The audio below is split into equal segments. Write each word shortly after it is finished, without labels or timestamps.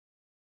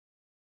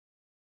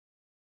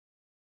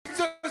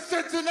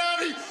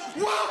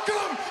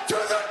Welcome to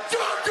the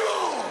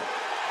jungle!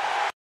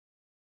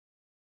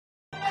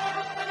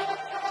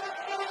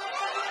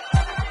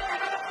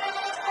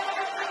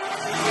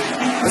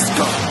 Let's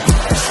go.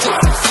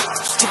 Stripes,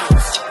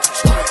 stripes,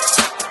 stripes,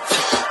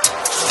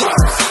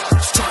 stripes,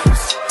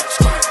 stripes,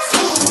 stripes,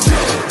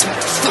 yeah.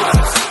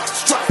 Stripes,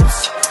 stripes,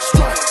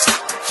 stripes,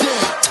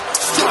 yeah.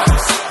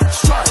 Stripes,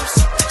 stripes,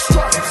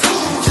 stripes,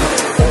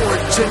 yeah.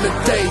 Orange in the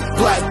day,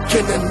 black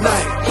in the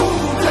night.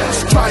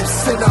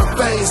 Stripes in our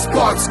veins,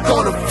 sparks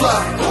gonna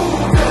fly.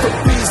 The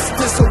beast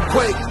is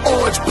awake,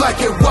 orange, black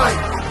and white.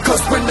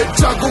 Cause when the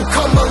jungle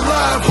come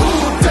alive, who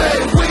day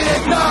we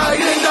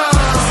ignite and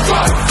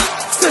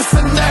stripes.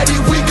 Cincinnati,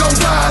 we gon'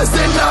 rise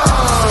and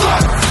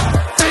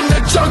in the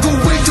jungle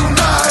we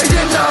unite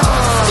and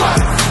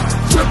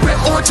dripping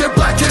orange and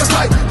black and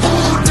white. Who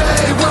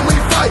day when we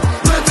fight,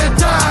 live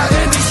and die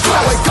in these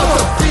stripes. Wake up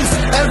the beast,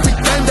 every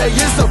day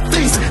is a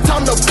feast.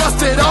 Time to bust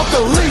it off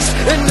the leash.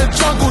 In the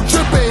jungle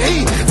dripping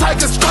heat,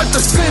 tigers strike the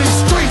city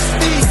streets.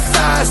 East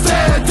side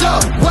stand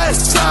up,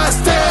 west side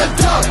stand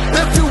up.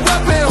 If you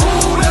reppin'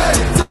 who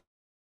day,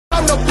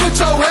 time to put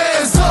your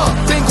hands up.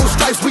 Bingo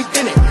stripes, we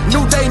in it.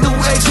 New day, new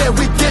age, yeah,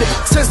 we get it.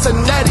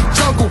 Cincinnati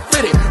jungle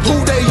fit it.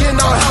 Who day in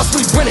our house,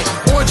 we win it.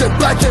 Orange and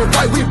black and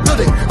white, we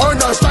build it.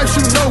 Earn our stripes,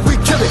 you know we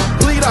kill it.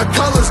 Bleed our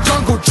colors,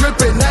 jungle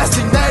dripping.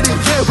 Nasty, natty,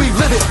 yeah, we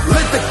live it.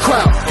 Lit the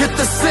crowd, get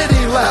the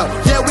city loud.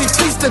 Yeah, we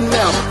feasting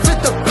now.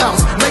 Fit the bounce,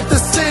 make the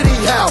city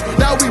howl.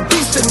 Now we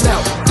beastin' now.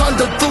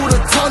 Thunder through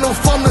the tunnel,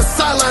 from the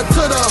sideline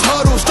to the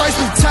huddle. Stripes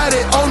we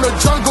tatted on the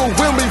jungle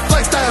when we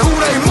flex that who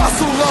they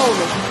muscle on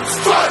them.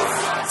 Stripes.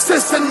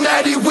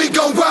 Cincinnati, we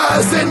gon'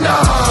 rise and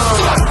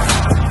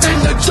in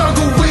the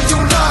jungle we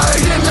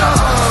unite and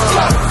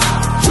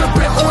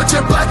dripping orange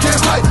and black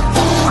and white.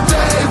 All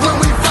day when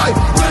we fight,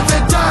 live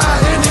and die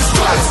in these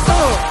stripes.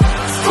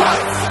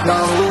 Stripes.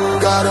 Now who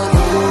gotta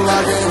move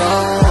like it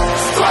on?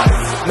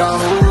 Stripes. Now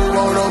who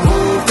wanna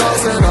move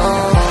crossing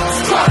on?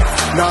 Stripes.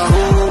 Now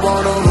who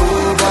wanna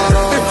move on?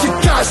 If you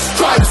got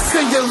stripes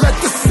and you let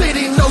the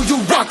city know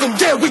you rock 'em,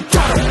 yeah we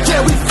got 'em,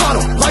 yeah we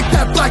fought 'em. Like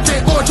that black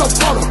and orange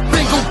upon 'em.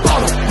 Bingo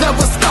bottle,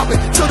 never stop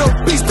it till the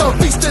beast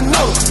and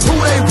know who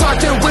they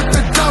rockin' with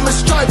the diamond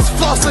stripes,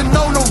 flossin'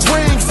 on the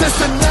ring.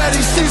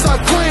 Cincinnati, she's our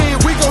queen.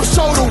 We gon'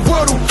 show the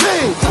world who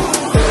king.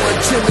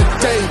 Orange in the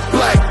day,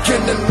 black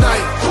in the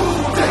night.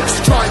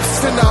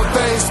 Stripes in our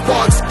veins,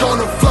 sparks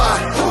gonna fly.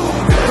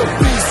 The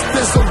beast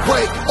is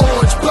awake,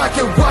 orange, black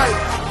and white.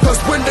 Cause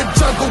when the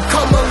jungle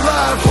come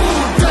alive, who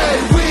day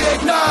we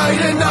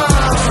ignite and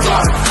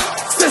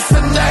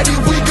Cincinnati,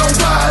 we gon'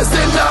 rise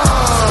and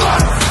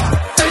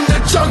in the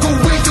jungle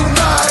we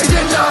unite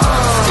and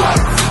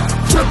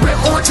dripping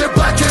orange and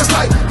black and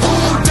white.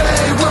 All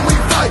day when we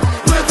fight,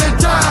 live and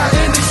die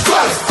in these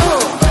stripes.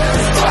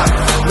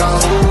 Now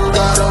who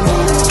gotta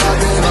move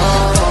like it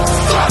on?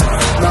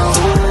 Now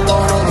who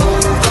wanna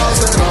move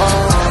crossing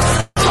on?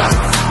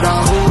 Now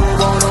who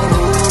wanna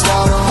move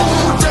on?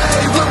 All day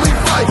when we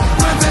fight,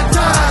 live and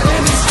die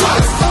in these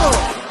stripes.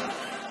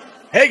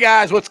 Hey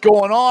guys, what's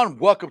going on?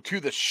 Welcome to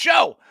the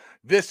show.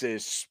 This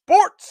is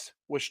Sports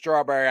with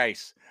Strawberry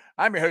Ice.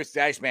 I'm your host,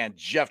 the Iceman,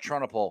 Jeff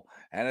Trunapole.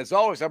 And as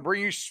always, I'm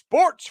bringing you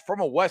sports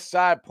from a West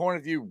Side point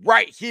of view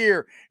right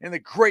here in the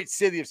great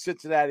city of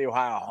Cincinnati,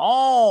 Ohio,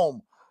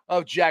 home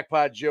of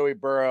Jackpot Joey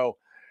Burrow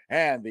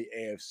and the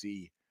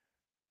AFC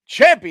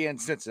champion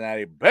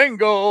Cincinnati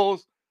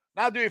Bengals.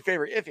 Now, do me a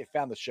favor, if you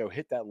found the show,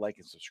 hit that like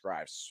and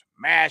subscribe.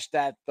 Smash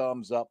that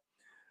thumbs up.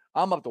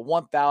 I'm up to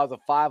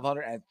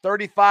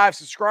 1,535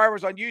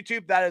 subscribers on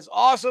YouTube. That is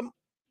awesome.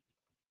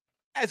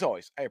 As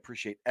always, I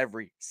appreciate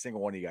every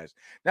single one of you guys.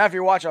 Now, if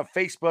you're watching on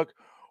Facebook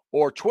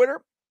or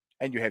Twitter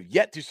and you have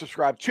yet to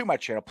subscribe to my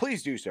channel,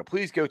 please do so.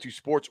 Please go to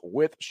Sports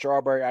with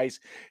Strawberry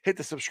Ice. Hit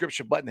the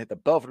subscription button, hit the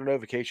bell for the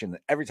notification. And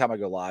every time I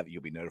go live,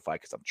 you'll be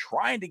notified because I'm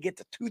trying to get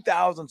to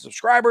 2,000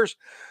 subscribers.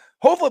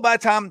 Hopefully by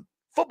the time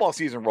football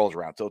season rolls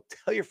around. So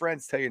tell your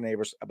friends, tell your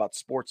neighbors about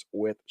Sports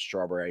with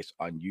Strawberry Ice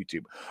on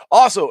YouTube.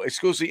 Also,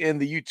 exclusively in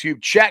the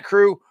YouTube chat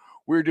crew,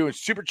 we're doing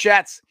super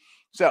chats.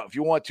 So if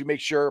you want to make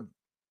sure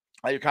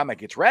your comment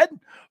gets read,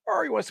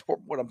 or you want to support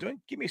what I'm doing,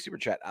 give me a super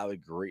chat. I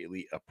would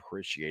greatly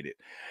appreciate it.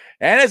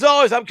 And as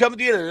always, I'm coming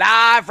to you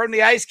live from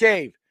the Ice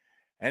Cave.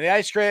 And the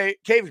Ice Cave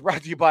is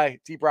brought to you by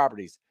T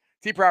Properties.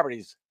 T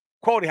Properties,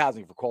 quality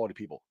housing for quality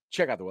people.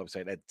 Check out the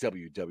website at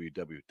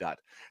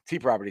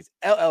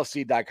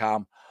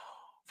www.tpropertiesllc.com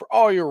for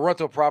all your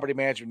rental property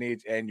management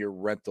needs and your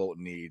rental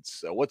needs.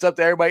 So what's up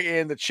to everybody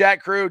in the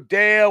chat crew?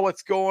 Dale,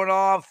 what's going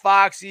on?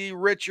 Foxy,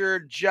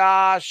 Richard,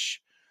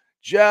 Josh,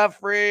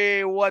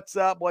 Jeffrey, what's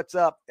up? What's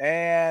up?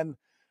 And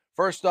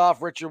first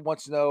off, Richard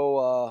wants to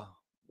know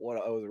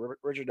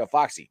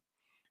Foxy.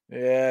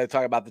 Yeah,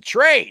 talking about the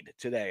trade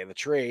today. The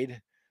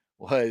trade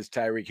was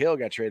Tyreek Hill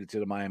got traded to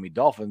the Miami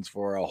Dolphins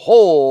for a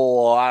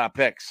whole lot of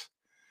picks.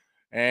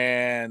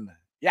 And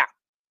yeah.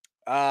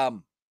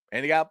 And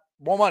he got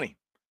more money,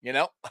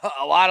 a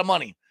lot of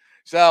money.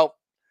 So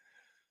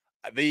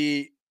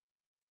the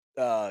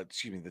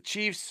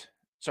Chiefs.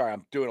 Sorry,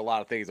 I'm doing a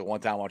lot of things at one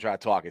time while I try to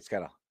talk. It's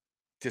kind of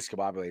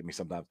discombobulating me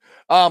sometimes.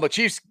 But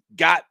Chiefs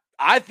got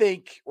I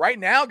think right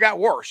now got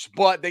worse,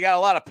 but they got a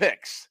lot of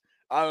picks.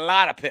 A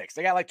lot of picks.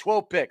 They got like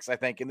 12 picks, I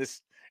think, in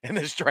this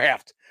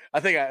draft. I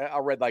think I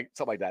read like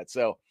something like that.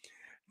 So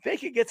they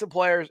could get some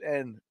players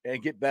and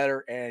get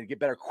better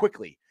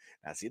quickly.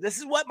 Now, see, this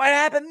is what might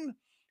happen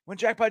when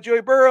Jackpot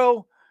Joey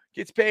Burrow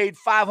gets paid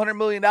 $500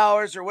 million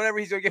or whatever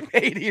he's going to get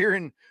paid here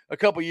in a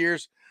couple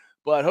years.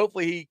 But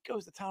hopefully he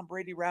goes the Tom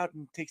Brady route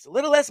and takes a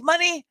little less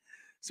money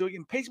so he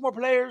can pay some more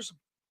players.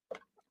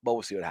 But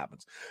we'll see what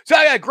happens. So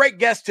I got a great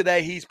guest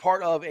today. He's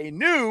part of a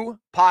new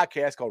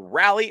podcast called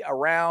Rally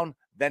Around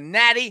the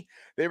Natty.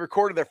 They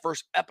recorded their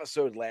first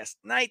episode last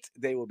night.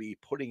 They will be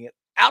putting it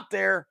out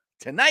there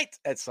tonight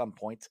at some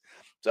point.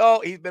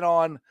 So he's been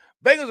on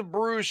Bengals and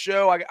Brews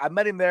show. I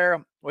met him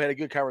there. We had a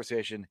good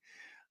conversation.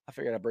 I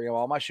figured I'd bring him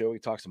on my show. We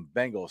talk some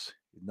Bengals.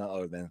 None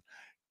other than,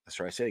 that's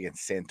right, I say it again,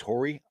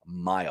 Santori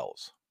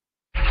Miles.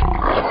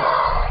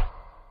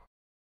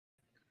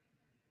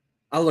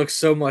 I look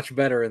so much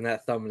better in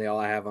that thumbnail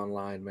I have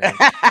online, man.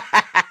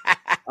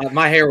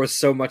 My hair was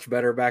so much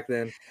better back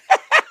then.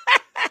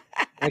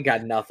 I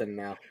got nothing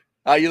now.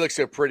 Oh, you look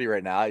so pretty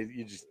right now.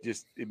 You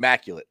just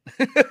immaculate.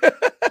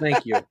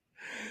 Thank you.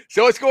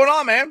 So what's going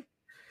on, man?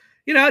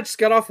 You know, I just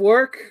got off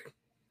work,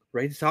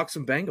 ready to talk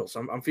some Bengals.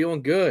 I'm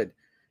feeling good.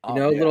 You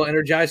know, a little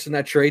energized from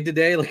that trade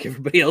today, like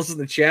everybody else in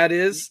the chat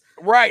is.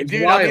 Right,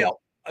 dude.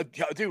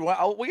 Dude,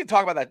 we can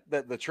talk about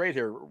the trade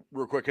here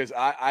real quick because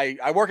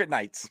I work at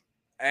nights.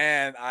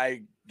 And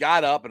I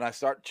got up and I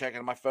start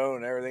checking my phone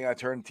and everything. I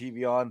turned the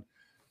TV on,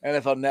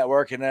 NFL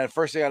Network, and then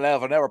first thing on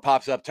NFL Network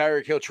pops up,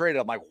 Tyreek Hill traded.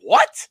 I'm like,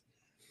 what?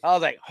 I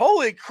was like,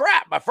 holy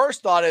crap. My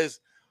first thought is,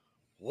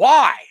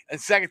 why?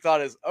 And second thought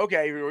is,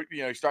 okay,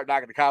 you start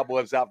knocking the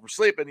cobwebs out from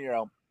sleeping, like,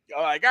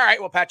 all right,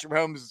 well, Patrick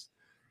Mahomes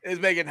is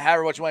making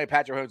however much money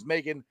Patrick Mahomes is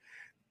making.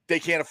 They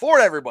can't afford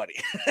everybody,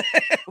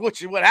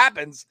 which is what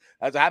happens.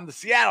 As what happened to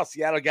Seattle.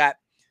 Seattle got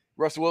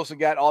Russell Wilson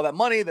got all that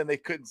money, then they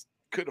couldn't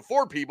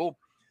afford people.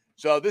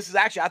 So this is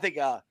actually, I think,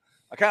 a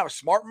kind of a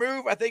smart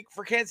move, I think,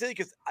 for Kansas City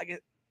because,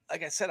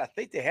 like I said, I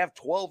think they have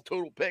 12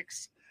 total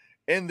picks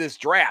in this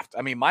draft.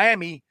 I mean,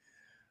 Miami,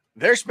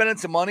 they're spending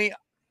some money.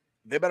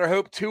 They better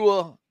hope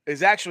Tua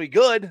is actually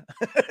good.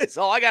 That's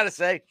all I got to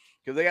say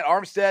because they got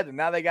Armstead and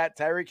now they got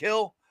Tyreek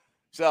Hill.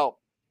 So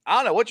I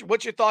don't know.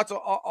 What's your thoughts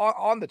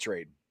on the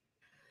trade?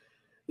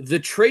 The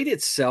trade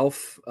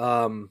itself,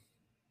 I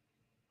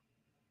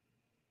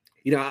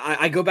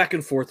go back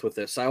and forth with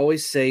this. I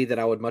always say that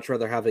I would much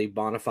rather have a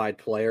bona fide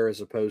player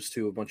as opposed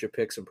to a bunch of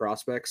picks and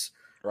prospects,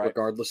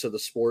 regardless of the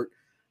sport,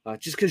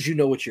 just because you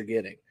know what you're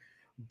getting.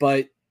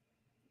 But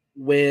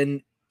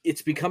when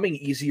it's becoming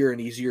easier and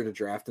easier to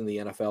draft in the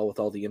NFL with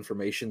all the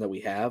information that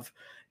we have,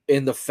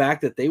 and the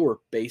fact that they were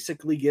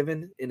basically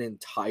given an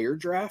entire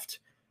draft,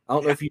 I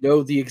don't know if you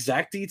know the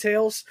exact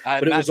details,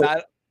 but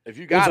if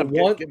you got them,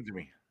 give them to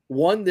me.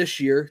 1 this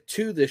year,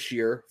 2 this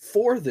year,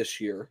 4 this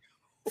year,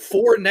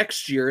 4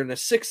 next year, and a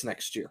 6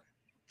 next year.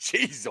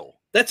 Jeez.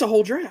 That's a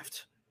whole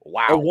draft.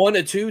 Wow. A 1,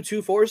 a 2,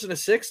 2 4s, and a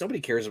 6. Nobody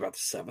cares about the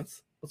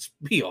 7th. Let's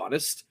be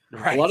honest.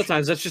 Right. A lot of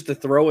times that's just a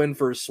throw in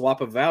for a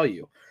swap of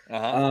value.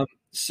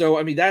 So,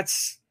 I mean,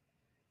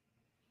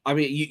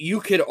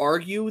 you could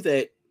argue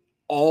that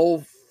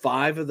all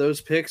 5 of those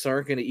picks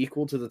aren't going to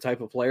equal to the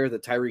type of player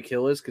that Tyreek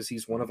Hill is because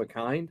he's one of a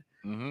kind.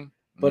 Mm-hmm.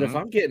 But if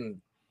I'm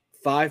getting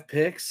 5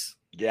 picks,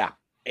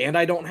 and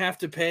I don't have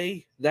to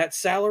pay that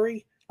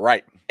salary,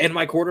 right, and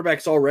my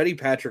quarterback's already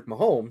Patrick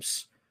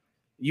Mahomes,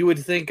 you would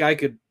think I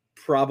could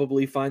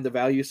probably find the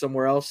value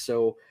somewhere else.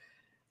 So,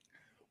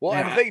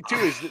 and the thing too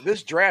is that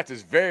this draft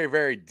is very,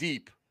 very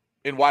deep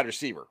in wide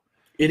receiver.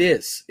 It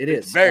is.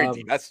 It's very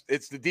deep.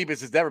 It's the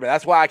deepest it's ever been.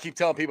 That's why I keep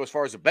telling people, as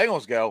far as the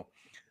Bengals go,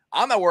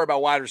 I'm not worried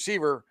about wide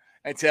receiver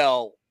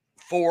until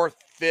 4th,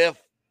 5th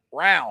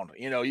round.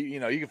 You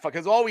can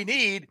because all we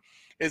need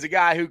is a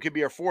guy who could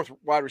be our 4th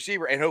wide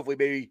receiver and hopefully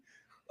maybe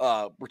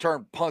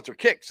return punts or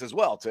kicks as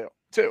well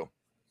too.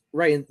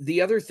 Right. And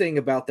the other thing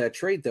about that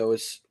trade, though,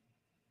 is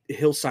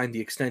he'll sign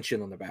the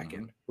extension on the back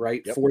end,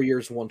 right? Yep. 4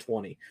 years,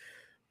 120.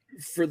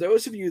 For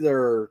those of you that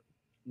are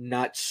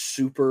not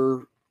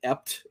super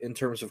apt in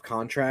terms of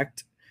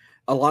contract,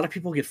 a lot of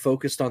people get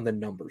focused on the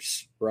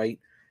numbers, right?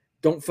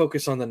 Don't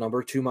focus on the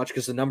number too much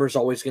because the number is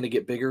always going to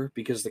get bigger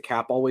because the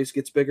cap always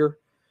gets bigger.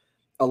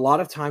 A lot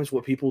of times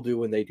what people do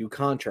when they do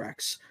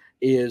contracts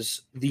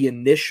is the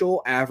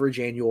initial average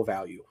annual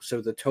value.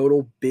 So the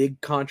total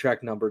big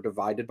contract number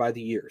divided by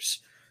the years.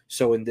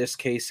 So in this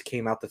case, it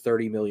came out to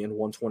 30 million,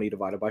 120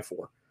 divided by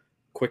 4.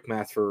 Quick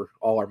math for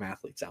all our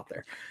mathletes out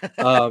there.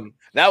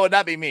 That would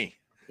not be me.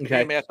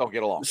 Okay. Math don't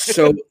get along.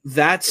 So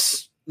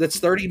that's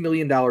 $30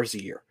 million a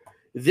year.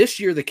 This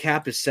year, the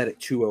cap is set at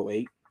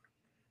 208.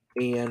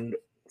 And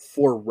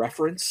for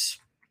reference,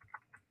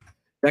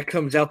 that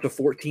comes out to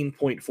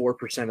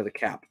 14.4% of the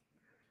cap.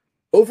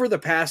 Over the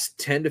past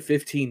 10 to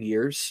 15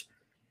 years,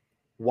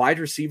 wide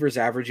receivers'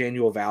 average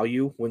annual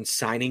value when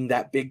signing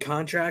that big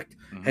contract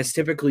has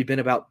typically been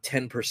about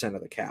 10%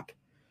 of the cap.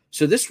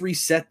 So this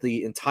reset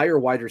the entire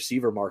wide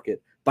receiver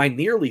market by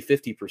nearly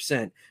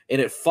 50%,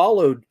 and it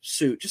followed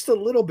suit just a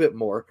little bit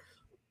more.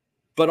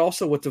 but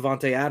also what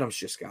Devontae Adams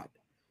just got.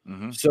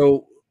 Mhm.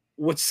 So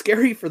what's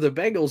scary for the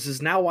Bengals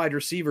is now wide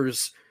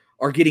receivers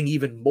are getting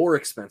even more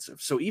expensive.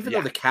 So even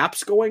though the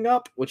cap's going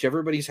up, which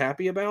everybody's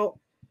happy about,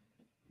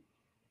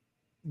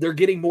 they're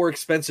getting more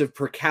expensive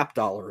per cap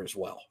dollar as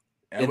well.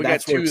 And we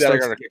that's got where two it that are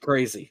starts going to get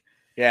crazy.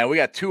 Yeah, we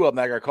got 2 of them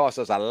that are going to cost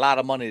us a lot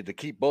of money to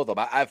keep both of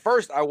them. At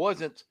first, I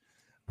wasn't.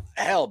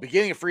 Hell,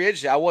 beginning of free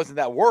agency, I wasn't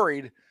that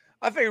worried.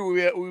 I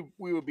figured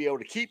we would be able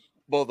to keep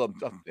both of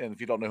them. And if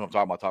you don't know who I'm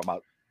talking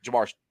about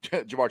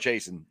Jamar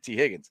Chase and T.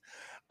 Higgins.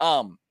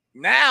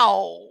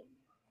 Now,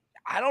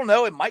 I don't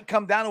know. It might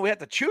come down to we have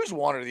to choose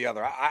one or the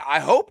other. I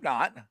hope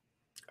not.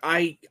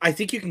 I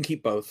think you can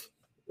keep both.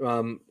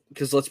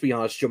 Because let's be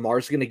honest,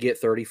 Jamar's going to get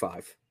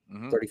 35.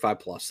 35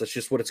 plus. That's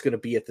just what it's going to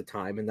be at the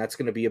time. And that's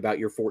going to be about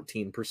your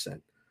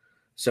 14%.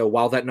 So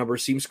while that number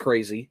seems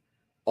crazy,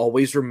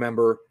 always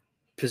remember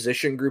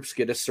position groups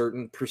get a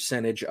certain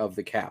percentage of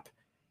the cap.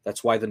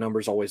 That's why the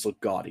numbers always look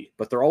gaudy,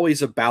 but they're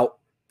always about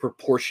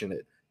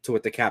proportionate to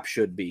what the cap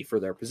should be for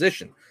their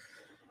position.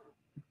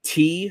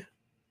 T,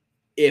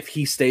 if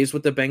he stays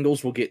with the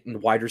Bengals, will get in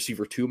wide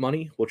receiver 2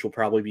 money, which will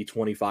probably be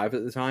 25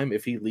 at the time.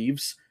 If he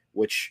leaves,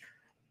 which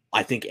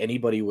I think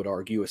anybody would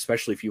argue,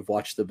 especially if you've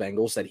watched the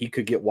Bengals, that he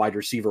could get wide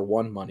receiver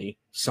 1 money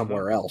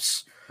somewhere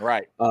else.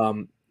 Right.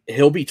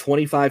 He'll be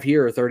 25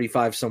 here or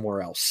 35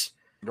 somewhere else.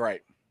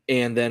 Right.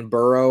 And then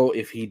Burrow,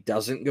 if he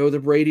doesn't go the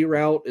Brady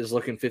route, is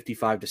looking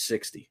 55 to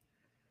 60.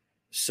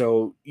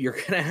 So you're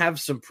going to have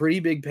some pretty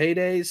big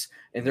paydays,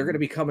 and they're going to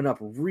be coming up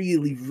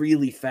really,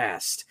 really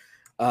fast.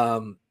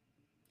 A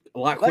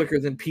lot quicker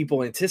than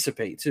people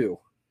anticipate, too.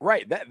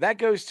 Right. That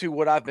goes to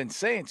what I've been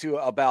saying too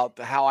about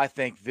how I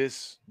think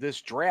this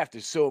draft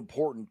is so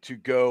important to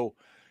go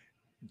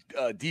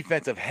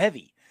defensive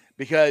heavy,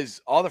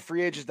 because all the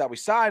free agents that we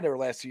signed over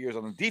the last 2 years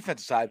on the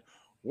defensive side,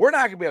 we're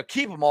not going to be able to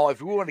keep them all.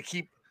 If we want to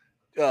keep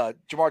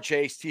Jamar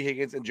Chase, T.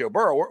 Higgins, and Joe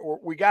Burrow,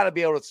 we got to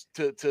be able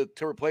to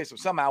replace them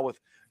somehow with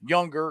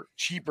younger,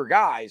 cheaper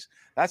guys.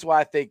 That's why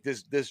I think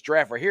this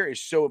draft right here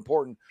is so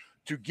important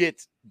to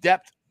get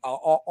depth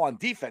on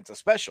defense,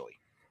 especially.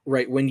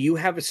 Right. When you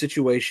have a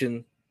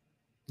situation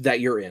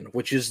that you're in,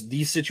 which is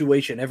the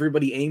situation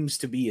everybody aims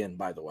to be in,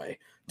 by the way,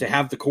 to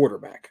have the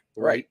quarterback,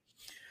 right?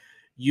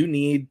 You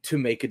need to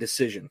make a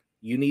decision.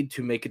 You need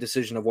to make a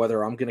decision of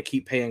whether I'm going to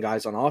keep paying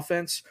guys on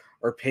offense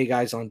or pay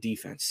guys on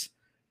defense.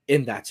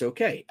 And that's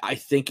okay. I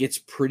think it's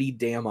pretty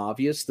damn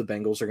obvious the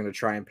Bengals are going to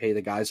try and pay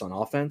the guys on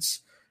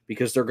offense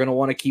because they're going to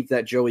want to keep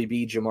that Joey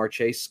B, Jamar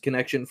Chase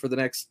connection for the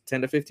next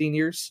 10 to 15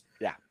 years.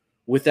 Yeah.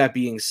 With that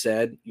being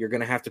said, you're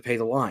going to have to pay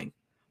the line.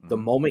 The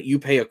moment you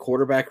pay a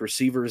quarterback,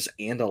 receivers,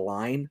 and a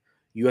line,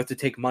 you have to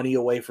take money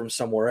away from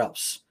somewhere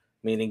else,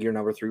 meaning your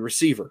number 3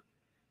 receiver,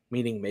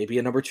 meaning maybe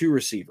a number 2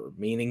 receiver,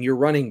 meaning your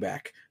running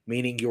back,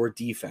 meaning your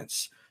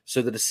defense.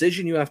 So the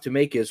decision you have to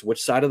make is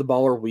which side of the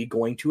ball are we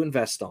going to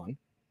invest on?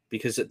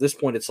 Because at this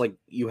point, it's like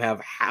you have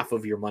half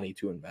of your money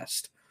to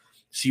invest.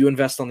 So you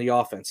invest on the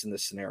offense in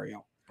this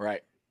scenario.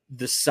 Right.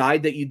 The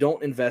side that you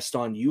don't invest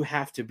on, you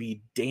have to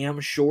be damn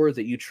sure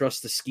that you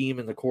trust the scheme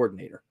and the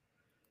coordinator.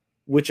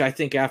 Which I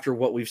think after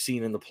what we've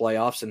seen in the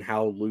playoffs and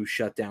how Lou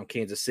shut down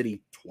Kansas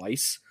City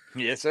twice,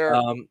 yes, sir,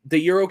 that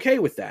you're okay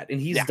with that. And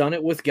he's done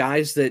it with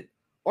guys that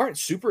aren't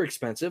super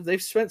expensive.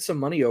 They've spent some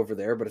money over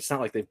there, but it's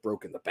not like they've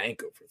broken the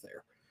bank over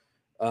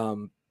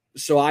there.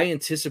 So I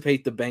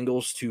anticipate the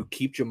Bengals to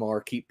keep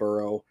Jamar, keep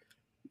Burrow,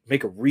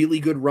 make a really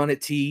good run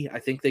at T. I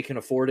think they can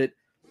afford it.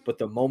 But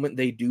the moment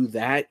they do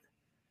that,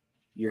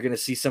 you're going to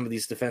see some of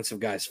these defensive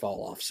guys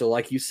fall off. So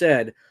like you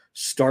said,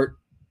 start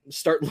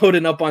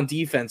loading up on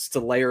defense to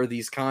layer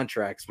these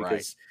contracts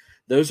because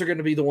those are going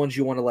to be the ones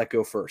you want to let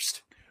go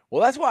first.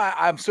 Well, that's why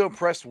I'm so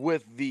impressed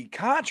with the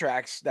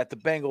contracts that the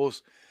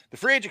Bengals, the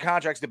free agent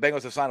contracts the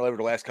Bengals have signed over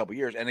the last couple of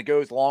years, and it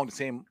goes along the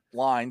same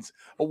lines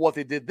of what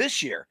they did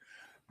this year.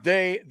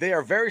 They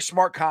are very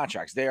smart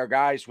contracts. They are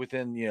guys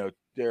within,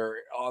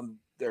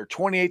 they're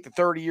 28 to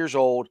 30 years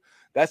old.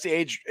 That's the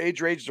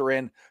age range they're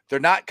in. They're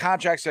not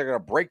contracts that are going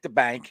to break the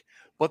bank,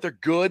 but they're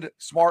good,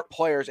 smart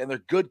players, and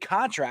they're good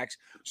contracts.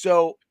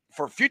 So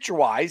for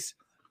future-wise,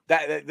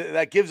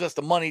 that gives us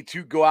the money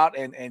to go out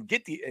and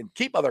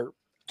keep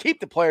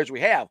the players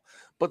we have.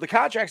 But the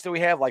contracts that we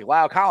have, like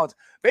Lyle Collins,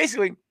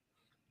 basically,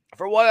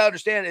 for what I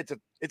understand, it's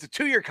a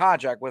 2-year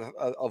contract with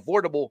a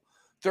avoidable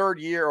 3rd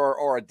year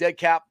or a dead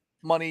cap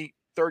money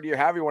 3rd year,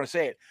 however you want to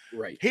say it.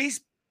 Right.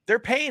 They're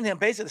paying him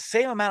basically the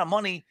same amount of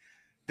money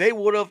they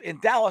would have in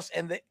Dallas,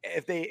 and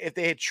if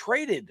they had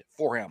traded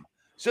for him.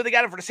 So they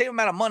got him for the same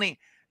amount of money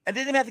and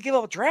didn't even have to give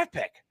up a draft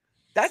pick.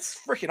 That's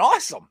freaking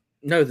awesome.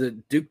 No, the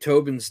Duke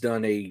Tobin's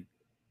done a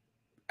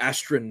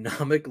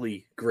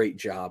astronomically great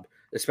job,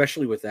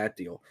 especially with that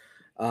deal.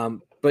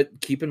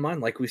 But keep in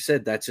mind, like we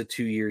said, that's a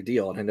 2-year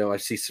deal. And I know I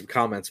see some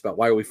comments about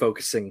why are we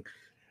focusing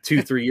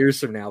 2-3 years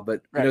from now,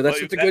 but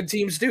that's what the good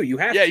teams do. You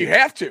have to. You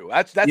have to.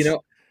 That's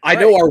I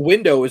know our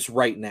window is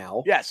right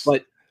now. Yes.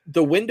 But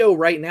the window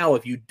right now,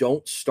 if you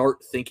don't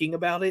start thinking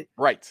about it,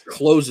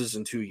 closes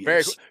in 2 years.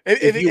 Very cool.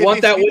 If you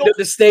want that window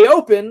to stay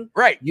open,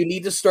 right, you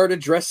need to start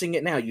addressing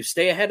it now. You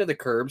stay ahead of the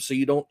curve so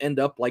you don't end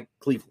up like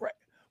Cleveland. Right.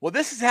 Well,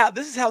 this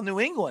is how New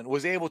England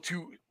was able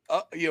to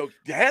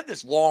have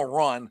this long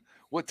run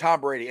with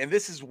Tom Brady, and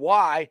this is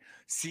why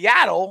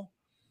Seattle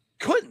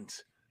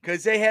couldn't,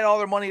 because they had all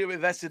their money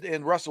invested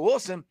in Russell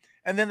Wilson,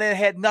 and then they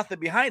had nothing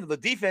behind them. The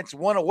defense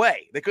went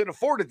away. They couldn't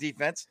afford a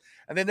defense,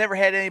 and they never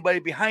had anybody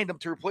behind them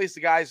to replace the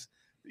guys,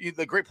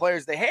 the great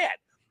players they had.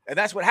 And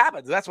that's what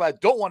happened. That's what I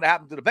don't want to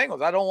happen to the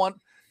Bengals. I don't want,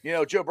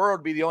 Joe Burrow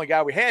to be the only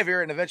guy we have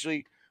here, and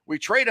eventually we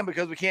trade him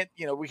because we can't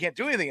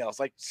do anything else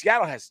like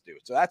Seattle has to do.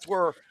 So that's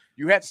where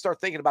you have to start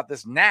thinking about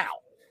this now.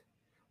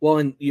 Well,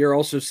 and you're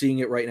also seeing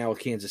it right now with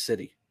Kansas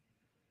City.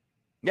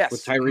 Yes.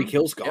 With Tyreek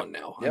Hill's gone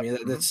now. Yep. I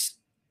mean,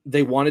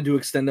 they wanted to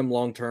extend him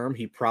long term.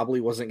 He probably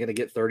wasn't going to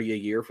get 30 a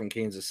year from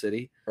Kansas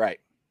City. Right.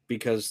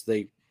 Because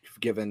they've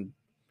given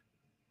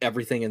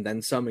everything and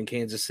then some in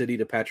Kansas City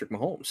to Patrick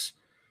Mahomes.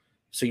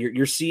 So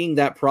you're seeing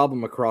that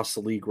problem across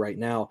the league right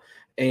now.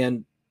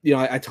 And,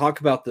 I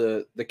talk about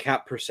the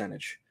cap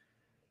percentage.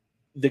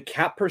 The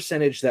cap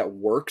percentage that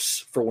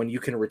works for when you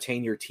can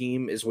retain your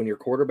team is when your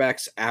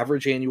quarterback's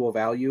average annual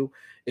value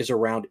is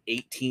around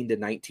 18 to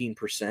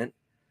 19%.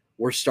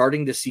 We're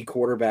starting to see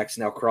quarterbacks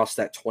now cross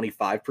that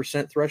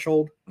 25%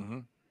 threshold,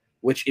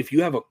 which if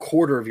you have a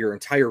quarter of your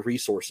entire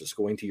resources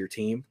going to your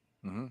team,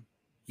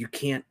 you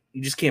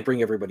just can't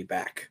bring everybody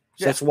back.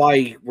 So that's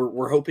why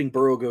we're hoping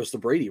Burrow goes the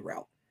Brady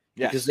route.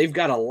 Because they've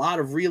got a lot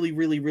of really,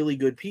 really, really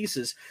good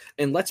pieces.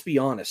 And let's be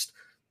honest,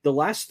 the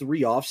last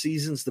 3 off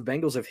seasons, the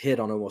Bengals have hit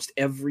on almost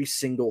every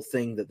single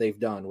thing that they've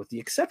done, with the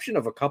exception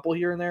of a couple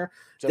here and there.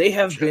 They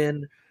have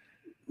been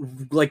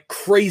like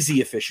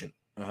crazy efficient.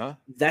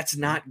 That's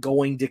not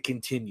going to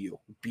continue.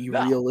 Be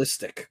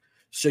realistic.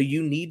 So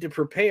you need to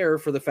prepare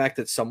for the fact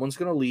that someone's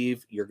going to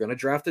leave. You're going to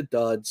draft a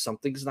dud.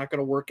 Something's not going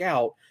to work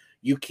out.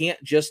 You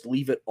can't just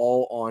leave it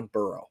all on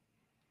Burrow.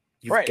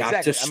 You've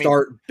got to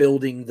start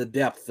building the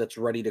depth that's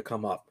ready to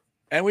come up.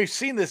 And we've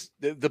seen this,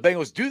 the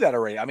Bengals do that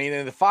already. I mean,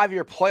 in the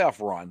 5-year playoff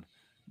run,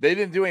 they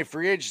didn't do any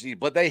free agency,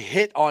 but they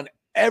hit on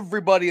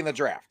everybody in the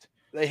draft.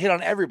 They hit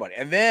on everybody.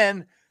 And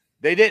then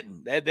they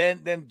didn't.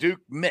 And then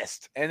Duke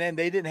missed. And then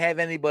they didn't have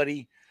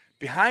anybody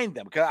behind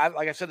them. Because,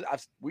 like I said,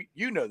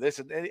 you know this,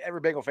 and every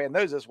Bengal fan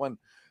knows this, when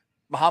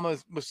Mohamed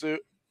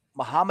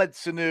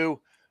Sanu,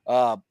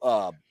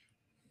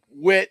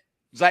 Witt,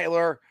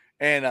 Zeitler,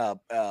 and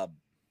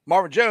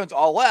Marvin Jones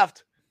all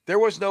left, there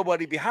was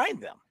nobody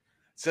behind them.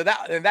 So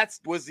that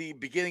was the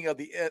beginning of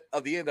the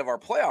end of our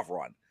playoff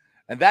run.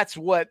 And that's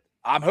what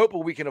I'm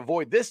hoping we can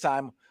avoid this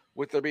time,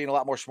 with their being a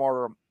lot more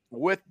smarter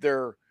with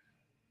they're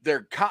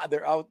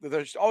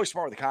always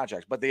smart with the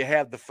contracts, but they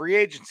have the free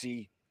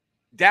agency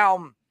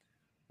down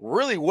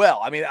really well.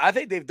 I mean, I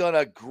think they've done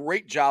a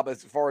great job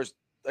as far as,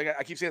 like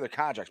I keep saying, their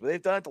contracts, but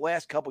they've done it the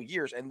last couple of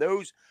years, and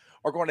those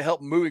are going to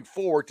help moving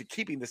forward to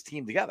keeping this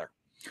team together.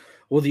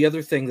 Well, the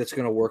other thing that's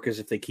going to work is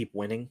if they keep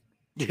winning.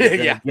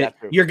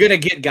 You're going to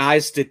get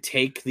guys to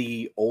take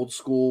the old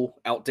school,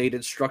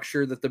 outdated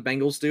structure that the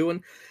Bengals do.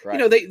 And,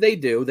 they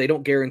do. They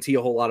don't guarantee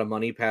a whole lot of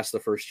money past the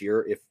first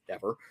year, if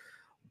ever.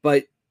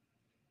 But,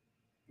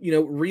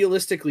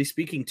 realistically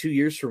speaking, 2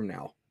 years from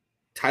now,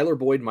 Tyler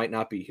Boyd might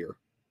not be here.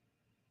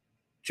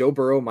 Joe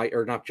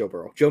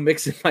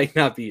Mixon might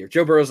not be here.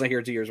 Joe Burrow's not here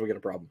in 2 years. We got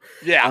a problem.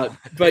 Yeah.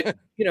 But,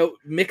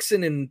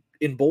 Mixon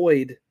and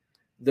Boyd,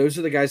 those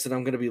are the guys that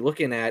I'm going to be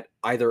looking at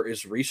either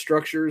as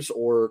restructures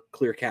or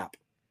clear cap.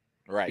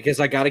 Right. Because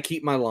I got to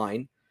keep my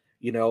line.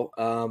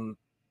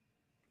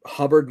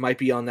 Hubbard might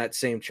be on that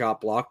same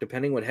chop block.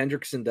 Depending what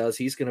Hendrickson does,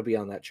 he's going to be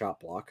on that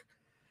chop block.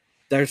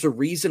 There's a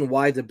reason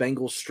why the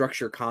Bengals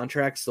structure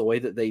contracts the way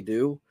that they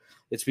do.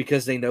 It's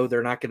because they know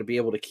they're not going to be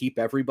able to keep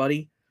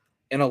everybody.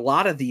 And a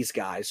lot of these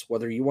guys,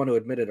 whether you want to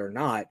admit it or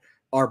not,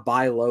 are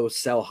buy low,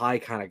 sell high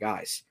kind of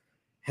guys.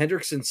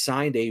 Hendrickson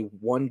signed a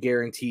 1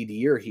 guaranteed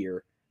year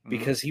here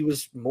because he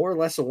was more or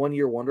less a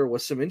 1-year wonder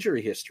with some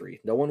injury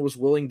history. No one was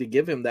willing to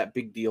give him that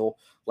big deal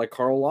like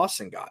Carl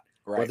Lawson got.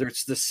 Right. Whether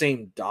it's the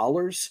same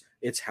dollars,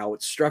 it's how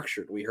it's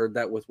structured. We heard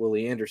that with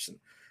Willie Anderson.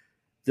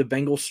 The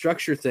Bengals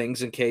structure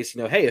things in case,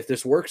 hey, if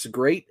this works,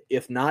 great.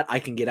 If not, I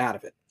can get out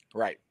of it.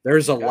 Right.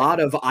 There's a lot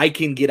of I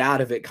can get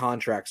out of it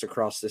contracts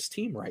across this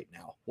team right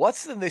now.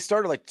 What's the they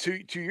started like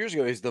two years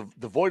ago is the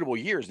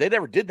voidable years. They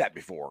never did that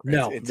before.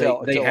 No,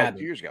 until had like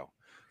 2 years ago.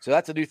 So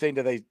that's a new thing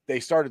that they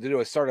started to do,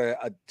 is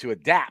to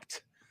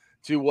adapt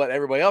to what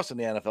everybody else in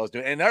the NFL is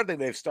doing. And another thing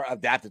they've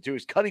adapted to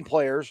is cutting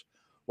players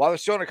while they're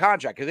still under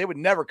contract, because they would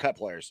never cut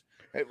players.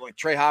 Like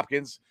Trey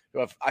Hopkins.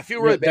 I feel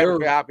really bad for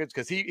Trey Hopkins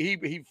because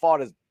he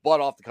fought his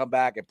butt off to come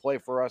back and play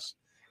for us.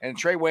 And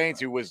Trey Waynes,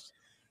 who was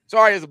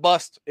sorry as a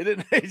bust, it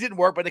didn't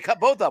work, but they cut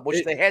both up,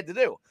 which they had to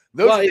do.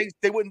 Those are things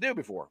they wouldn't do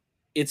before.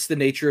 It's the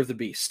nature of the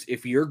beast.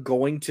 If you're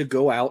going to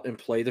go out and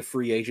play the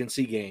free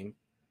agency game,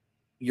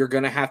 you're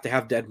going to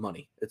have dead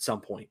money at some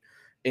point.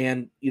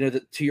 And,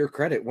 to your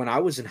credit, when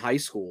I was in high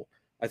school,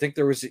 I think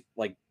there was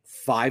like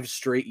 5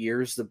 straight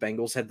years the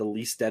Bengals had the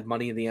least dead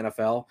money in the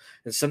NFL.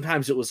 And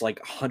sometimes it was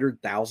like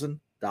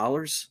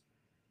 $100,000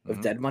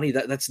 of dead money.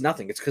 That's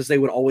nothing. It's because they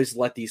would always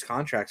let these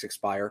contracts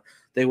expire.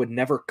 They would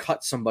never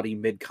cut somebody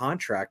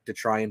mid-contract to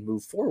try and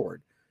move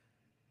forward.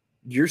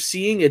 You're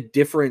seeing a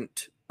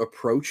different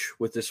approach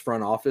with this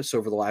front office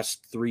over the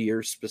last 3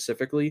 years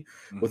specifically,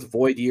 with Mhm.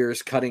 void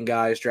years, cutting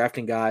guys,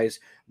 drafting guys,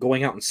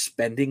 going out and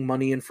spending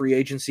money in free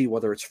agency,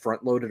 whether it's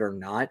front loaded or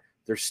not,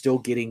 they're still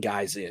getting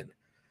guys in.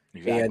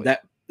 And Exactly.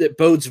 that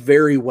bodes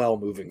very well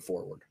moving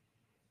forward.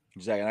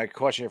 Exactly. And I have a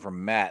question here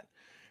from Matt,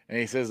 and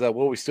he says,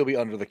 "Will we still be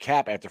under the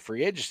cap after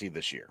free agency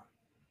this year?"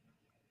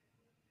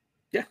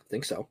 Yeah, I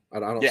think so. I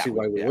don't Yeah, see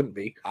why we yeah. wouldn't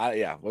be.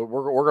 Yeah,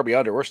 we're gonna be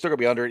under. We're still gonna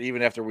be under it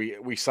even after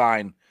we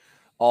sign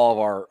all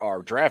of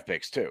our draft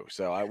picks too.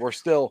 So we're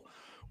still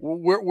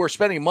we're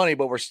spending money,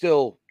 but we're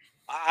still.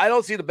 I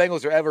don't see the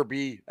Bengals ever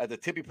be at the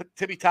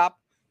tippy top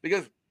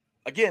because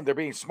again they're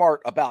being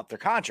smart about their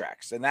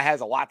contracts, and that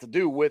has a lot to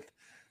do with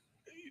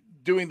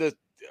doing the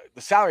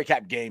salary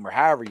cap game or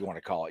however you want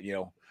to call it. You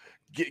know,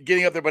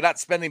 getting up there but not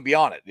spending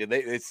beyond it.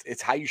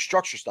 It's how you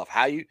structure stuff.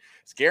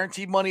 It's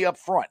guaranteed money up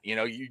front. You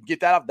know, you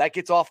get that up, that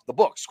gets off the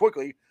books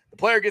quickly. The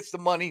player gets the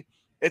money.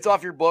 It's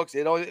off your books.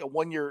 It only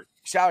when your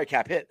salary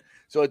cap hit,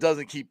 so it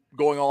doesn't keep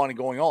going on and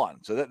going on.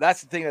 So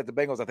that's the thing that the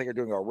Bengals I think are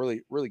doing a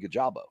really really good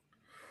job of.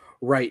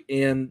 Right.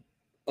 And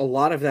a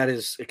lot of that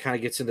is it kind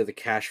of gets into the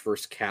cash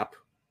versus cap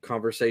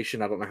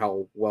conversation. I don't know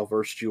how well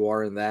versed you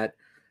are in that.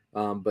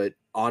 But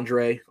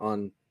Andre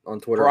on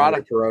Twitter,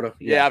 Andre Perota,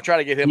 yeah, I'm trying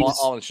to get him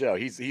on the show.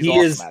 He's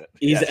awesome at it.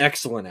 He's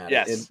excellent at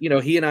it. And you know,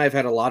 he and I have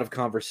had a lot of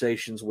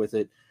conversations with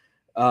it.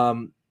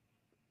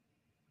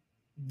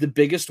 The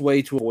biggest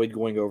way to avoid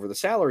going over the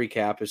salary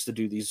cap is to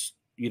do these,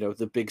 you know,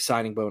 the big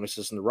signing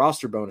bonuses and the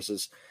roster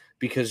bonuses,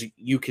 because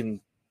you can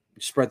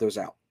spread those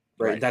out.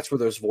 Right. That's where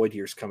those void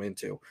years come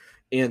into.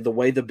 And the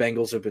way the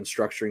Bengals have been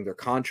structuring their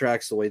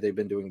contracts, the way they've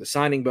been doing the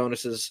signing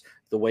bonuses,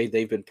 the way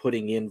they've been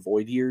putting in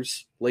void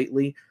years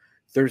lately,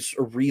 there's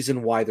a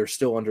reason why they're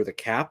still under the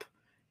cap.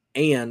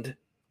 And,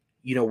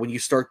 you know, when you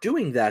start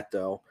doing that,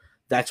 though,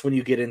 that's when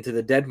you get into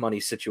the dead money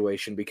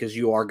situation, because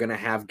you are going to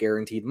have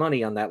guaranteed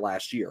money on that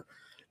last year.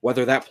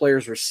 Whether that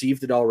player's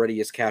received it already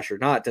as cash or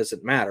not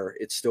doesn't matter.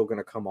 It's still going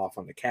to come off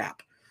on the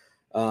cap.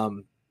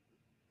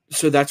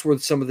 So that's where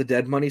some of the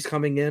dead money's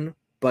coming in.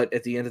 But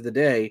at the end of the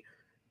day,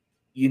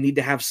 you need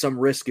to have some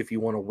risk if you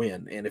want to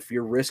win. And if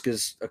your risk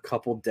is a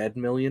couple dead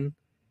million,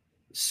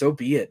 so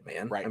be it,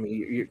 man. Right. I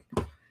mean,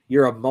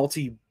 you're a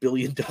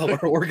multi-billion-dollar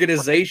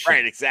organization.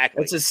 Right,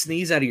 exactly. That's a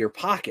sneeze out of your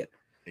pocket.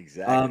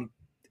 Exactly.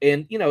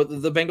 And, you know,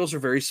 the Bengals are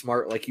very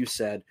smart, like you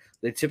said.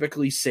 They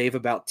typically save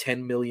about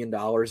 $10 million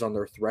on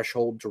their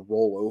threshold to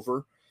roll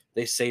over.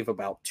 They save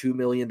about $2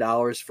 million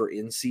for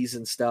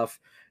in-season stuff.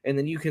 And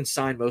then you can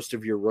sign most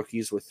of your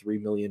rookies with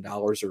 $3 million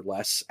or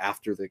less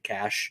after the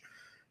cash.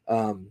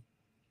 And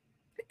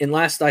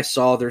last I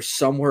saw, they're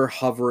somewhere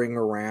hovering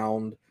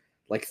around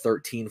like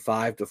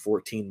 13.5 to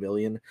 14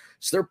 million.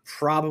 So they're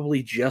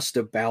probably just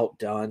about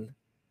done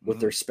with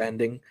their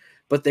spending.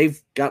 But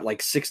they've got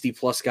like 60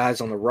 plus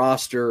guys on the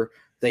roster.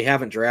 They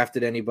haven't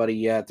drafted anybody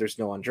yet. There's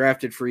no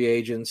undrafted free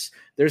agents.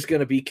 There's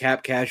going to be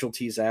cap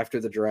casualties after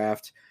the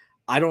draft.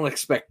 I don't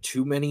expect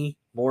too many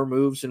more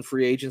moves in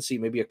free agency.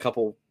 Maybe a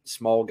couple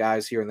small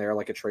guys here and there,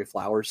 like a Trey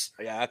Flowers.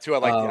 Yeah, that's who I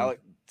like. I like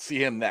to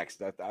see him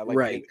next. I like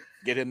right. to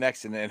get him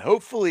next, and then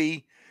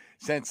hopefully,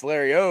 since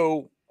Larry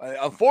O,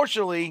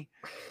 unfortunately,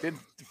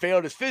 didn't fail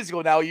at his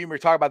physical. Now you were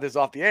talking about this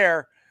off the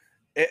air.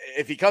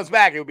 If he comes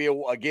back, it would be a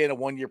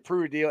 1-year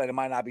prove deal, and it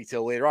might not be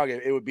till later on.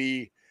 It would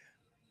be,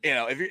 you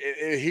know,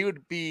 if he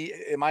would be,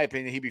 in my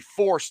opinion, he'd be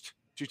forced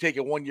to take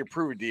a 1-year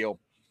prove deal.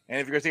 And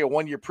if you're going to take a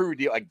 1-year prove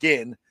deal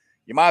again,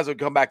 you might as well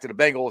come back to the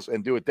Bengals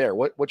and do it there.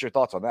 What's your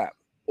thoughts on that?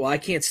 Well, I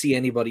can't see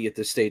anybody at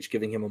this stage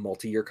giving him a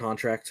multi-year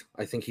contract.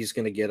 I think he's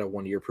going to get a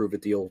 1-year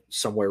prove-it deal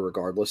somewhere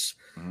regardless.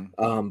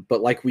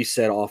 But like we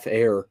said off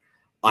air,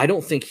 I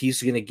don't think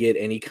he's going to get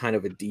any kind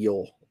of a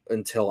deal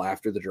until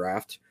after the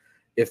draft.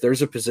 If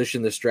there's a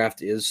position this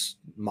draft is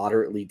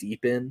moderately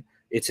deep in,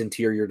 it's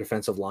interior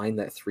defensive line,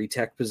 that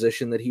 3-tech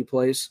position that he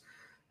plays.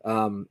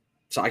 So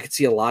I could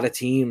see a lot of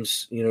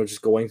teams, you know,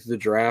 just going through the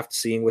draft,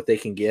 seeing what they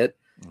can get.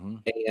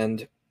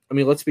 And I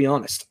mean, let's be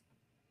honest.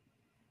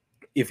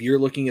 If you're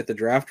looking at the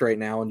draft right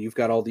now and you've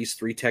got all these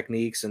 3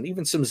 techniques and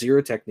even some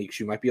 0 techniques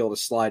you might be able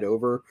to slide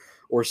over,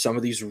 or some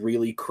of these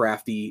really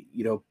crafty,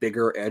 you know,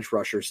 bigger edge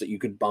rushers that you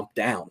could bump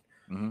down.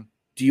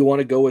 Do you want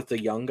to go with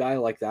a young guy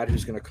like that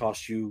who's going to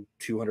cost you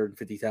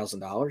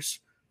 $250,000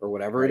 or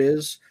whatever it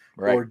is?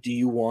 Right. Or do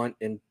you want,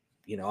 and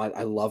you know,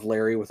 I love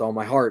Larry with all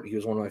my heart. He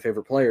was one of my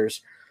favorite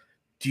players.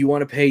 Do you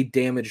want to pay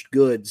damaged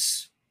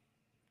goods?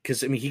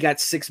 Because I mean, he got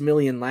 $6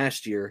 million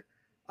last year.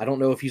 I don't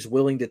know if he's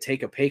willing to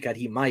take a pay cut.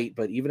 He might,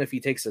 but even if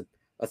he takes a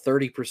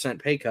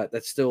 30% pay cut,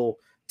 that's still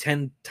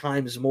 10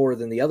 times more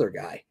than the other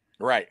guy.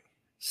 Right.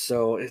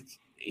 So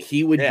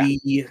he would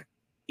be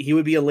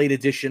a late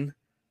addition.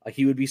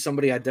 He would be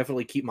somebody I'd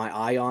definitely keep my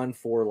eye on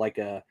for like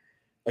a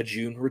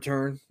June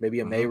return, maybe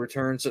a May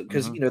return. So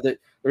because you know that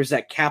there's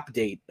that cap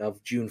date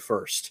of June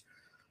 1st.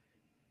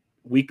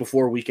 Week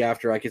before, week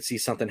after, I could see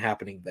something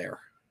happening there.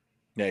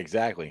 Yeah,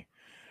 exactly.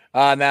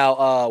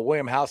 Now,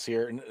 William House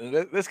here, and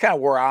this is kind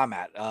of where I'm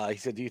at. He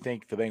said, "Do you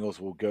think the Bengals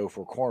will go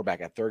for a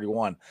cornerback at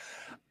 31?"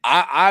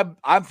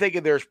 I'm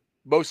thinking there's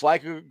most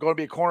likely going to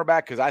be a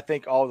cornerback because I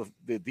think all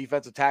the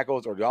defensive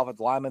tackles or the offensive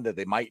linemen that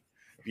they might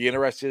be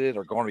interested in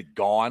are going to be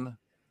gone,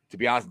 to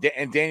be honest.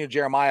 And Daniel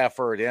Jeremiah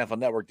for the NFL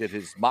Network did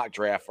his mock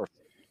draft or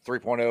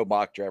 3.0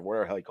 mock draft,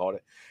 whatever the hell he called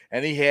it.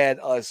 And he had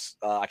us,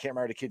 I can't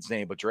remember the kid's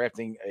name, but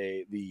drafting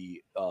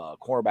the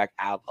cornerback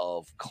out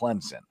of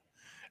Clemson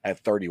at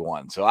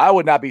 31. So I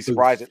would not be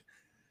surprised.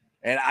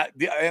 And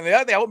the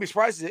other thing I wouldn't be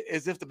surprised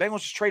is if the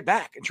Bengals just trade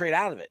back and trade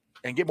out of it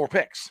and get more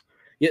picks.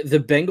 Yeah,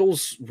 the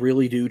Bengals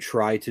really do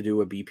try to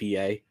do a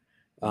BPA,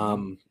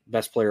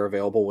 best player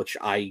available, which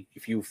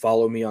if you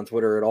follow me on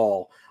Twitter at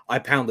all, I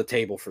pound the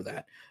table for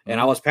that. And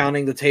I was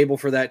pounding the table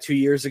for that 2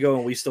 years ago,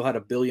 and we still had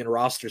a billion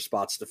roster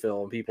spots to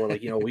fill. And people are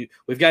like,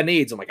 we've got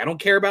needs. I'm like, I don't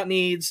care about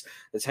needs.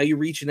 That's how you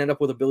reach and end up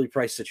with a Billy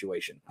Price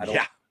situation.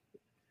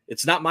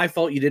 It's not my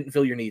fault you didn't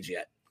fill your needs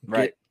yet.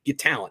 Right. Get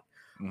talent.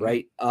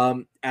 Right.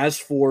 As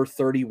for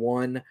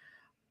 31,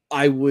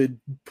 I would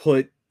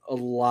put a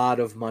lot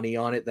of money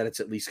on it that it's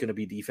at least going to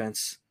be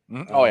defense.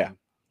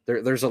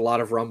 There's a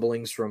lot of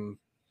rumblings from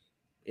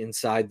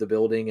inside the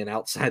building and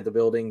outside the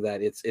building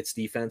that it's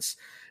defense.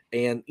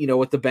 And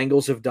what the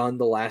Bengals have done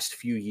the last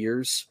few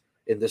years,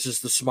 and this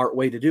is the smart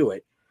way to do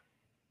it.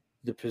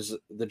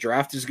 The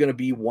draft is going to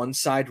be one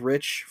side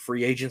rich.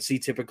 Free agency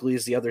typically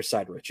is the other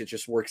side rich. It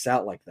just works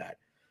out like that.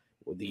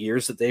 The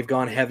years that they've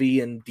gone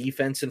heavy in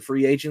defense and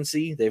free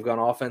agency, they've gone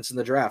offense in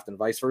the draft and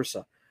vice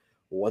versa.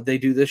 What'd they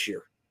do this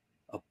year?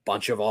 A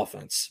bunch of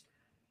offense.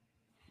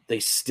 They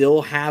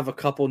still have a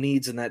couple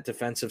needs in that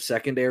defensive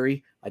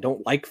secondary. I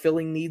don't like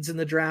filling needs in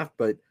the draft,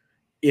 but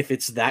if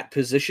it's that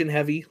position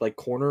heavy like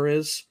corner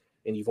is,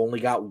 and you've only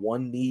got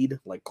one need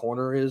like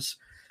corner is,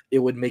 it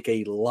would make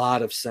a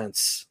lot of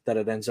sense that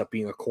it ends up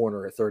being a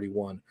corner at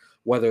 31,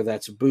 whether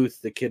that's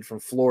Booth, the kid from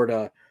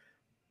Florida.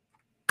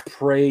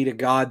 Pray to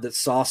God that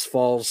Sauce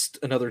falls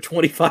another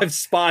 25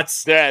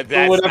 spots for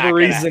whatever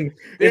reason.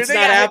 It's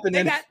not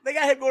happening. They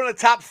got him going to the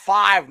top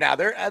 5 now.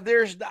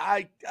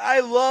 I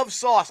love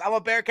Sauce. I'm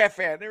a Bearcat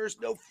fan. There's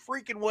no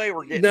freaking way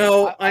we're getting.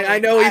 No, I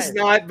know he's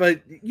not,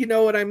 but you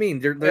know what I mean.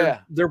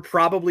 They're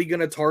probably going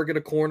to target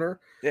a corner.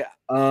 Yeah.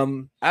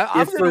 I'm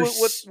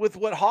with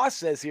what Haas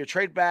says here.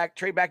 Trade back,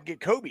 and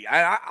get Kobe.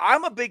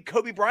 I'm a big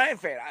Kobe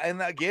Bryant fan,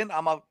 and again,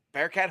 I'm a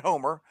Bearcat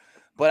homer.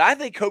 But I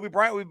think Kobe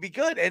Bryant would be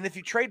good. And if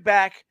you trade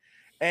back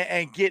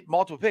and get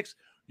multiple picks,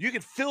 you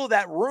can fill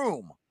that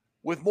room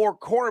with more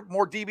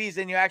DBs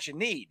than you actually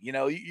need.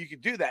 You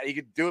could do that. You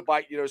could do it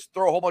by,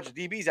 throw a whole bunch of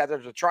DBs out there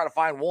to try to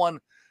find one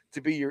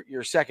to be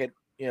your second,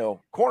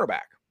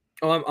 cornerback.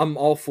 Oh, I'm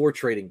all for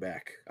trading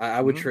back.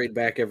 I would trade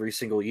back every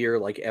single year,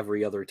 like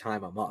every other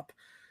time I'm up.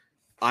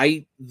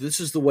 This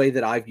is the way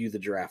that I view the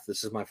draft.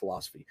 This is my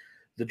philosophy.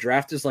 The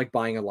draft is like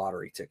buying a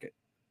lottery ticket.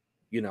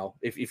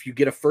 If you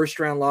get a first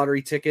round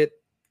lottery ticket,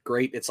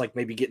 great. It's like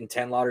maybe getting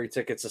 10 lottery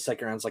tickets. The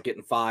second round's like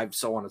getting 5,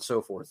 so on and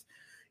so forth.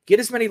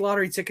 Get as many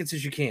lottery tickets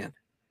as you can.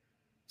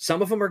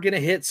 Some of them are going to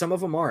hit. Some of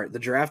them aren't. The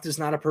draft is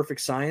not a perfect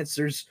science.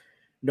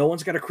 No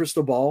one's got a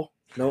crystal ball.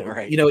 No,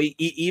 right.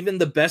 Even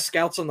the best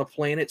scouts on the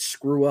planet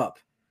screw up.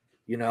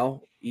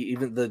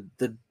 Even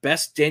the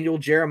best Daniel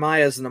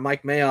Jeremiahs and the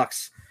Mike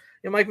Mayocks.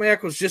 Mike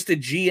Mayock was just a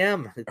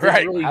GM. It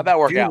didn't really how'd that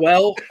work out?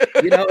 Well,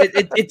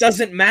 it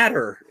doesn't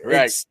matter.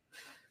 Right.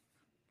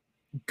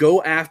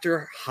 Go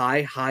after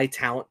high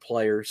talent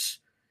players,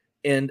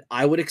 and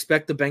I would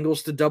expect the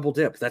Bengals to double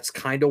dip. That's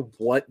kind of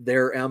what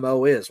their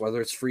MO is,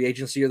 whether it's free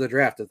agency or the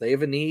draft. If they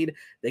have a need,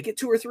 they get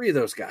 2 or 3 of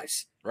those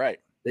guys. Right.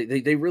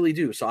 They really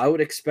do. So I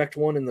would expect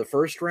one in the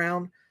first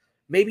round,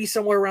 maybe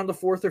somewhere around the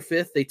 4th or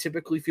 5th. They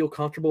typically feel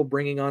comfortable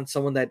bringing on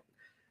someone that,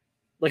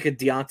 like a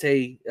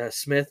Deontay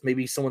Smith,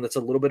 maybe someone that's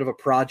a little bit of a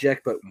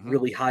project, but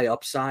really high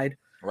upside.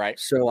 Right.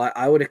 So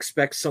I would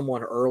expect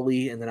someone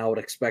early, and then I would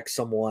expect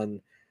someone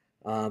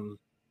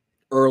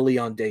early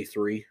on day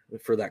 3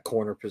 for that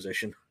corner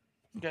position.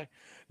 Okay.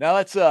 Now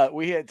let's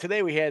we had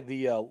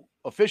the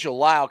official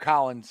La'el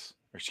Collins.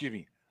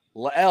 Okay,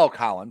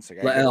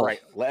 La'el.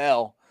 right.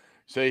 La'el.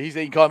 So you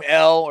can call him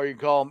L or you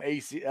can call him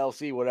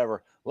ACLC,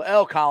 whatever.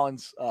 La'el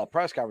Collins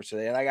press conference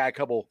today, and I got a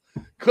couple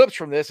clips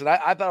from this, and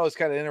I thought it was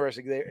kind of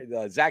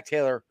interesting. Zach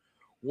Taylor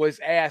was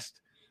asked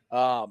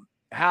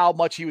how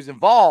much he was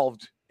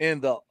involved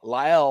in the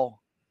La'el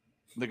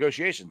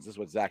negotiations. This is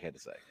what Zach had to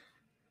say.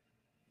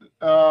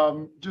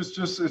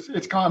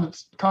 It's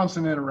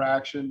constant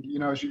interaction,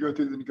 as you go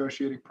through the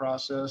negotiating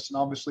process, and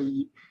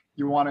obviously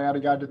you want to add a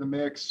guy to the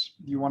mix.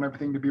 You want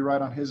everything to be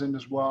right on his end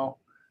as well.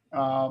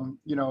 I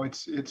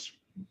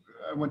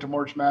went to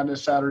March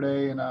Madness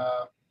Saturday, and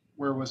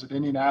where was it?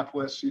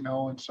 Indianapolis,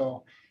 and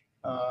so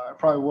I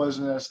probably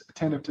wasn't as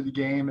attentive to the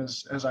game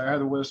as I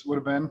otherwise would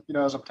have been,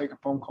 as I'm taking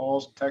phone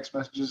calls and text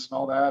messages and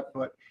all that.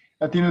 But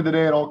at the end of the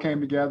day, it all came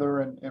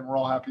together, and we're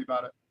all happy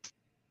about it.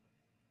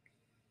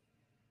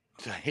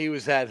 So he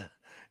was at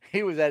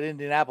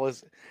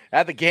Indianapolis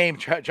at the game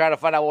trying to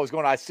find out what was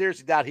going on. I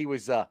seriously doubt he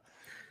was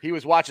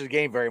watching the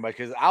game very much,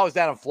 because I was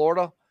down in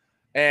Florida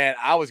and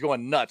I was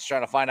going nuts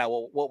trying to find out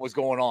what was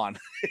going on.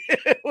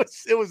 It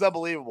was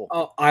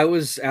unbelievable. I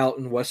was out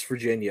in West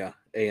Virginia,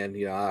 and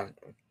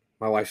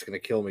my wife's going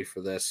to kill me for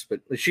this,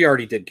 but she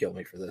already did kill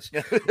me for this.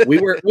 we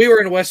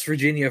were in West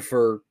Virginia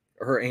for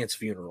her aunt's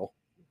funeral.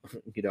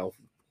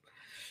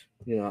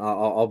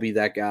 I'll be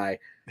that guy.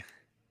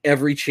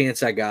 Every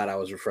chance I got, I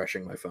was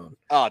refreshing my phone.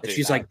 Oh, and dude,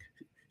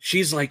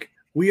 she's like,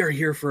 we are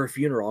here for a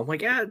funeral. I'm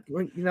like, yeah,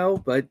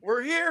 but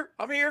we're here.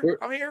 I'm here.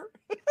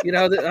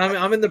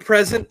 I'm in the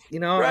present.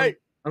 Right.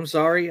 I'm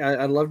sorry.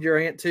 I loved your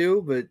aunt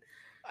too, but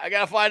I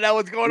gotta find out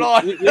what's going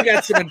on. We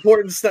got some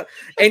important stuff.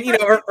 And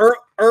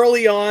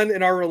early on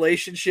in our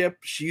relationship,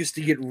 she used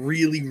to get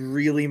really,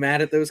 really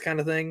mad at those kind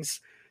of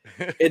things.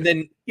 And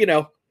then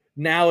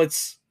now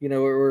it's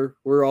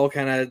we're all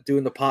kind of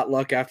doing the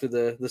potluck after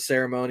the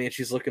ceremony, and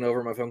she's looking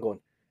over my phone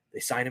going, "They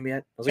signed him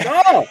yet?" I was like,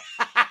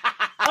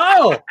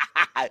 "Oh,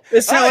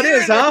 this is how it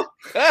is, huh?"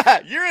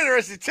 You're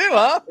interested too,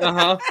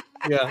 huh?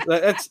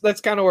 Yeah,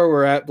 that's kind of where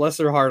we're at. Bless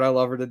her heart, I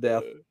love her to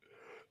death.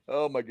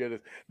 Oh my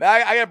goodness! Now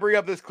I got to bring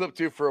up this clip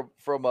too from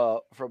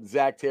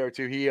Zach Taylor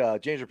too. He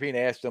James Rapine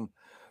asked him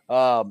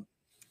how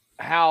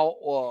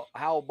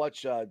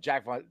much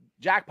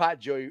Jackpot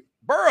Joey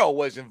Burrow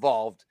was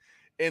involved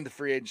in the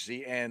free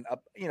agency, and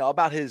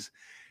about his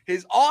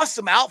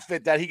awesome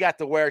outfit that he got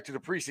to wear to the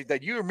precinct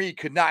that you or me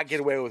could not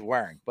get away with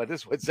wearing. But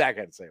this is what Zach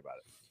had to say about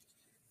it.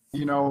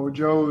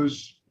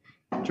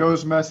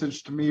 Joe's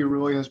message to me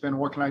really has been,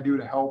 what can I do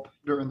to help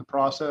during the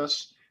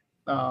process?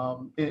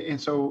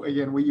 And so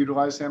again, we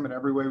utilize him in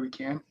every way we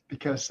can,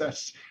 because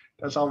that's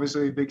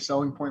obviously a big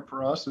selling point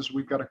for us, is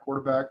we've got a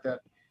quarterback that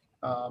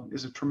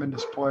is a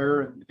tremendous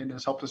player and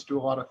has helped us do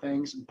a lot of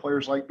things, and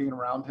players like being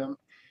around him.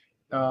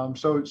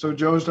 So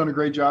Joe's done a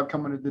great job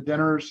coming to the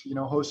dinners,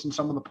 hosting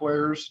some of the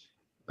players.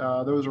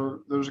 Those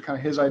are kind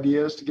of his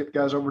ideas to get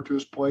guys over to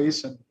his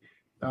place and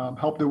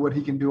help do what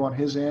he can do on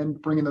his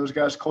end, bringing those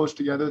guys close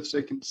together so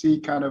they can see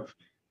kind of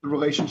the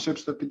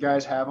relationships that the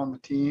guys have on the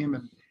team.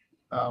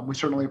 And we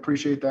certainly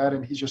appreciate that.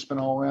 And he's just been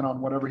all in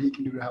on whatever he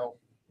can do to help.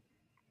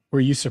 Were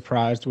you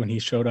surprised when he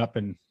showed up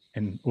in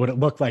what it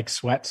looked like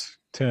sweats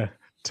to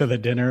the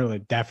dinner,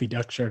 like Daffy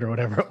Duck shirt or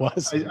whatever it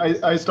was?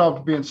 I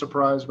stopped being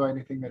surprised by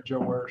anything that Joe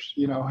wears,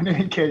 on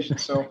any occasion.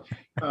 So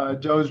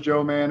Joe's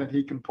Joe, man, and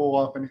he can pull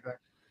off anything.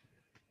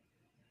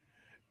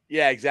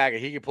 Yeah, exactly.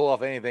 He can pull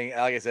off anything.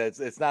 Like I said,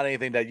 it's not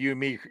anything that you and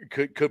me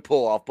could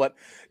pull off. But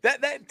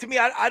that to me,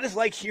 I just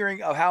like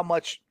hearing of how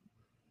much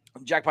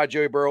Jackpot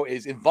Joey Burrow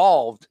is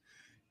involved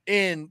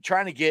in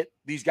trying to get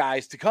these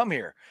guys to come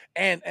here.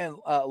 And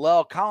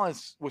La'el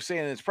Collins was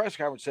saying in his press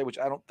conference today, which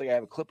I don't think I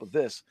have a clip of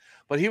this,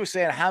 but he was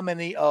saying how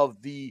many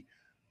of the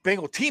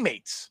Bengal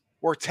teammates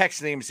were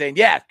texting him saying,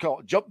 "Yeah,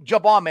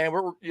 jump on, man.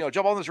 We're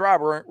jump on this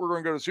ride. We're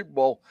going to go to the Super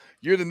Bowl.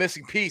 You're the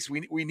missing piece.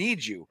 We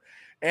need you."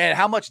 And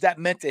how much that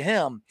meant to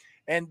him.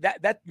 And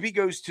that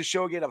goes to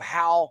show again of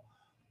how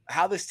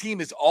this team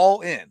is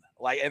all in.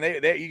 Like, and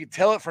they you can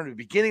tell it from the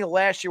beginning of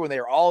last year when they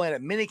were all in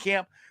at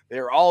minicamp.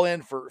 They were all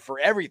in for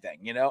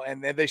everything,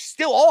 and they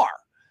still are.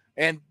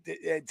 And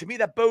to me,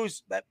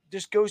 that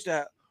just goes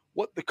to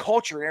what the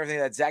culture and everything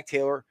that Zach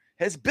Taylor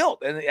has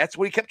built. And that's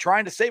what he kept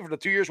trying to say for the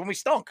 2 years when we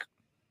stunk.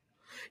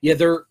 Yeah,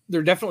 they're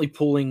definitely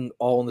pulling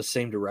all in the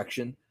same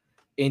direction.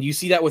 And you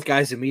see that with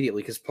guys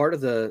immediately, because part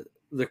of the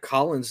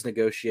Collins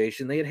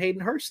negotiation, they had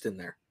Hayden Hurst in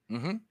there.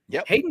 Mm-hmm.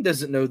 Yep. Hayden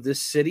doesn't know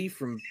this city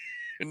from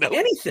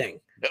anything.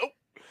 Nope.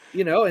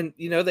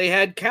 They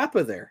had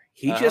Kappa there.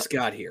 He just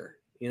got here.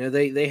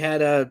 They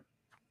had a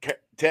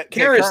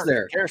Karras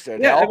there. Karras there.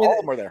 Yeah, all of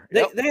them were there.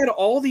 They had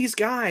all these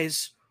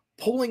guys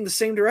pulling the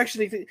same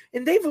direction,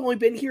 and they've only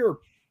been here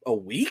a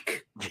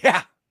week.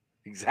 Yeah,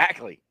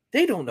 exactly.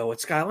 They don't know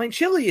what Skyline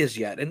Chili is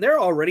yet, and they're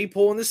already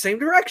pulling the same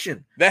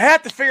direction. They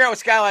have to figure out what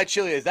Skyline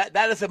Chili is.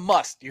 That is a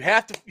must. You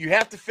have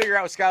to figure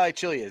out what Skyline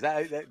Chili is.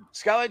 That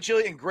Skyline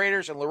Chili and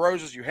Graders and La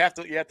Rosa's, you have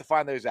to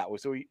find those out.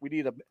 So we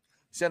need to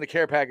send a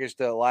care package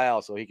to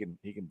Lyle so he can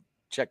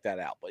check that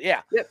out. But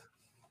yeah.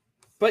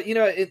 But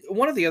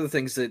one of the other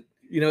things that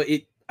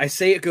I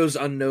say it goes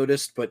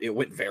unnoticed, but it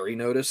went very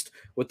noticed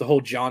with the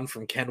whole John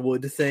from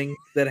Kenwood thing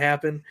that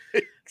happened.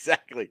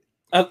 Exactly.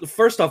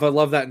 First off, I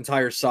love that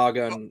entire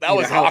saga. And, that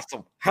was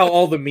awesome. How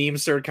all the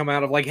memes started coming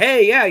out of like,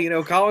 hey,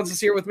 yeah, Collins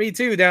is here with me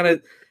too down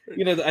at,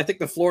 I think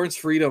the Florence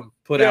Freedom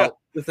put out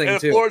the thing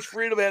too. Florence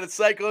Freedom had a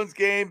Cyclones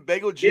game.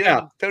 Bengal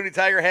Jim, Tony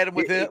Tiger had him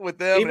with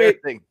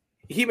them.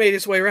 He made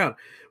his way around.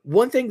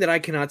 One thing that I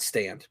cannot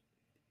stand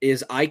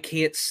is I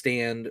can't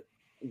stand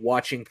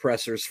watching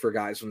pressers for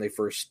guys when they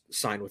first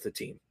sign with a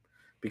team,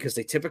 because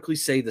they typically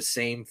say the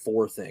same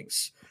four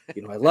things.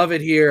 I love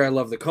it here. I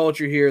love the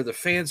culture here. The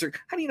fans are.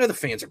 How do you know the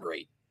fans are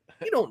great?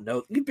 You don't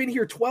know. You've been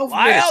here 12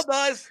 minutes.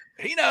 Lyle does.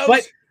 He knows.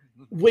 But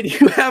when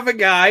you have a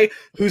guy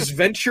who's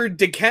ventured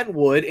to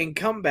Kentwood and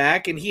come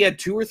back, and he had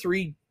 2 or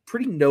 3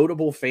 pretty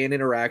notable fan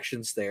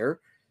interactions there,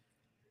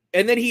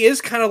 and then he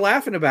is kind of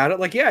laughing about it,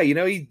 like,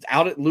 he's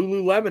out at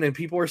Lululemon and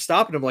people are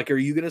stopping him, like, "Are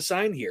you going to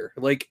sign here?"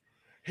 Like,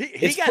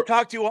 he got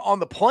talked to on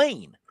the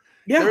plane.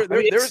 Yeah,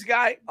 there's a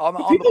guy on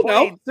the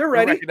plane. They're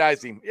ready.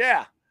 Recognize him.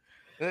 Yeah.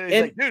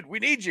 He's like, "Dude, we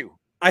need you."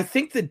 I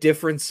think the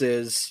difference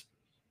is,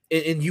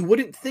 and you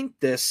wouldn't think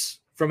this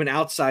from an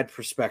outside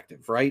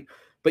perspective, right?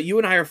 But you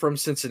and I are from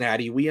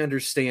Cincinnati. We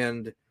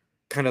understand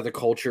kind of the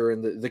culture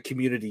and the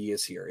community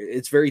is here.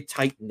 It's very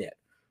tight knit,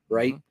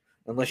 right?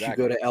 Unless you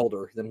go to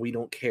Elder, then we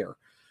don't care.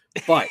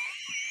 But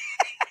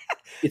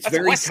it's That's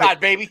very West tight, Side,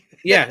 baby.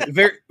 yeah,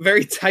 very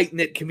very tight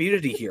knit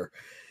community here.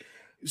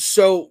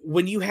 So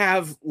when you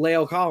have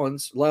Lyle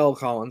Collins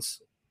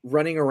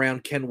running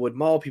around Kenwood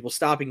Mall, people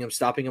stopping him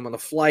on the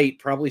flight,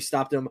 probably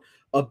stopped him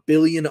a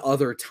billion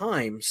other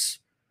times.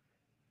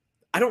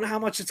 I don't know how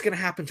much it's going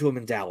to happen to him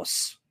in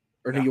Dallas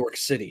or New York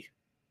City.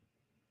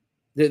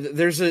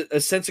 There's a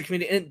sense of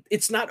community, and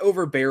it's not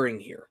overbearing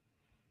here.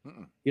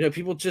 You know,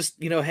 people just,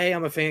 hey,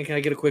 I'm a fan. Can I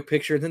get a quick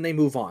picture? Then they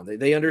move on.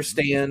 They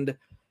understand,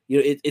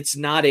 it's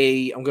not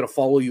I'm going to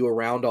follow you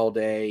around all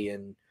day.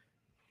 And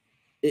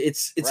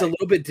it's a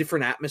little bit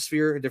different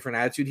atmosphere, a different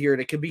attitude here.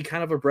 And it can be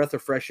kind of a breath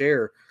of fresh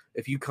air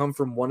if you come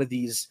from one of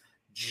these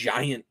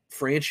giant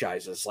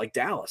franchises like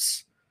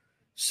Dallas.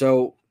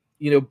 So,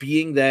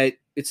 being that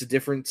it's a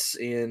difference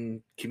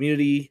in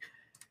community,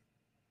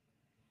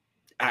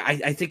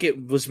 I think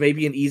it was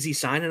maybe an easy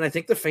sign. And I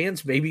think the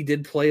fans maybe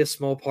did play a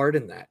small part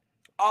in that.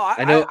 Oh,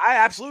 I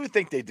absolutely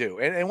think they do.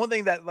 And one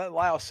thing that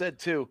Lyle said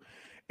too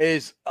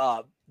is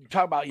talk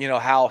about,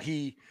 how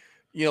he,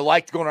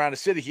 liked going around the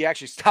city. He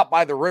actually stopped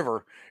by the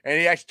river and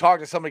he actually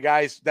talked to some of the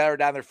guys that are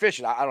down there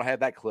fishing. I don't have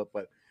that clip,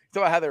 but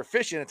talk about how they're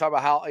fishing and talk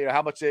about how,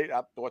 how much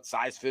what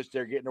size fish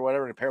they're getting or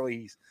whatever. And apparently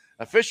he's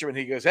a fisherman.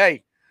 He goes,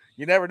 hey,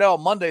 you never know.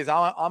 Mondays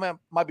I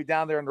might be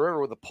down there in the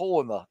river with a pole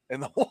in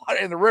the water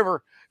in the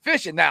river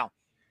fishing. Now,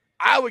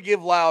 I would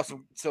give Lyle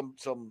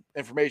some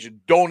information.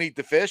 Don't eat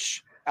the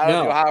fish out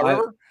of the Ohio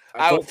River.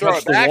 I would throw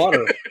it back.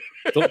 Water.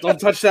 don't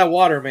touch that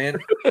water, man.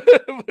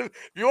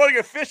 If you want to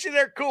go fishing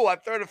there, cool.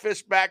 I'd throw the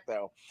fish back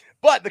though.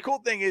 But the cool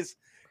thing is,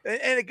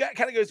 and it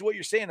kind of goes to what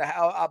you're saying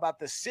about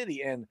the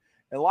city and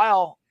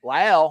Lyle.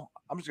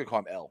 I'm just gonna call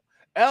him L.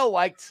 L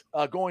liked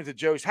going to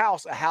Joe's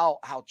house, how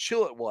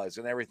chill it was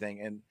and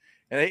everything, and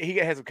he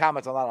had some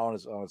comments on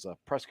that on his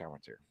press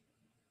conference here.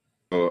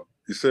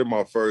 You said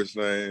my first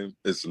name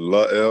is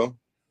L,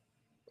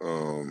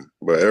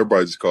 but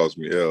everybody just calls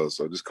me L,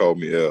 so just call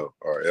me L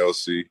or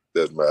LC.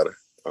 Doesn't matter.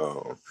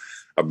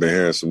 I've been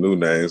hearing some new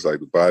names like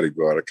the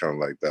Bodyguard. I kind of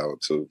like that one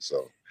too.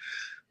 So,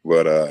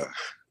 but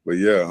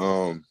yeah,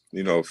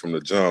 from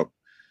the jump,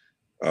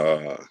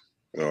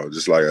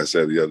 just like I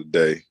said the other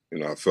day,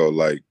 I felt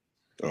like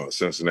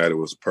Cincinnati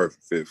was a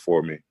perfect fit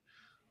for me.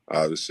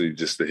 Obviously,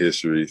 just the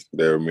history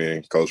there, me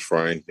and Coach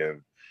Frank,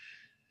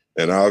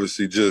 and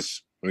obviously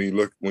just. When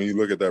you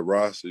look at that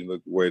roster, you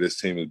look at the way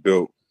this team is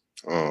built.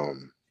 I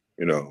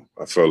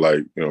feel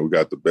like we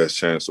got the best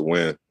chance to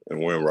win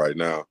right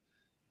now.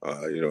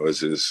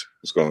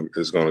 It's going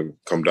to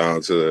come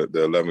down to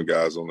the 11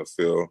 guys on the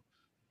field,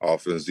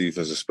 offense,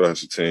 defense, and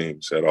special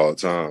teams at all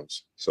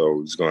times. So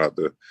we're just going to have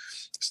to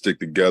stick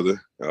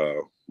together,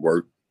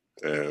 work,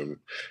 and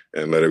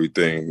let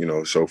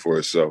everything show for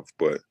itself.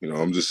 But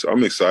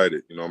I'm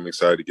excited. I'm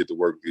excited to get to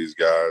work with these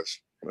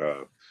guys.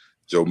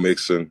 Joe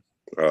Mixon.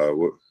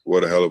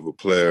 What a hell of a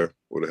player,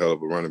 what a hell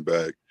of a running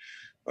back.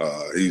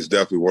 He's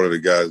definitely one of the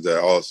guys that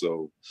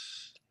also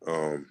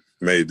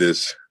made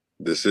this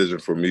decision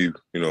for me,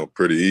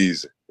 pretty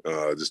easy.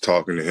 Just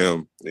talking to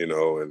him,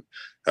 and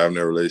having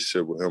a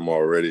relationship with him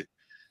already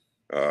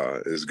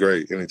is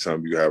great.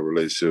 Anytime you have a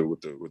relationship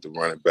with the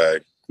running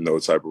back, know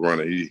what type of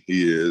runner he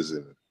is,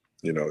 and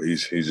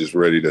he's just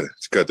ready to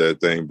cut that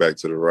thing back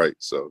to the right.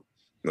 So,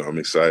 I'm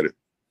excited.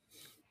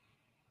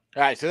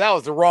 All right, so that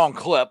was the wrong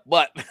clip,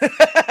 but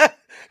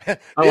I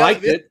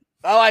liked it.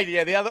 I liked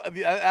it. Yeah,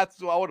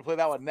 that's I want to play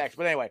that one next.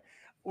 But anyway,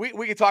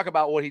 we can talk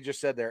about what he just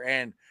said there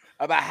and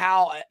about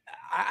how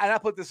I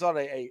put this on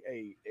a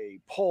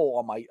poll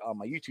on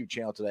my YouTube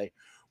channel today.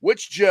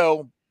 Which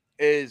Joe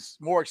is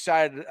more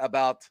excited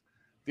about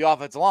the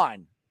offensive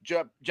line,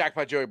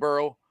 Jackpot Joey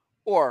Burrow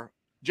or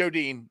Joe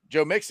Dean,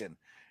 Joe Mixon?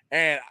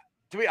 And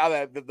to me,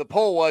 the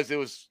poll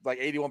was like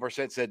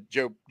 81% said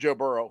Joe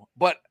Burrow,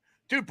 but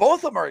dude,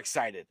 both of them are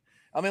excited.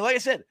 I mean, like I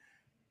said,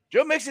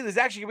 Joe Mixon is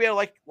actually going to be able to,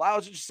 like Lyle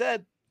just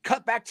said,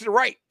 cut back to the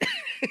right.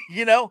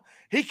 He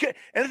could.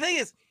 And the thing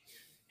is,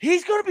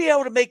 he's going to be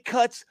able to make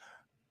cuts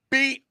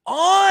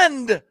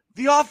beyond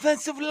the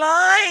offensive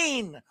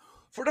line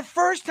for the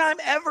first time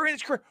ever in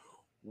his career.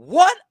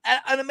 What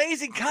an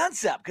amazing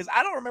concept. Because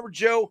I don't remember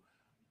Joe.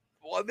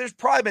 Well, there's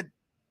probably been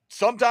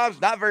sometimes,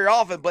 not very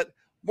often, but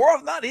more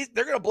often than not,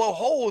 they're going to blow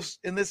holes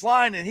in this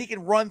line and he can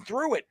run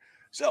through it.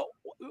 So,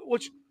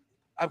 which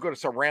I'm going to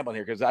start rambling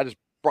here because I just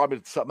brought me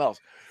to something else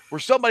where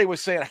somebody was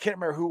saying, I can't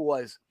remember who it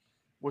was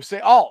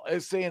saying, it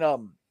was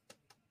saying,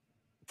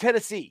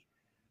 Tennessee.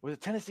 Was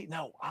it Tennessee?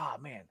 No.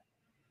 Man.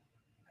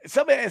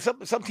 Some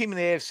team in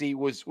the AFC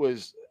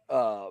was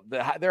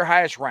their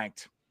highest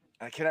ranked.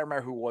 I cannot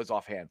remember who it was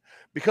offhand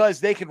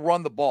because they can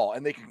run the ball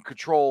and they can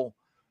control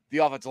the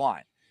offensive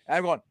line. And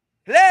I'm going,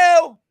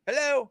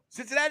 hello,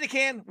 Cincinnati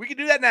we can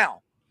do that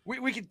now.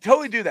 We can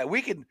totally do that.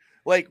 We can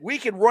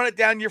run it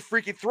down your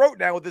freaking throat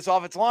now with this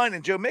offensive line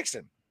and Joe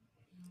Mixon.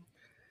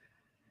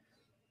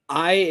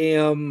 I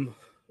am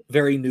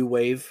very new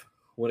wave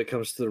when it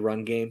comes to the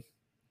run game.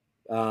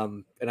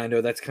 And I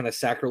know that's kind of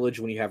sacrilege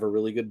when you have a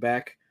really good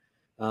back.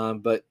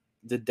 But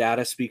the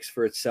data speaks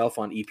for itself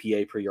on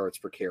EPA per yards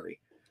per carry,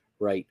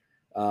 right?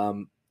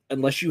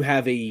 Unless you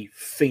have a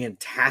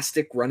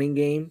fantastic running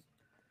game,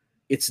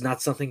 it's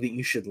not something that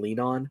you should lean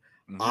on.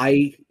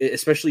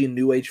 Especially in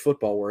new age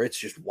football where it's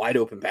just wide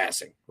open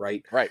passing,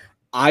 right? Right.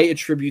 I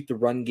attribute the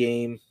run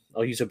game.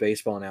 I'll use a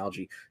baseball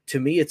analogy. To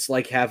me, it's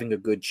like having a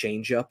good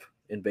changeup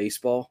in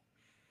baseball.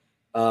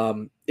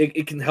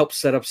 It can help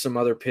set up some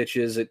other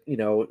pitches. It,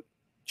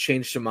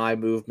 change some eye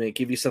movement,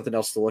 give you something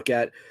else to look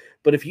at.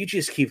 But if you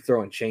just keep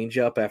throwing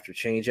changeup after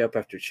changeup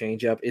after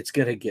changeup, it's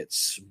going to get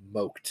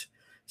smoked.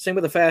 Same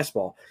with a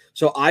fastball.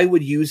 So I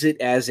would use it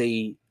as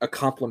a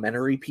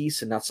complementary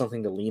piece and not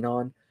something to lean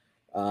on.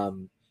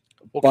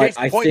 But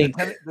I think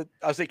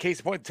I'll say case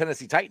in point, the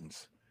Tennessee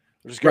Titans.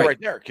 We'll just go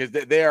right there because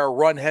they are a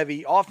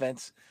run-heavy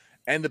offense,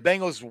 and the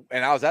Bengals,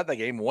 and I was at that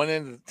game, went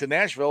into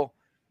Nashville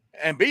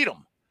and beat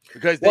them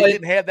because they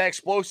didn't have that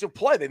explosive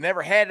play. They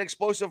never had an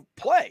explosive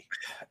play.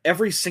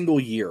 Every single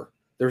year,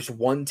 there's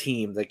one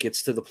team that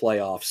gets to the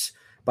playoffs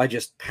by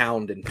just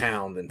pound and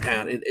pound and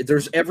pound.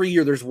 Every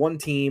year there's one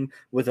team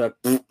with a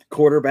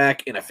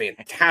quarterback and a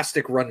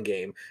fantastic run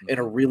game and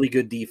a really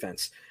good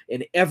defense.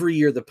 And every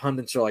year the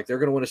pundits are like, they're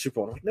going to win a Super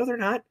Bowl. I'm like, no, they're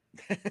not.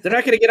 They're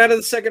not going to get out of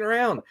the second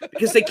round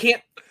because they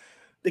can't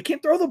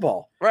throw the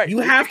ball. Right. You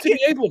have to be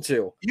able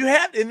to. You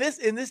have in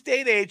this day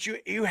and age,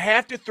 you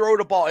have to throw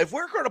the ball. If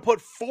we're going to put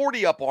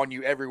 40 up on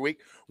you every week,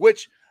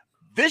 which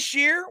this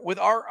year with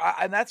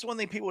and that's one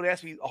thing people would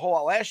ask me a whole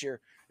lot last year,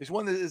 is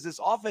when is this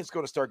offense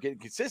going to start getting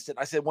consistent?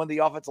 I said when the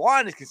offensive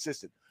line is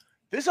consistent.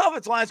 This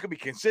offensive line is going to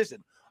be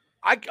consistent.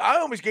 I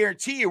almost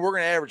guarantee you we're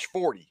going to average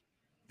 40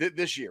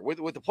 this year with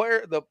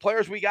the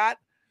players we got.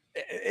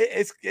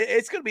 It's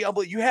going to be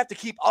unbelievable. You have to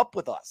keep up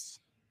with us,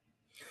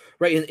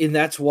 right? And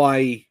that's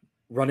why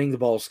running the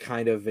ball is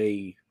kind of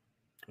I'm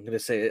going to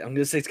say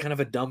it's kind of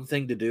a dumb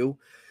thing to do,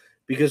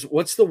 because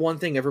what's the one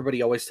thing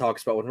everybody always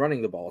talks about when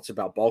running the ball? It's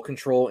about ball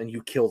control, and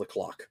you kill the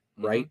clock,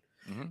 right?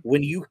 Mm-hmm.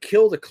 When you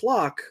kill the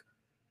clock,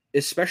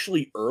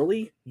 especially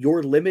early,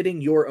 you're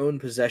limiting your own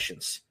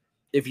possessions.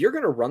 If you're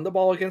going to run the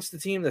ball against the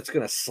team that's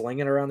going to sling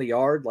it around the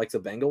yard like the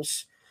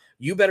Bengals,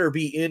 you better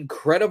be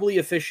incredibly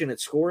efficient at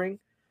scoring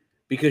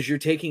because you're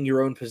taking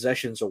your own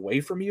possessions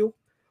away from you,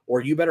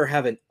 or you better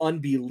have an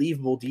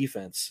unbelievable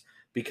defense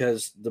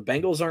because the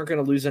Bengals aren't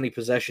going to lose any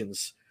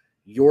possessions.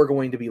 You're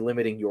going to be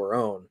limiting your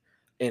own.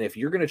 And if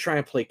you're going to try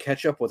and play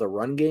catch up with a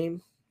run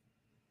game,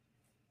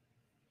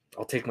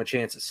 I'll take my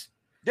chances.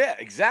 Yeah,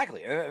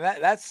 exactly. And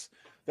that's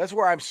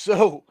where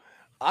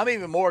I'm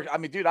even more. I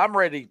mean, dude, I'm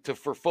ready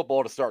for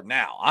football to start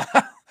now.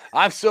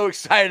 I'm so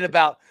excited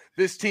about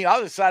this team. I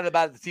was excited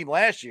about the team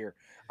last year.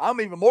 I'm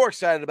even more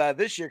excited about it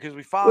this year because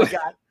we finally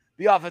got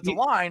the offensive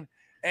line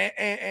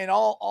and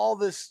all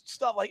this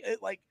stuff.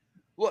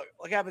 Look,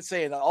 like I've been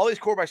saying, all these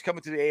quarterbacks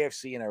coming to the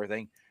AFC and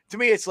everything. To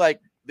me, it's like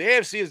the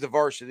AFC is the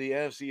varsity, the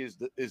NFC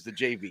is the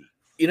JV.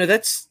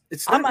 It's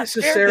not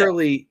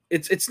necessarily.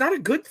 It's not a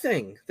good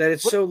thing that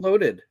it's so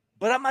loaded.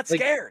 But I'm not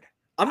scared.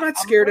 I'm not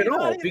scared at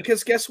all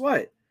because guess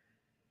what?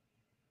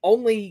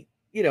 Only,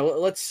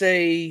 let's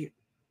say,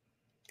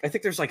 I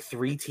think there's like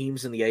 3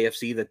 teams in the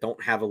AFC that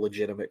don't have a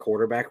legitimate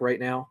quarterback right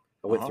now.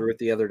 I went through it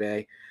the other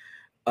day.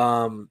 6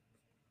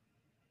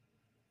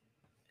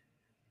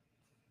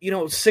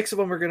 of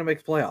them are going to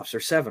make the playoffs, or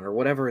 7 or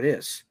whatever it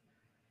is.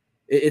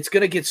 It's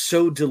going to get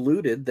so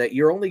diluted that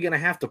you're only going to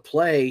have to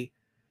play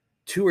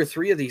 2 or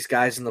 3 of these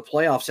guys in the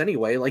playoffs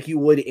anyway, like you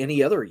would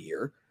any other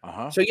year.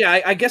 So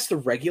yeah, I guess the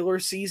regular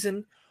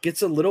season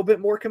gets a little bit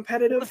more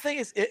competitive. The thing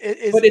is,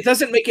 but it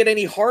doesn't make it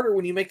any harder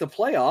when you make the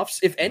playoffs.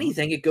 If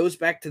anything, it goes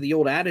back to the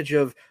old adage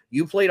of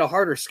you played a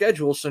harder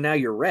schedule, so now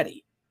you're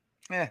ready.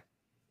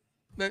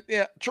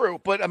 Yeah, true.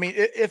 But I mean,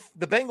 if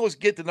the Bengals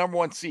get the number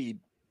 1 seed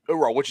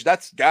overall, which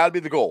that's got to be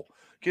the goal,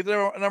 get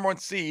the number 1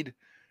 seed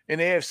in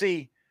the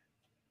AFC,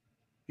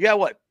 you got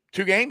what?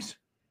 2 games?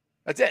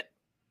 That's it,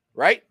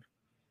 right?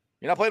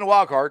 You're not playing a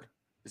wild card.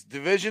 It's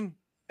division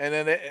and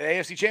then the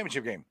AFC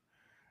Championship game.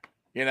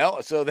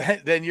 So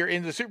then you're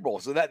into the Super Bowl.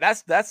 So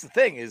that's the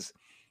thing is,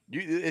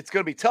 it's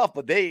going to be tough,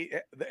 but they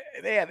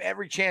have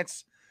every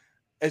chance,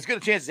 as good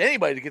a chance as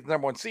anybody, to get the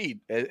number 1 seed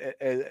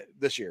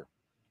this year.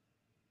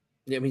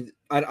 Yeah, I mean,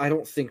 I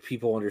don't think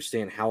people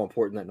understand how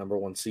important that number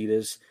 1 seed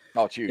is.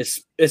 Oh, it's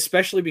huge.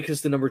 Especially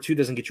because the number 2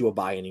 doesn't get you a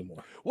bye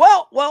anymore.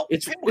 Well,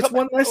 it's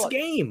one less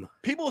game.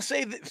 People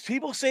say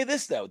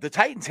this though. The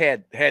Titans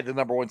had the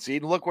number 1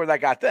 seed, and look where that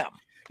got them.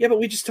 Yeah, but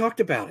we just talked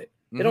about it.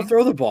 They don't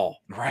throw the ball.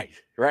 Right.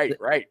 They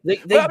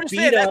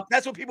beat up.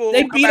 That's what people.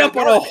 They beat up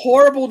on a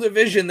horrible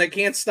division that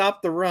can't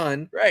stop the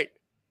run. Right.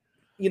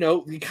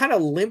 You kind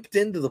of limped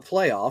into the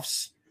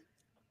playoffs,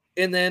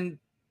 and then,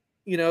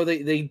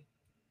 they.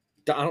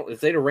 If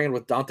they'd have ran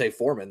with Dante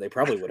Foreman, they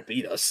probably would have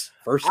beat us.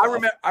 I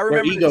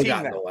remember ego the team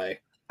got in the way.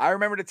 I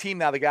remember the team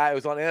now. The guy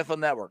was on NFL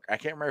Network. I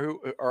can't remember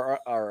who or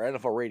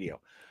NFL Radio.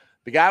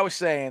 The guy was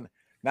saying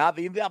now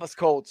the Indianapolis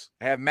Colts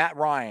have Matt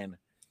Ryan.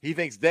 He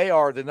thinks they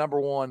are the number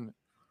 1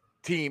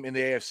 team in the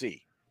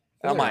AFC.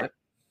 And I'm like,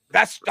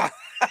 That's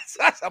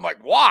I'm like,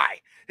 why?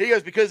 He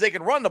goes, because they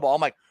can run the ball.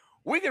 I'm like,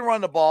 we can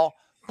run the ball,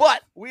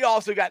 but we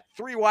also got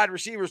 3 wide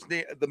receivers,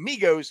 the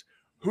Migos,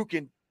 who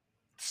can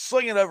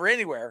sling it over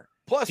anywhere.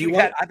 Plus, we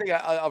got, I think,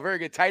 a very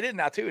good tight end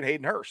now, too, in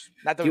Hayden Hurst.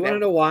 Do you want to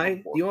know why?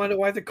 Do you want to know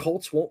why the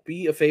Colts won't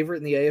be a favorite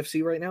in the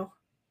AFC right now?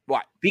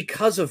 Why?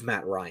 Because of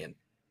Matt Ryan.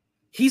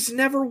 He's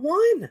never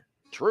won.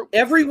 True.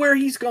 Everywhere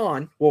he's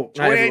gone. Well,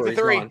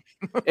 28-3.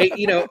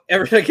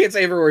 I can't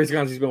say everywhere he's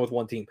gone. He's been with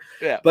one team.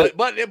 Yeah, but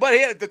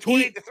he had the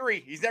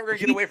 28-3. He's never going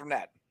to get away from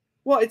that.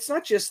 Well, it's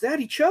not just that.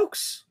 He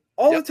chokes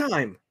all the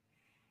time.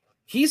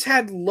 He's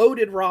had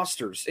loaded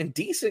rosters and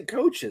decent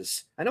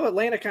coaches. I know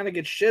Atlanta kind of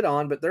gets shit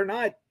on, but they're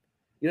not,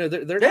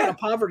 they're not a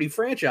poverty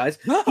franchise.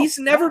 No, he's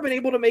never been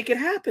able to make it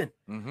happen.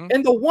 Mm-hmm.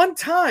 And the one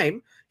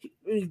time,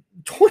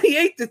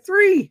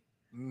 28-3.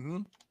 Mm-hmm.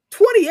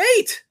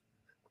 28.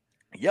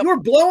 Yep. You were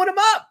blowing him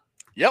up.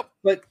 Yep.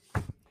 But,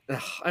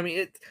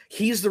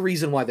 he's the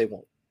reason why they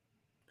won't.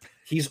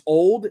 He's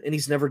old, and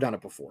he's never done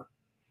it before.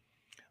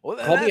 Well,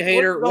 call me a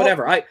hater,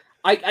 whatever.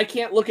 I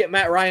can't look at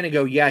Matt Ryan and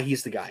go, yeah,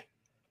 he's the guy.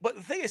 But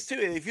the thing is, too,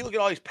 if you look at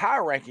all these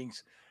power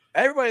rankings,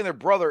 everybody and their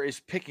brother is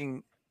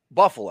picking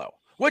Buffalo,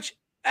 which,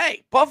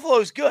 hey,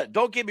 Buffalo's good.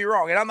 Don't get me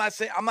wrong. And I'm not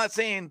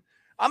saying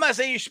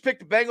you should pick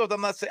the Bengals.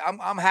 I'm not saying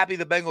I'm happy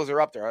the Bengals are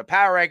up there.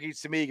 Power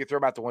rankings, to me, you can throw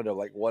them out the window,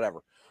 like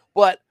whatever.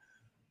 But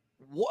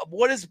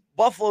what has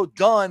Buffalo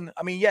done?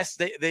 I mean, yes,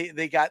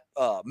 they got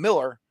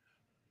Miller,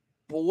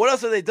 but what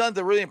else have they done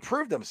to really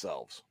improve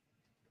themselves?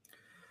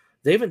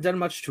 They haven't done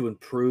much to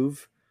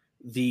improve.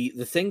 The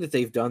thing that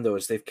they've done, though,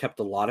 is they've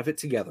kept a lot of it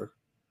together.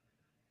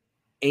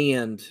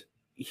 And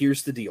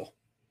here's the deal.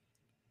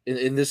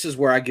 And this is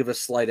where I give a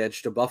slight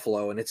edge to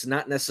Buffalo. And it's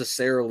not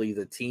necessarily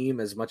the team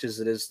as much as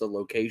it is the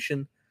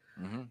location.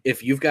 Mm-hmm.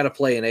 If you've got to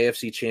play an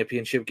AFC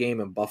championship game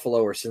in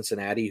Buffalo or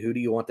Cincinnati, who do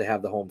you want to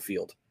have the home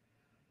field?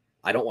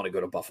 I don't want to go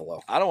to Buffalo.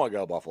 I don't want to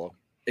go to Buffalo.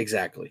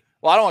 Exactly.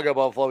 Well, I don't want to go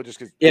to Buffalo just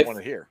because I want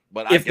to hear.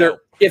 But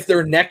if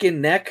they're neck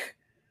and neck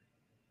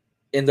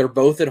and they're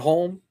both at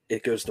home,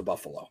 it goes to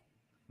Buffalo.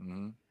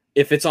 Mm-hmm.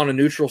 If it's on a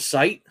neutral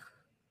site,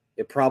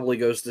 it probably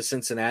goes to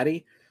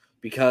Cincinnati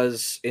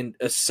because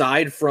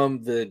aside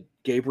from the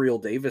Gabriel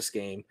Davis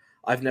game,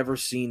 I've never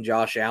seen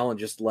Josh Allen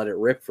just let it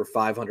rip for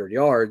 500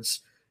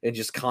 yards and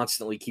just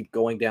constantly keep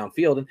going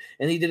downfield.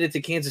 And he did it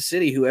to Kansas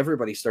City, who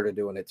everybody started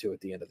doing it to at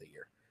the end of the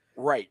year.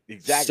 Right,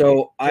 exactly.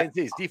 So Kansas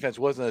City's defense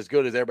wasn't as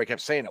good as everybody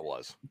kept saying it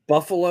was.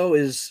 Buffalo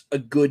is a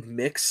good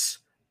mix,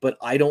 but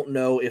I don't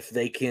know if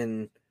they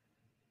can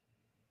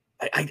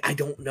I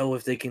don't know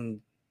if they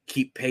can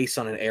keep pace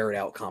on an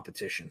air-it-out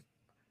competition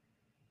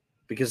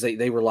because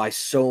they rely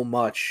so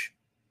much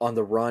on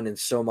the run and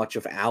so much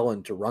of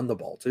Allen to run the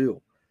ball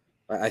too.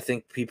 I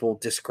think people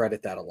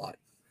discredit that a lot.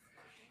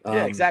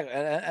 Yeah, exactly.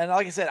 And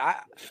like I said,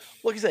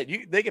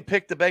 they can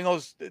pick the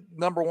Bengals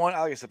number one.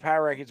 Like I said,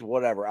 power rankings,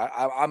 whatever.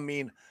 I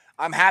mean,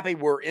 I'm happy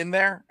we're in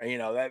there.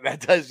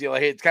 That does,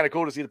 hey, it's kind of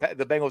cool to see the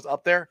Bengals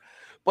up there.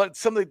 But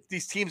some of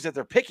these teams that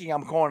they're picking,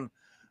 I'm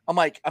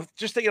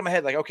just thinking in my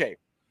head, like, okay,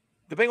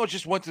 the Bengals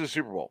just went to the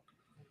Super Bowl.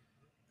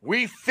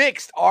 We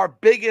fixed our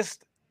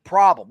biggest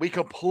problem. We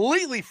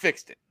completely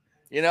fixed it.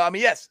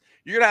 Yes,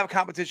 you're going to have a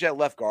competition at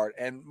left guard,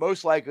 and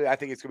most likely I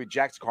think it's going to be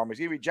Jackson Carman.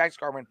 It's either Jackson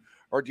Carman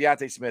or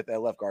Deontay Smith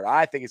at left guard.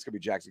 I think it's going to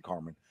be Jackson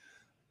Carman.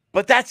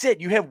 But that's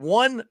it. You have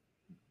one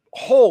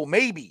hole,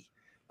 maybe,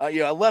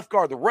 a left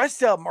guard. The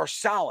rest of them are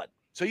solid.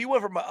 So you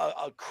went from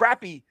a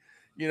crappy,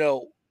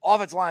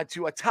 offensive line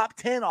to a top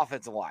 10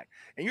 offensive line.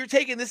 And you're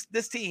taking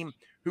this team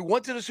who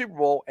went to the Super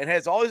Bowl and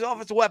has all these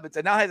offensive weapons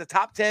and now has a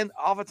top 10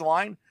 offensive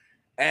line,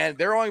 and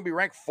they're only going to be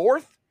ranked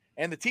 4th.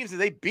 And the teams that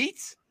they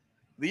beat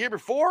the year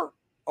before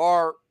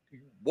are,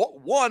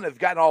 one, have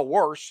gotten all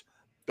worse.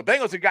 The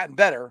Bengals have gotten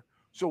better.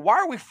 So why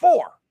are we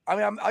 4? I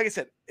mean, like I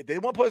said, if they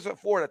want to put us at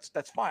 4,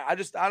 that's fine. I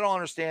don't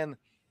understand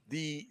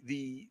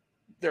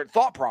their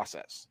thought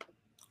process.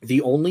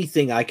 The only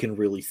thing I can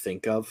really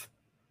think of,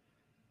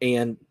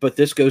 but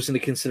this goes into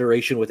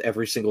consideration with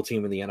every single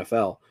team in the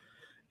NFL,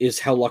 is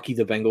how lucky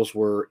the Bengals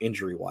were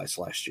injury-wise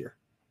last year.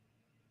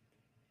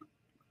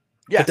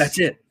 Yes. But that's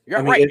it.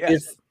 You're right.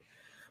 Yes.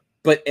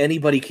 But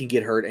anybody can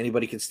get hurt.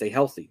 Anybody can stay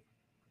healthy.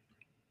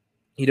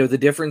 The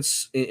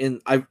difference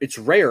it's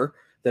rare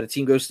that a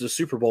team goes to the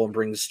Super Bowl and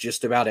brings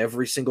just about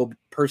every single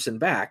person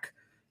back.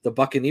 The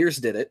Buccaneers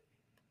did it,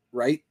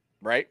 right?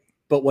 Right.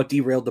 But what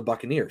derailed the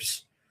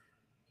Buccaneers?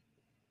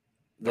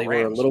 They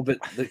were a little bit,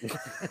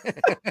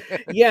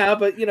 yeah,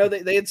 but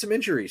they had some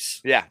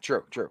injuries. Yeah,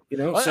 true.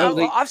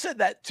 So I've said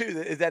that too.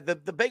 Is that the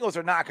Bengals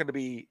are not going to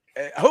be?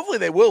 Hopefully,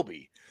 they will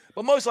be,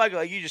 but most likely,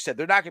 like you just said,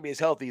 they're not going to be as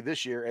healthy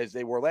this year as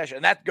they were last year.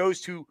 And that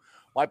goes to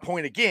my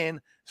point again,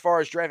 as far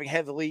as driving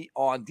heavily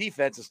on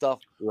defense and stuff,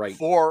 right,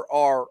 for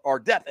our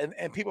depth.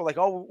 And people are like,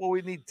 oh, well,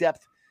 we need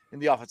depth in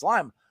the offensive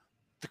line.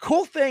 The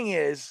cool thing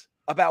is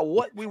about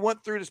what we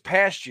went through this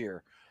past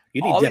year.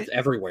 You need depth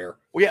everywhere.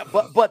 Well, yeah,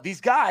 but these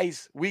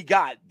guys we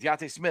got,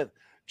 Deontay Smith,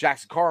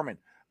 Jackson Carman,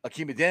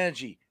 Akeem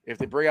Adeniji, if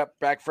they bring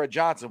back Fred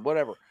Johnson,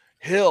 whatever,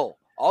 Hill,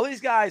 all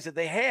these guys that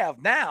they have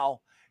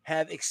now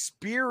have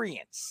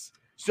experience.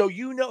 So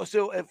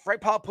so if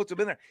Frank Pollock puts them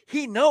in there,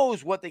 he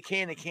knows what they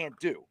can and can't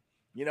do.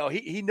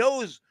 He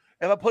knows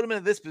if I put them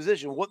in this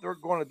position, what they're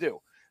going to do.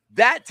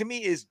 That to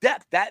me is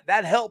depth.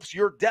 That helps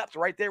your depth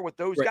right there with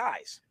those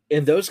guys.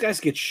 And those guys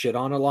get shit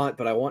on a lot,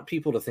 but I want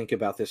people to think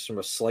about this from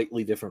a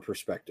slightly different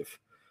perspective.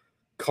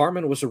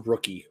 Carmen was a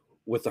rookie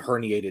with a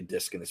herniated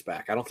disc in his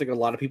back. I don't think a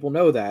lot of people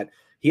know that.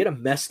 He had a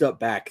messed up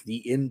back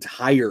the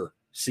entire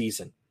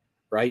season,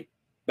 right?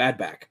 Bad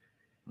back.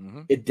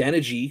 Mm-hmm.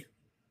 Adeniji,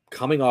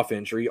 coming off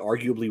injury,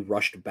 arguably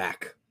rushed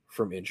back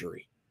from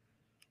injury,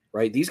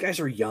 right? These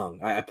guys are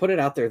young. I put it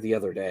out there the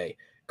other day.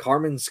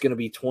 Carmen's going to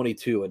be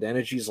 22.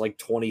 Adeniji's like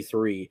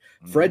 23.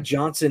 Mm-hmm. Fred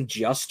Johnson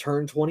just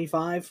turned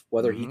 25.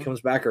 Whether he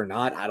comes back or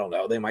not, I don't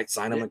know. They might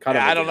sign him and cut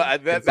him. I don't know.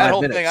 That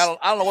whole thing, I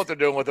don't know what they're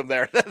doing with him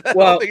there.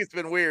 I think it's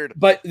been weird.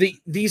 But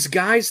these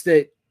guys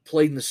that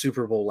played in the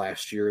Super Bowl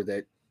last year,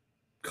 that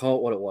call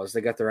it what it was,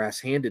 they got their ass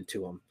handed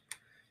to them.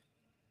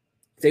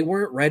 They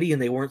weren't ready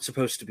and they weren't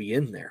supposed to be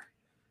in there.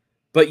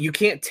 But you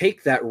can't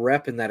take that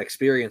rep and that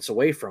experience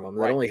away from them.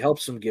 That only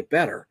helps them get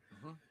better.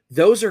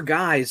 Those are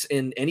guys,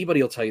 and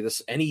anybody will tell you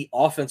this, any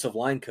offensive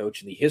line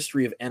coach in the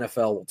history of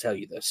NFL will tell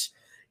you this.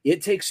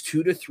 It takes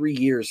 2 to 3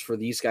 years for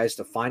these guys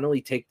to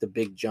finally take the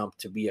big jump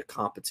to be a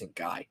competent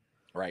guy.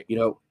 Right.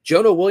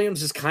 Jonah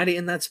Williams is kind of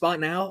in that spot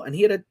now, and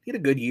he had a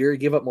good year. He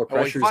gave up more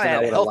pressures than I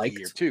would have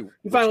liked.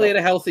 He finally had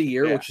a healthy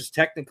year, which is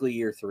technically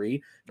year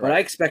 3. But I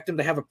expect him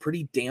to have a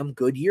pretty damn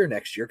good year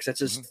next year because that's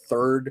his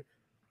third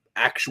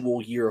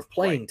actual year of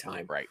playing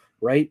time.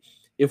 Right.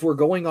 If we're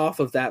going off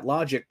of that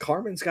logic,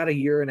 Carmen's got a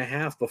year and a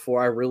half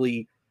before I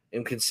really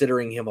am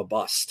considering him a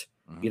bust.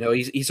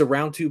 He's a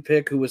round 2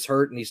 pick who was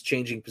hurt and he's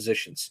changing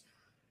positions.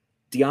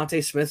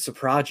 Deontay Smith's a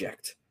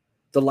project.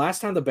 The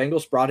last time the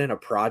Bengals brought in a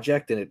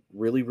project and it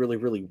really, really,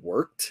 really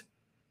worked.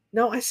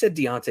 No, I said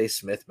Deontay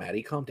Smith,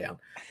 Maddie, calm down.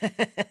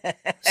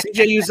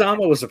 CJ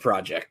Uzomah was a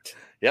project.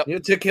 Yep.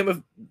 It took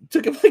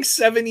him like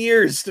 7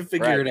 years to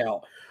figure it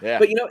out. Yeah.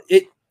 But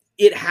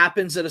it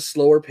happens at a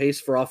slower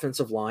pace for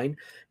offensive line.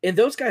 And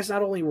those guys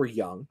not only were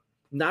young,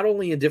 not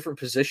only in different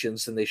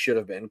positions than they should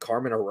have been.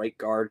 Carmen, a right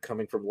guard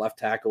coming from left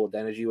tackle.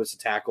 Adeniji was a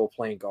tackle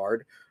playing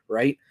guard,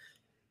 right?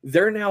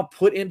 They're now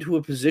put into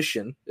a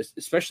position,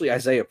 especially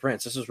Isaiah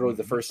Prince. This is really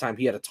the first time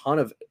he had a ton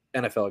of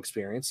NFL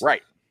experience.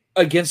 Right.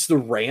 Against the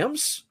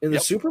Rams in the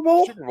Super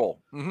Bowl.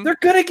 Mm-hmm. They're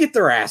going to get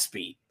their ass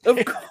beat.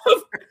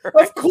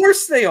 Of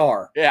course they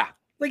are. Yeah.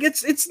 Like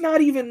it's not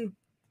even,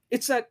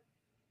 it's that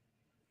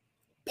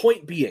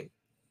point being,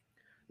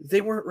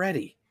 they weren't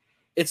ready.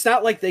 It's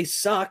not like they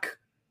suck.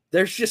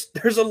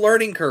 There's a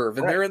learning curve,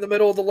 and they're in the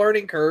middle of the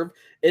learning curve.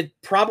 It's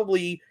not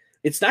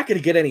going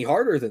to get any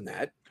harder than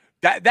that.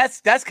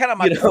 That's kind of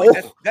my point.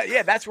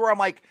 That's where I'm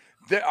like,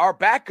 our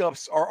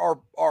backups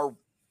are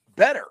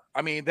better.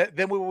 I mean,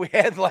 than we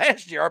had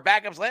last year. Our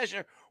backups last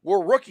year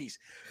were rookies.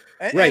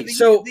 And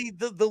so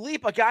the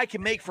leap a guy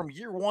can make from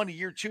year 1 to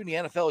year 2 in the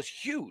NFL is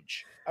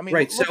huge. I mean,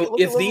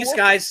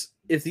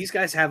 if these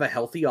guys have a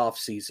healthy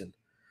offseason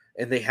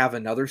and they have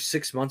another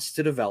 6 months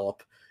to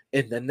develop,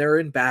 and then they're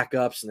in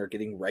backups and they're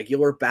getting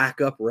regular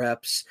backup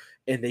reps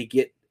and they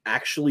get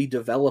actually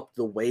developed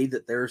the way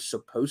that they're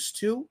supposed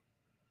to,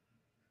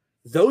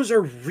 those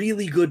are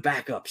really good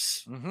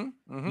backups.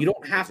 You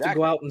don't have to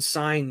go out and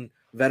sign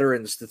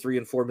veterans to $3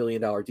 and $4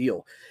 million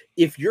deal.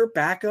 If your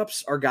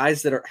backups are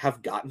guys that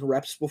have gotten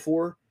reps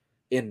before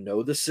and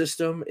know the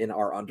system and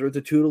are under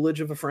the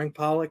tutelage of a Frank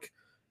Pollock,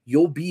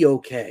 you'll be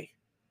okay.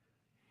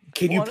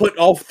 Can you put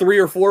all 3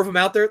 or 4 of them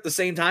out there at the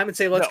same time and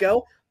say, let's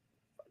go?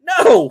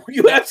 No,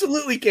 you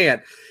absolutely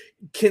can.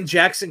 Can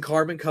Jackson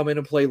Carman come in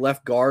and play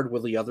left guard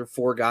while the other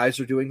 4 guys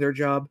are doing their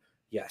job?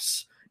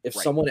 Yes. If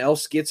someone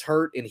else gets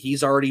hurt and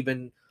he's already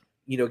been,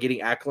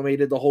 getting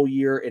acclimated the whole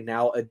year, and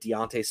now a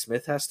Deontay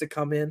Smith has to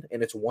come in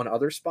and it's one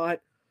other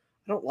spot,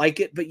 I don't like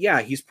it. But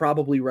yeah, he's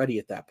probably ready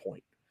at that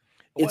point.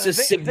 It's a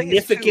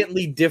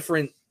significantly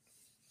different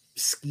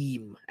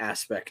scheme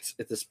aspect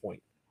at this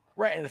point.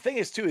 Right. And the thing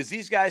is, too, is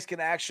these guys can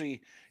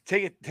actually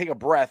take a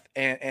breath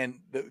and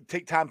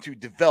take time to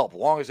develop as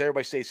long as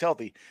everybody stays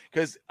healthy.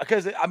 Because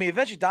I mean,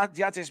 eventually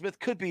Deontay Smith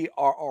could be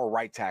our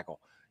right tackle.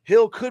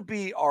 Hill could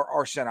be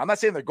our center. I'm not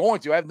saying they're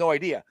going to. I have no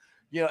idea.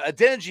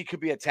 Adeniji could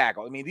be a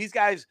tackle. I mean, these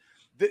guys,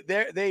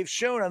 they've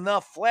shown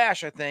enough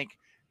flash, I think,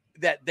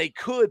 that they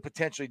could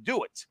potentially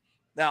do it.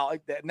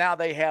 Now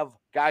they have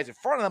guys in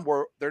front of them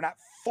where they're not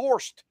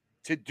forced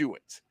to do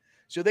it.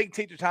 So they can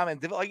take their time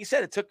and develop. Like you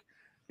said,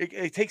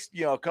 it takes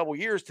a couple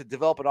years to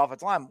develop an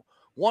offensive line.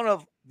 One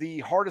of the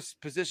hardest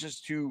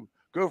positions to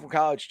go from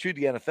college to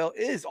the NFL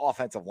is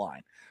offensive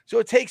line. So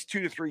it takes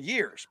 2 to 3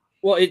 years.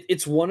 Well,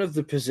 it's one of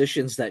the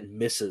positions that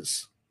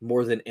misses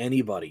more than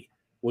anybody.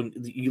 When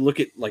you look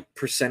at like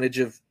percentage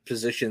of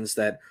positions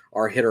that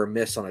are hit or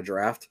miss on a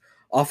draft,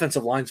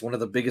 offensive line is one of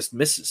the biggest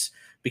misses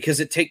because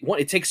it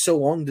takes so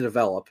long to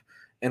develop,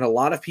 and a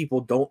lot of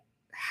people don't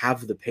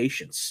have the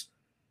patience.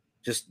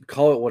 Just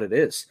call it what it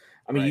is.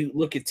 I mean, you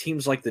look at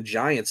teams like the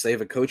Giants, they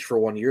have a coach for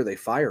 1 year, they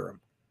fire him.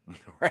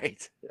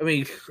 Right. I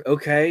mean,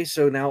 okay,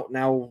 so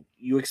now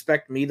you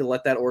expect me to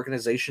let that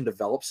organization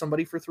develop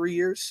somebody for 3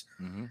 years?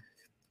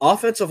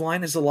 offensive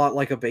line is a lot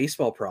like a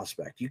baseball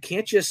prospect. You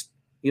can't just,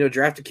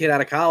 draft a kid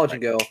out of college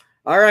and go,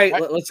 all right,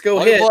 let's go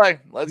hit.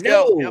 Let's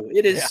No, go. Yep.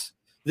 it is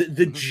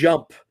the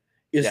jump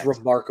is Yes.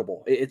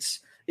 remarkable. It's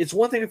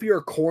one thing if you're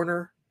a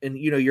corner and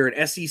you're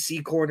an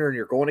SEC corner and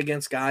you're going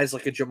against guys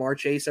like a Jamar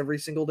Chase every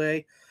single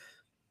day.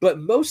 But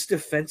most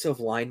defensive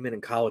linemen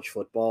in college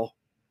football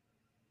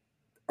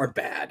are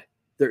bad.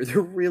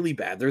 They're really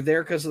bad. They're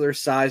there because of their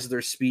size,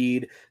 their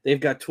speed. They've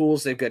got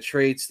tools, they've got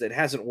traits that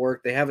hasn't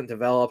worked, they haven't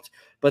developed,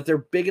 but they're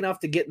big enough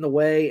to get in the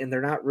way, and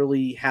they're not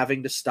really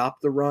having to stop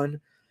the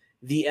run.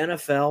 The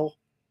NFL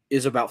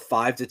is about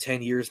 5 to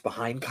 10 years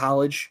behind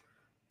college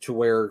to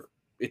where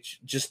it's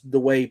just the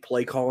way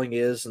play calling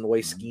is and the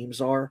way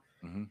schemes are.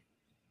 Mhm.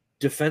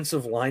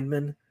 Defensive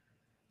linemen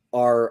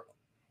are,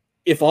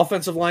 if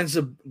offensive line's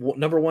the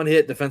number one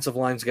hit, defensive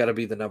line's got to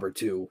be the number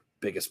 2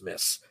 biggest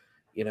miss.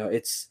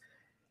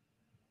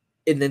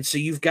 And then so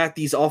you've got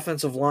these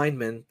offensive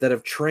linemen that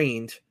have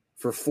trained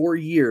for 4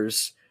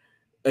 years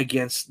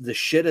against the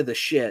shit of the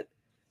shit.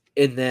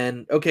 And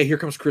then, okay, here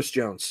comes Chris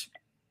Jones,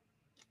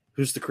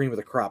 who's the cream of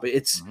the crop.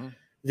 It's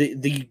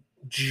the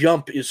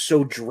jump is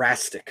so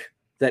drastic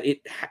that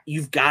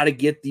you've got to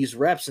get these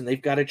reps, and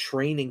they've got to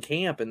train in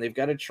camp, and they've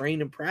got to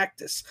train in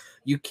practice.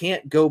 You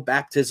can't go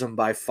baptism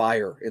by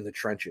fire in the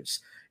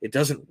trenches. It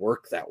doesn't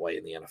work that way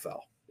in the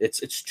NFL.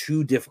 It's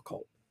too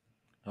difficult.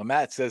 Well,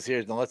 Matt says here,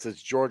 unless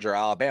it's Georgia or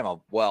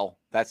Alabama. Well,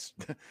 that's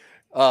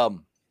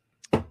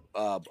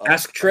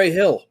Ask Trey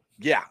Hill.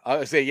 Yeah, I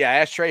would say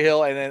ask Trey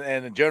Hill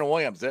and Jonah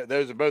Williams.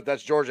 Those are both.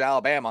 That's Georgia,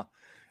 Alabama,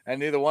 and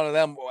neither one of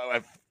them.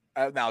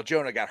 Now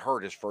Jonah got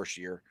hurt his first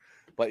year,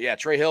 but yeah,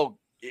 Trey Hill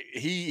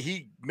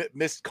he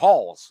missed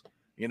calls.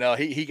 He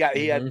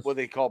had what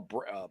they call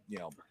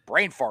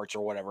brain farts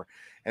or whatever.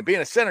 And being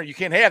a center, you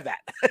can't have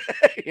that.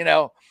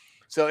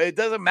 So it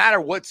doesn't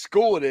matter what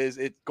school it is.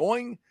 It's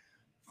going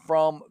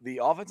from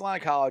the offensive line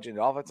of college and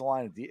the offensive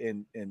line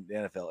in the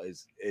NFL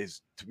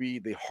is to be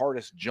the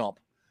hardest jump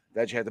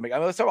that you have to make. I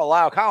mean, let's talk about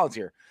Lyle Collins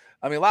here.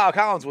 I mean, Lyle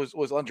Collins was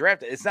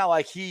undrafted. It's not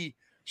like he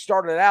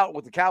started out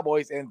with the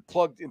Cowboys and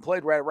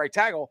played right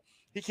tackle.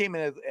 He came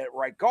in at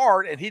right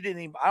guard, and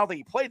I don't think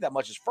he played that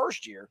much his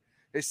first year.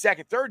 His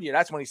second, third year,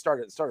 that's when he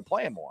started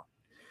playing more.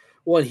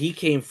 Well, he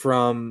came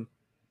from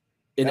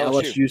an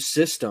LSU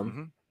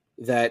system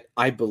that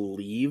I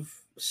believe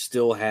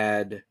still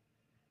had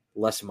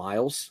Les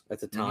Miles at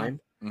the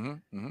time.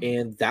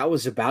 And that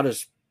was about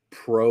as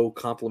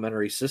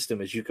pro-complementary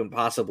system as you can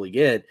possibly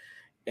get.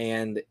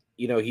 And,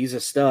 he's a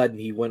stud, and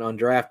he went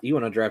undrafted. He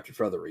went undrafted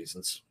for other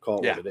reasons.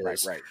 Call it what it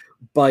is. Right.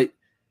 But,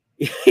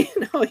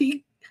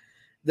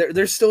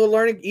 they're still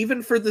learning,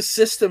 even for the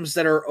systems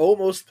that are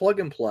almost plug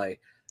and play.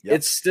 Yep.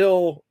 It's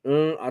still,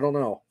 I don't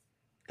know.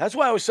 That's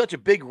why it was such a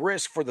big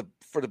risk for the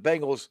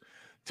Bengals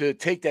to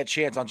take that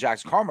chance on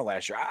Jackson Carman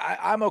last year.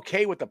 I'm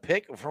okay with the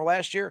pick from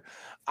last year.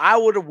 I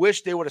would have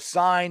wished they would have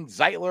signed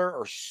Zeitler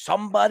or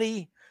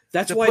somebody.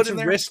 That's why it's a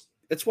risk.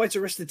 That's why it's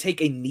a risk to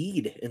take a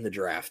need in the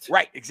draft.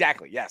 Right.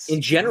 Exactly. Yes.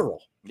 In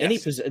general, any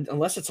position,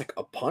 unless it's like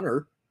a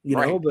punter,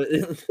 know, but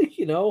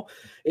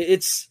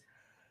it's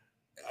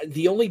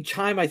the only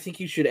time I think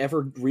you should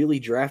ever really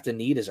draft a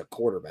need is a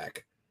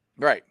quarterback.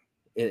 Right.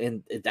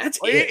 And that's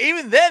it.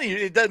 Even then,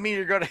 it doesn't mean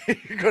you're going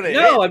to.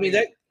 No, I mean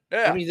that.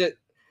 Yeah. I mean that.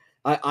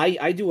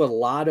 I do a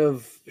lot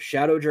of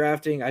shadow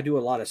drafting. I do a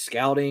lot of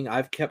scouting.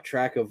 I've kept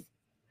track of,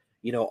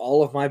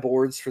 all of my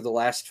boards for the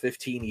last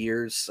 15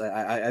 years.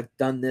 I've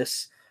done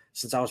this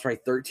since I was probably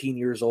 13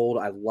 years old.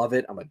 I love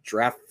it. I'm a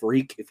draft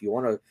freak. If you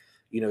want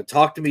to,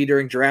 talk to me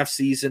during draft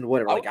season,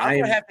 whatever. I'm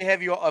going to have to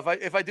have you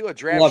if I do a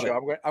draft show.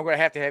 I'm going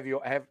to have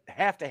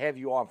to have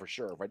you on for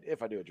sure.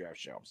 If I do a draft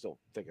show, I'm still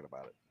thinking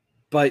about it.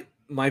 But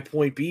my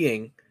point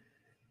being,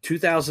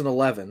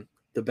 2011,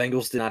 the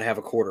Bengals did not have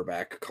a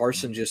quarterback.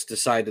 Carson just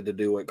decided to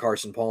do what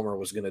Carson Palmer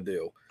was going to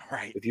do.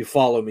 Right. If you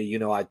follow me,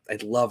 I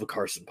love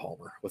Carson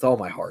Palmer with all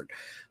my heart.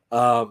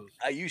 I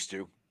used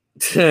to.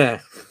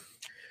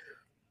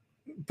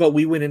 But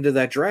we went into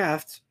that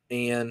draft,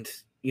 and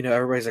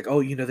everybody's like,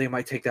 "Oh, they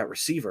might take that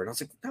receiver," and I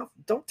was like, "No,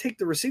 don't take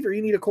the receiver.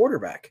 You need a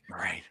quarterback.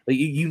 Right? Like,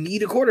 you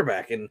need a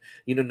quarterback." And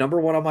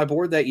number one on my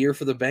board that year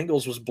for the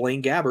Bengals was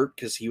Blaine Gabbert,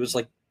 because he was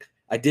like,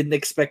 I didn't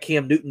expect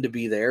Cam Newton to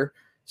be there.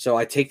 So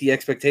I take the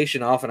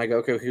expectation off and I go,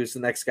 okay, who's the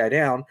next guy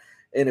down?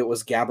 And it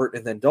was Gabbert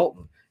and then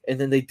Dalton. And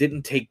then they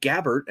didn't take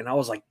Gabbert. And I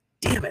was like,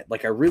 damn it.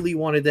 Like, I really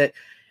wanted that.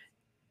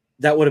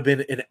 That would have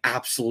been an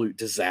absolute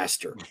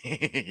disaster.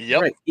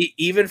 Yep. Right.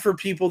 Even for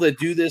people that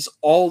do this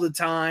all the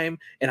time.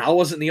 And I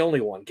wasn't the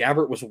only one.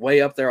 Gabbert was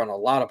way up there on a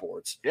lot of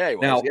boards. Yeah, he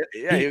was.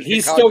 Now,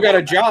 he's still got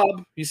a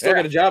job. He's still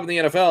got a job in the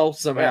NFL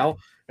somehow,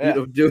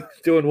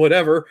 doing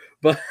whatever.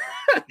 But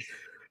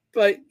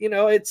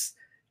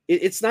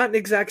it's not an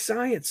exact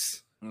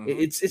science. Mm-hmm.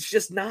 It's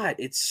just not.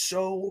 It's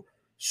so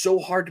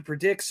hard to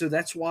predict. So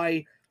that's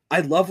why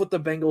I love what the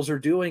Bengals are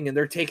doing, and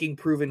they're taking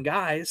proven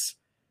guys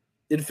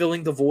and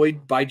filling the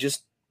void by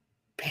just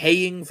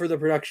paying for the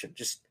production.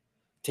 Just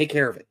take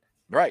care of it.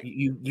 Right.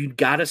 You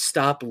got to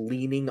stop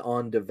leaning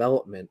on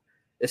development,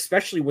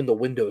 especially when the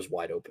window is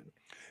wide open.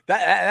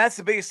 That's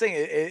the biggest thing,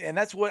 and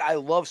that's what I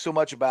love so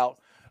much about.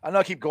 I know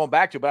I keep going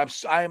back to, it,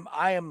 but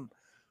I'm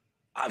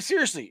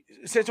seriously,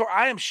 Santor,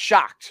 I am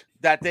shocked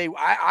that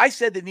I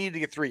said they needed to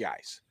get 3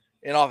 guys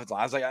in offense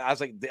line. I was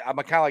like, I'm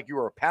kind of like you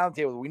were a pound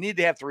table. We need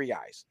to have 3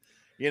 guys,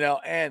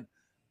 and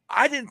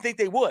I didn't think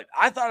they would.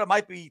 I thought it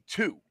might be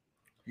 2,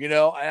 and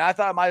I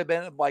thought it might have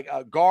been like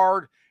a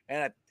guard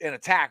and a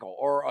tackle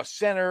or a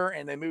center,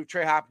 and they moved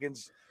Trey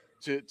Hopkins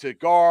to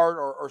guard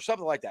or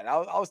something like that. I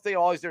was thinking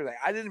all these different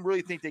things. I didn't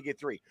really think they get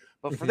 3,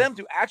 but for them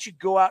to actually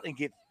go out and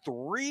get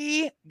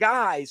 3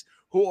 guys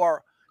who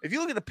are, if you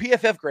look at the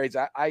PFF grades,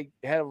 I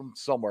had them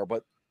somewhere,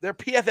 but their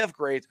PFF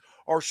grades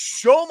are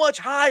so much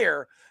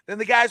higher than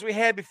the guys we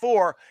had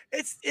before.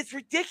 It's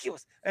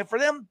ridiculous. And for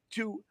them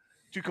to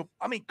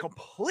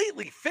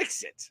completely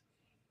fix it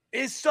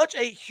is such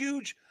a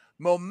huge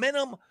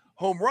momentum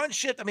home run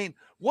shift.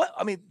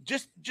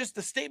 Just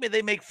the statement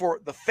they make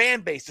for the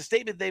fan base, the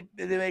statement they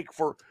make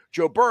for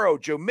Joe Burrow,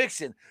 Joe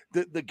Mixon,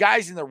 the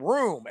guys in the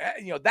room,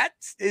 that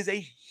is a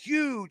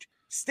huge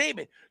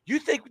statement. You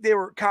think they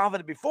were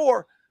confident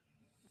before?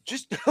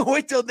 Just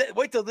wait till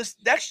this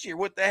next year.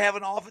 What they have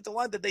an offensive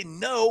line that they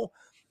know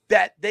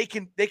that they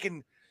can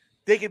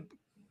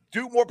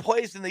do more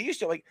plays than they used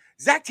to. Like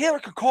Zach Taylor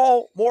can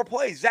call more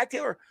plays. Zach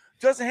Taylor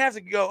doesn't have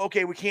to go,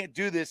 okay, we can't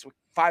do this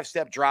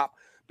 5-step drop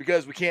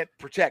because we can't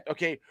protect.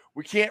 Okay,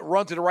 we can't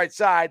run to the right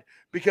side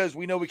because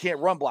we know we can't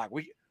run block.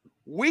 We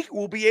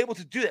will be able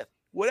to do that.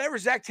 Whatever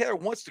Zach Taylor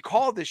wants to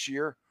call this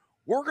year,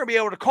 we're going to be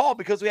able to call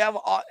because we have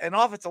an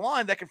offensive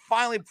line that can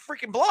finally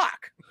freaking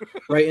block.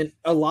 Right. And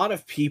a lot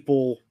of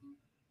people,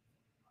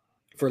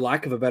 for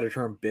lack of a better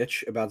term,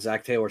 bitch about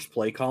Zach Taylor's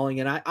play calling.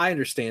 And I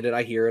understand it.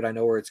 I hear it. I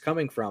know where it's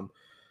coming from.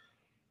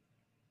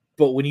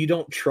 But when you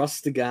don't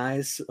trust the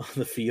guys on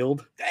the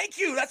field. Thank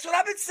you. That's what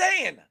I've been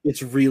saying.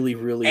 It's really,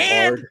 really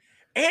hard.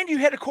 And you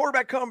had a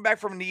quarterback coming back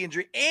from a knee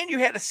injury. And you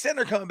had a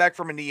center coming back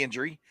from a knee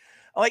injury.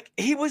 Like,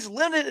 he was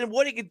limited in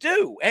what he could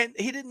do. And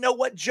he didn't know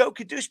what Joe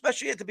could do,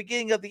 especially at the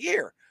beginning of the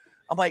year.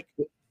 I'm like,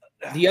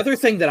 the other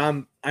thing that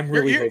I'm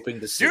really hoping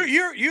to see.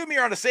 You and me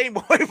are on the same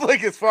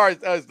wavelength as far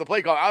as the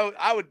play call.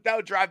 That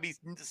would drive me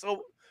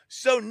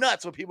so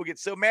nuts when people get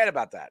so mad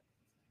about that.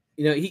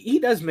 He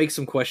does make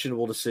some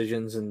questionable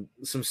decisions and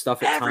some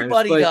stuff at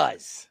Everybody times.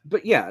 does.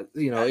 But yeah,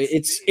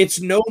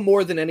 it's no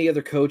more than any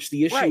other coach.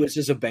 The issue is,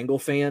 as a Bengal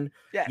fan,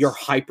 you're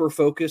hyper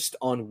focused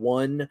on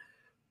one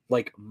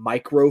like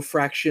micro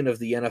fraction of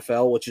the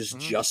NFL, which is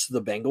just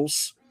the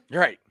Bengals.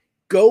 Right.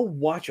 Go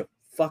watch a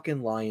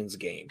fucking Lions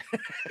game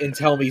and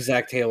tell me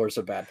Zach Taylor's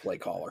a bad play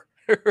caller.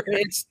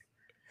 It's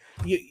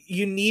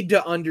you need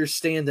to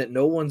understand that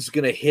no one's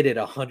going to hit it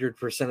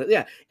 100%.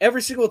 Yeah,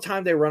 every single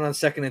time they run on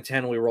 2nd and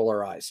 10, we roll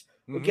our eyes.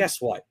 Well, guess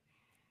what?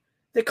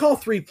 They call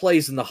 3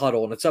 plays in the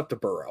huddle, and it's up to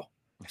Burrow.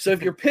 So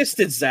if you're pissed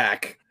at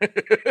Zach,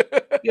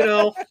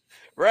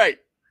 right,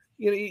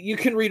 you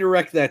can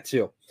redirect that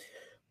too.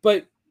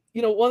 But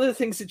one of the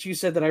things that you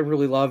said that I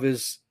really love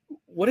is,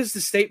 what is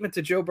the statement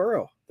to Joe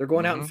Burrow? They're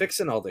going out and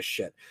fixing all this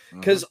shit.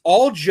 Because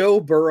all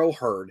Joe Burrow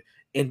heard,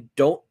 and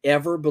don't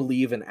ever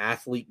believe an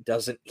athlete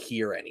doesn't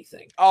hear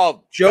anything.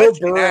 Oh, Joe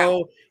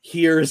Burrow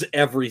hears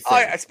everything. Oh,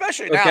 yeah,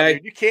 especially now,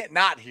 dude. You can't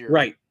not hear.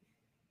 Right.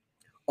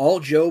 All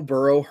Joe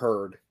Burrow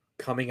heard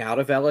coming out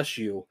of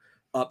LSU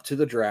up to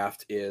the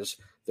draft is,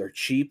 they're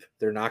cheap.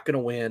 They're not going to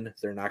win.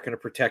 They're not going to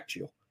protect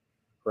you.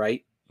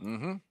 Right?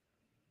 Mm-hmm.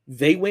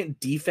 They went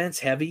defense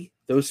heavy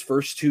those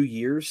first 2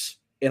 years.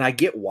 And I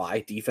get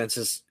why. Defense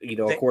is,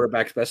 a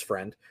quarterback's best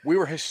friend. We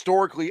were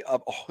historically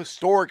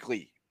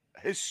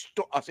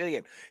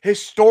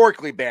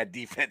bad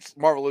defense,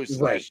 Marvel Lewis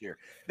last year.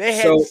 They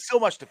had so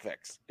much to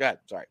fix. Go ahead.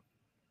 Sorry.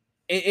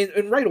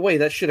 And right away,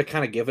 that should have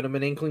kind of given them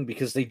an inkling,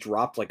 because they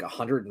dropped like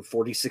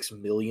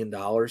 $146 million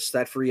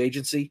that free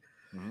agency.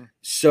 Mm-hmm.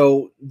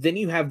 So then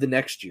you have the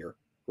next year,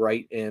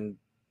 right? And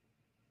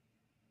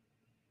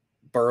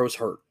Burrow's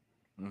hurt.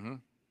 Mm-hmm.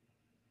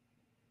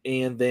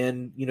 And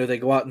then, they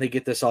go out and they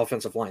get this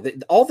offensive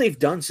line. All they've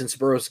done since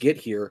Burrows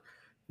gets here.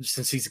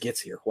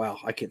 Wow,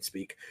 I can't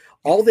speak.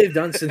 All they've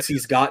done since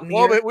he's gotten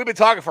here. Well, we've been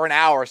talking for an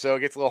hour, so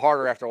it gets a little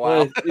harder after a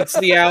while. It's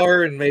the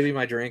hour and maybe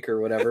my drink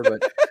or whatever.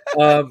 But,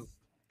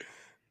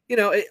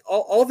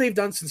 all they've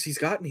done since he's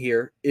gotten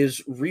here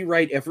is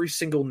rewrite every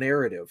single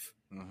narrative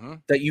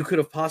that you could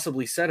have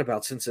possibly said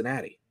about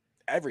Cincinnati.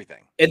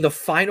 Everything. And the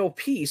final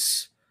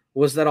piece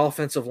was that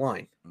offensive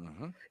line.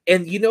 Mm-hmm.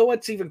 And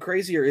what's even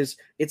crazier is,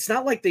 it's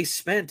not like they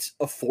spent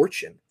a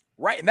fortune.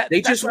 Right. And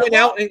they just went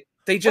out and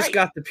they just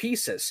got the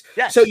pieces.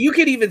 Yes. So you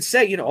could even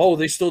say,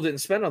 they still didn't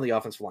spend on the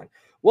offensive line.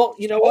 Well,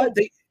 what?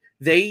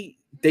 They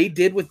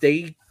did what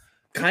they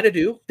kind of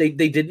do. They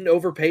didn't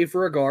overpay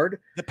for a guard.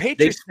 The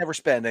Patriots never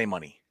spend any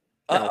money.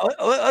 No.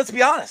 Let's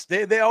be honest.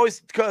 They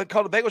always call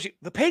the Bengals.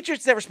 The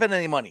Patriots never spend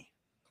any money.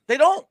 They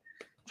don't.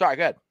 Sorry,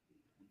 go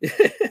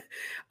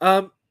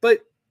ahead.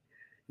 But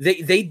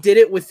they did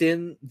it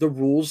within the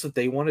rules that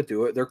they want to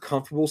do it. They're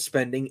comfortable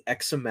spending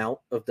X amount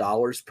of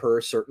dollars per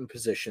certain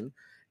position.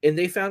 and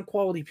they found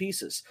quality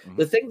pieces. Mhm.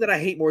 The thing that I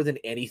hate more than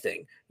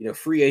anything,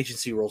 free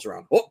agency rolls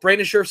around. Oh,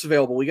 Brandon Scherf's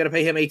available. We got to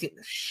pay him 18.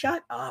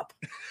 Shut up.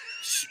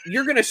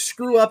 You're going to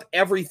screw up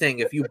everything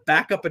if you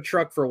back up a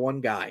truck for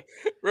one guy.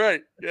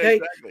 Right. Yeah, Okay.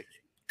 exactly.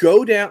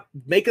 Go down,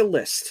 make a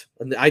list.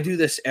 And I do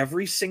this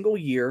every single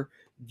year.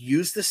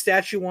 Use the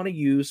stats you want to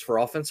use for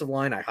offensive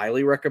line. I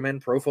highly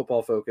recommend Pro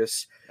Football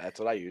Focus. That's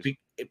what I use.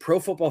 Pro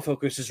Football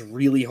Focus is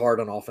really hard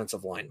on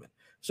offensive linemen.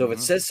 So if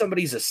it Mhm. says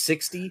somebody's a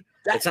 60, it's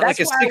not That's like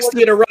a why I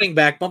 60 and a running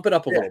back. Bump it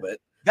up a Yeah. little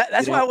bit.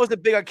 That's You why know? I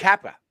wasn't big on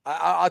Kappa.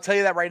 I'll tell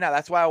you that right now.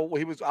 That's why I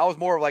was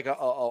more of like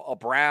a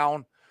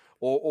Brown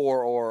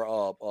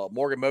or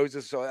Morgan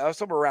Moses. So I was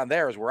somewhere around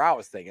there is where I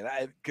was thinking.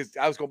 Because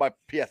I was going by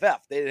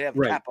PFF. They didn't have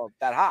Right. Kappa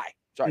that high.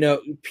 Sorry.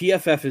 No,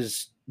 PFF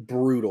is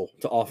brutal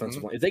to offensive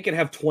Mm-hmm. line. If they can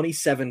have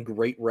 27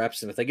 great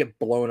reps, and if they get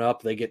blown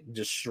up, they get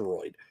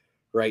destroyed.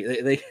 Right?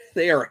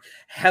 They are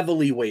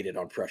heavily weighted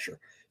on pressure.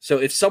 So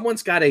if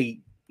someone's got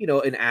an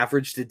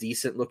average to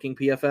decent looking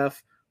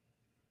PFF,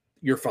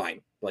 you're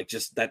fine. Like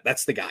just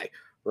that's the guy,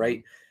 right?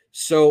 Mm-hmm.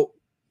 So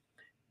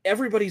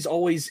everybody's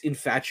always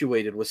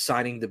infatuated with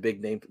signing the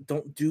big name.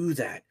 Don't do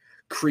that.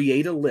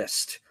 Create a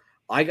list.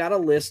 I got a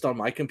list on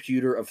my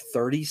computer of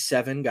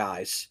 37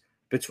 guys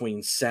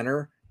between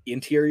center,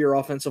 interior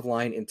offensive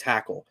line, and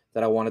tackle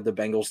that I wanted the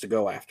Bengals to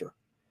go after.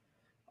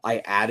 I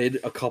added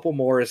a couple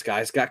more as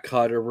guys got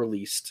cut or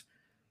released.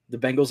 The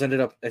Bengals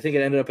ended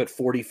up at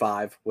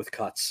 45 with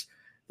cuts.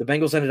 The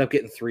Bengals ended up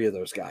getting 3 of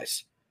those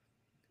guys.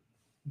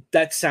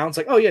 That sounds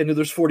like, oh yeah, no,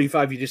 there's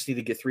 45. You just need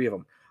to get 3 of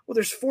them. Well,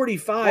 there's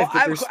 45,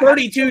 but there's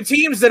 32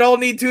 teams that all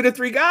need 2 to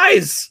 3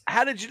 guys.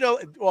 How did you know?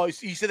 Well,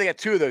 you said they got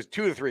 2 of those,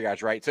 2 to 3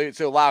 guys, right?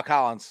 So Lyle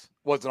Collins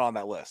wasn't on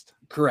that list.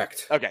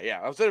 Correct. Okay, yeah.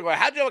 I was going,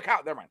 how'd you know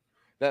count? Never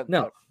mind.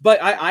 No, but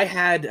I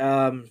had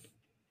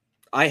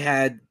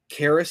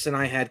Karras and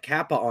I had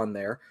Kappa on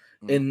there,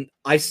 and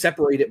I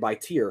separate it by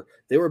tier.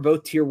 They were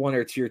both tier 1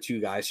 or tier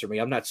 2 guys for me.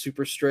 I'm not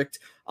super strict.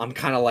 I'm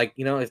kind of like,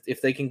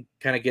 if they can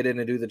kind of get in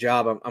and do the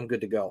job, I'm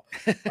good to go.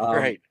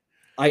 Right.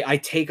 I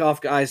take off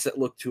guys that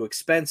look too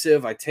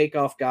expensive. I take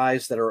off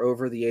guys that are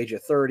over the age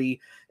of 30,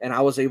 and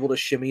I was able to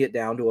shimmy it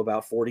down to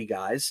about 40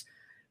 guys,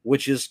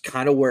 which is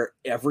kind of where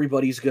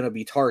everybody's going to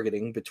be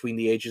targeting between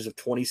the ages of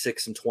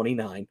 26 and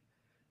 29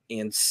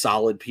 and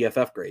solid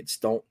PFF grades.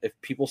 If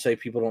people say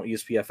people don't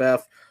use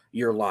PFF,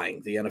 you're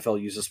lying. The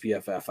NFL uses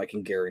PFF. I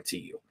can guarantee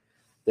you.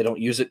 They don't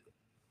use it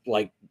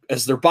like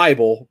as their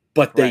Bible,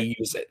 but they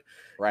use it,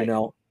 right.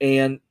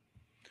 And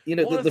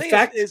Well, the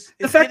fact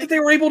that they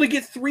were able to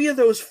get 3 of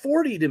those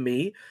 40 to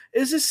me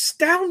is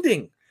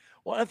astounding.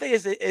 Well, the thing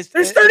is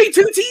there's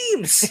 32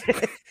 teams.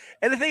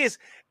 And the thing is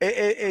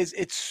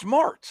it's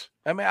smart.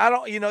 I mean, I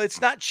don't,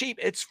 it's not cheap.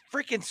 It's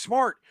freaking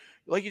smart.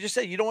 Like you just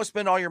said, you don't want to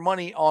spend all your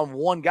money on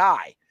one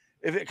guy.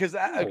 Because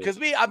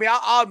me, I mean,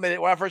 I'll admit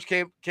it. When I first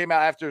came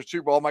out after the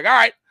Super Bowl, I'm like, all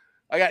right,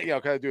 I got,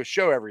 kind of do a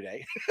show every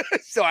day.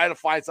 So I had to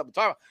find something to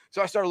talk about.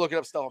 So I started looking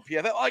up stuff on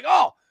PFF. Like,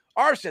 oh,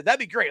 Armstead, that'd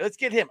be great. Let's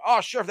get him.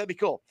 Oh, sure, that'd be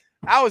cool.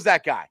 I was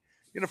that guy.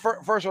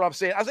 First one I'm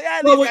saying, I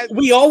was like,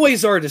 we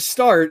always are to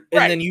start, and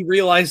right. then you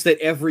realize that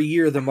every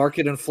year the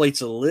market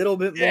inflates a little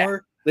bit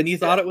more than you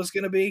thought it was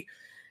going to be,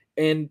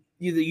 and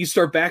you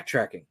start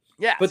backtracking.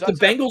 Yeah, but the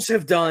Bengals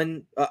have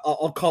done.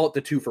 I'll call it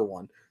the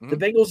 2-for-1. Mm-hmm. The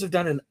Bengals have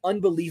done an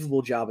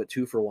unbelievable job at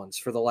 2-for-1s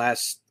for the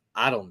last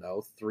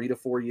 3 to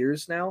 4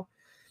 years now.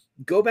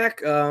 Go back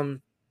to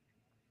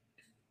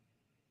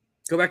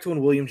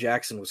when William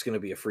Jackson was going to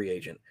be a free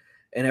agent.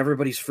 And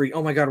everybody's free.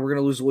 Oh my God, we're going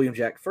to lose William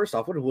Jackson. First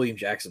off, what did William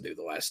Jackson do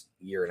the last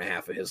year and a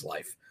half of his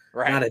life?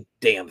 Right. Not a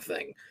damn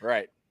thing.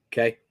 Right.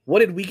 Okay. What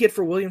did we get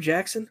for William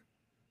Jackson?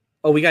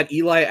 Oh, we got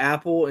Eli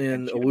Apple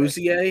and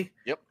Awuzie.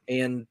 Yep.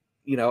 And,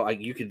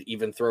 you could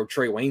even throw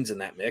Trey Waynes in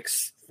that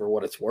mix for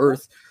what it's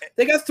worth.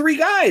 They got 3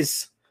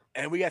 guys.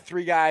 And we got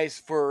 3 guys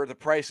for the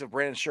price of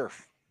Brandon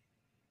Scherf.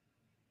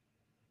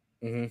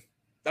 Mm-hmm.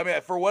 I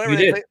mean, for whatever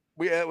they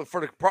paid,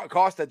 for the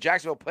cost that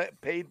Jacksonville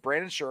paid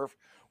Brandon Scherf,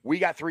 we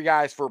got 3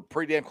 guys for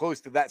pretty damn close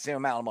to that same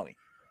amount of money.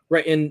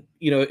 Right. And,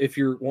 if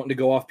you're wanting to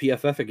go off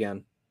PFF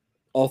again,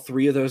 all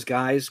 3 of those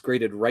guys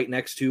graded right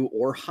next to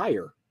or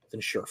higher than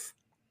Scherf.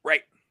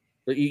 Right.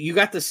 You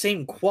got the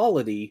same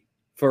quality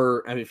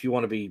for, if you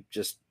want to be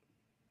just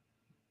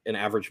an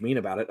average mean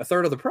about it, a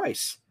third of the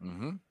price.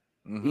 Mm-hmm.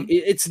 Mm-hmm.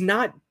 It's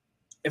not,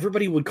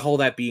 everybody would call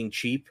that being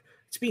cheap.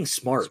 It's being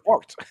smart.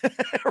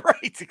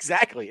 Right.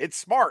 Exactly. It's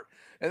smart.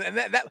 But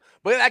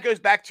that goes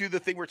back to the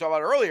thing we were talking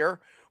about earlier,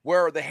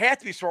 where they have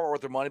to be smart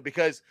with their money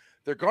because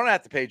they're going to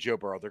have to pay Joe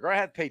Burrow. They're going to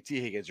have to pay T.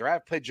 Higgins. They're going to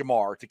have to pay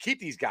Jamar to keep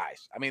these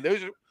guys. I mean,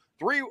 those are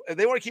 3. If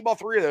they want to keep all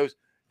 3 of those,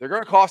 they're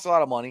going to cost a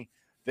lot of money.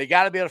 They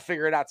got to be able to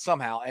figure it out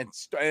somehow. And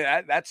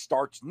that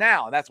starts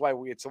now. And that's why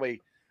we had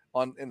somebody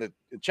in the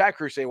chat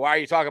crew say, why are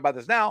you talking about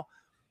this now?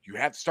 You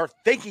have to start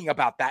thinking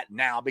about that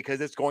now because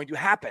it's going to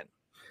happen.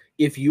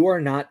 If you are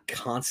not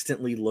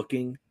constantly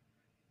looking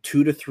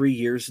 2 to 3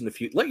 years in the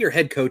future, let your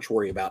head coach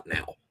worry about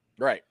now.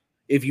 Right.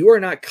 If you are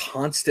not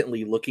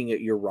constantly looking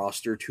at your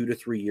roster 2 to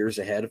 3 years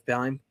ahead of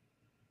time,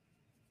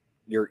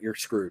 you're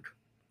screwed.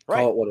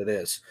 Call it what it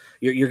is.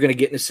 You're going to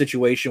get in a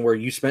situation where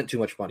you spent too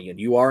much money and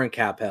you are in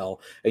cap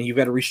hell and you've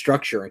got to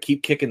restructure and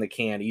keep kicking the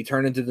can. You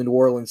turn into the New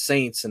Orleans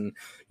Saints and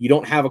you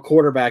don't have a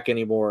quarterback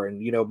anymore.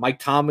 And, Mike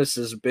Thomas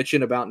is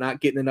bitching about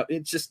not getting enough.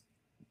 It's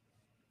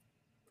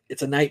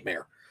a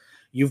nightmare.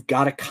 You've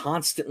got to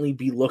constantly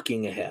be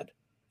looking ahead.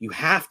 You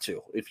have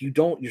to. If you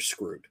don't, you're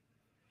screwed.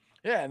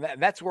 Yeah,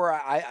 and that's where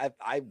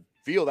I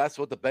feel that's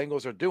what the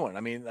Bengals are doing.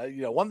 I mean,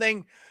 one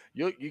thing,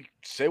 you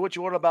say what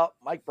you want about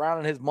Mike Brown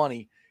and his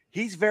money.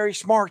 He's very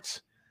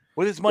smart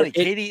with his money.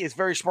 Katie is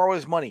very smart with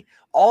his money.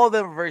 All of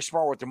them are very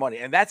smart with their money.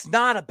 And that's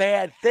not a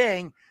bad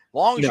thing, as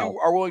long as you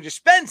are willing to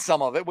spend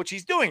some of it, which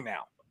he's doing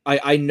now.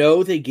 I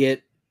know they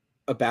get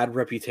a bad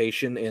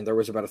reputation, and there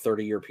was about a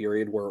 30-year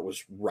period where it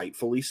was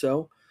rightfully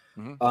so.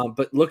 Mm-hmm.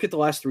 But look at the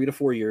last 3 to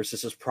 4 years.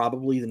 This is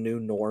probably the new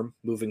norm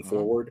moving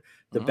forward.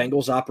 The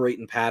Bengals operate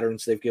in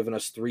patterns. They've given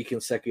us 3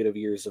 consecutive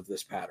years of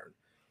this pattern.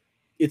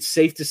 It's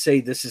safe to say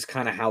this is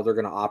kind of how they're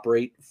going to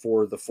operate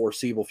for the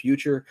foreseeable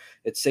future.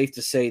 It's safe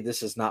to say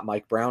this is not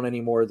Mike Brown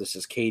anymore. This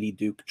is Katie,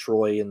 Duke,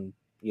 Troy, and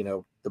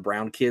the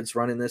Brown kids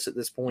running this at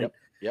this point.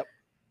 Yep.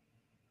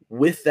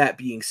 With that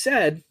being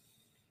said,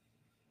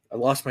 I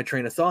lost my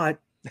train of thought.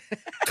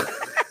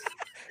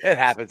 It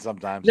happens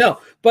sometimes. No,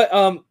 but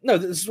no,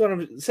 this is what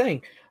I'm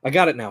saying. I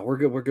got it now. We're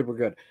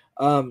good.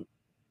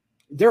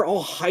 They're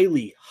all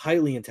highly,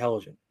 highly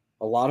intelligent.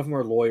 A lot of them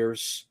are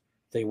lawyers.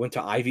 They went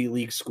to Ivy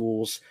League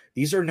schools.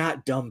 These are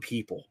not dumb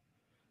people.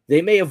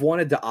 They may have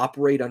wanted to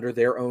operate under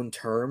their own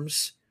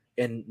terms,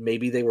 and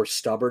maybe they were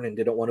stubborn and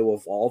didn't want to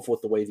evolve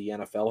with the way the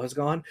NFL has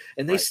gone.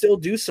 And they still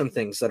do some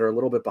things that are a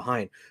little bit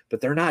behind,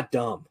 but they're not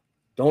dumb.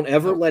 Don't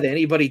ever let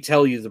anybody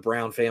tell you the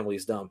Brown family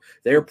is dumb.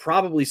 They're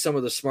probably some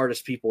of the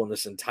smartest people in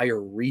this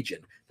entire region,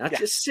 not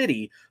just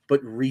city,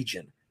 but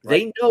region. Right.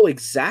 They know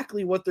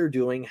exactly what they're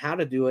doing, how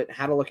to do it,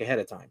 how to look ahead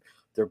of time.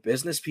 They're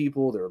business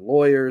people, they're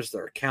lawyers,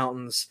 they're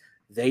accountants.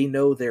 They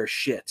know their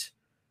shit.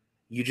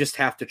 You just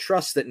have to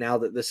trust that now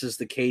that this is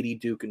the Katie,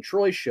 Duke, and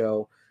Troy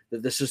show,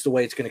 that this is the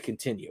way it's going to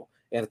continue.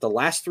 And if the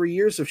last 3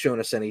 years have shown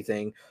us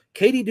anything,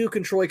 Katie, Duke,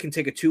 and Troy can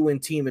take a 2-win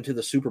team into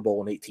the Super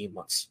Bowl in 18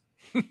 months.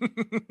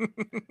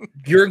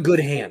 You're in good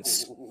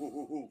hands.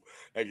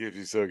 That gives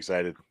you so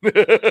excited.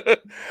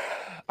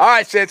 All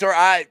right, Santor,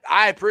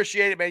 I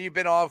appreciate it, man. You've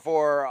been on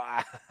for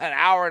an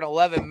hour and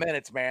 11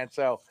 minutes, man.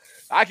 So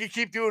I could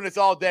keep doing this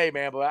all day,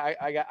 man. But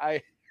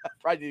I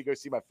probably need to go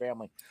see my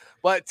family.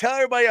 But tell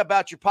everybody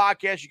about your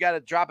podcast. You got to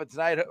drop it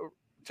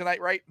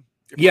tonight, right?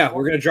 Yeah,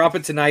 we're going to drop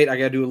it tonight. I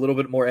got to do a little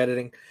bit more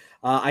editing.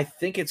 I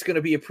think it's going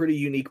to be a pretty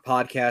unique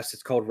podcast.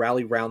 It's called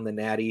Rally Round the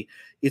Natty.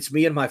 It's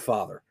me and my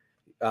father.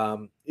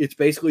 It's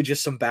basically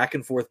just some back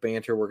and forth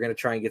banter. We're going to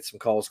try and get some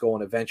calls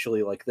going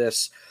eventually like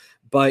this,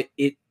 but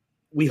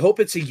we hope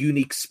it's a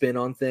unique spin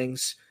on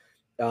things.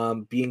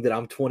 Being that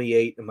I'm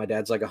 28 and my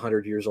dad's like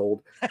 100 years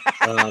old.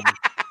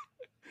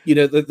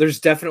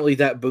 There's definitely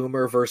that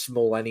boomer versus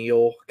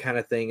millennial kind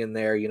of thing in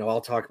there.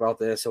 I'll talk about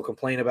this. He'll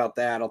complain about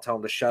that. I'll tell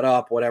him to shut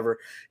up, whatever.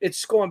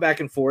 It's going back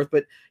and forth,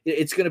 but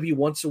it's going to be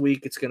once a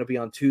week. It's going to be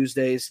on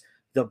Tuesdays.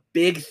 The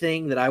big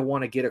thing that I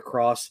want to get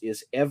across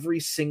is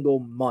every single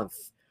month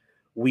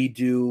we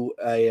do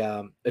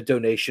a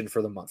donation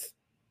for the month.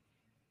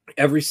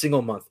 Every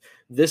single month.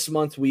 This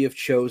month we have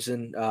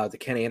chosen the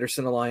Ken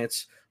Anderson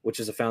Alliance, which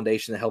is a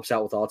foundation that helps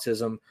out with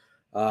autism.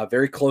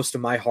 Very close to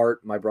my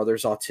heart. My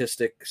brother's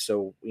autistic,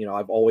 so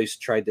I've always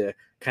tried to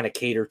kind of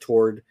cater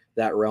toward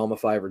that realm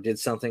if I ever did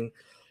something.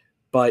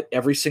 But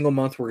every single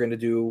month we're going to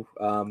do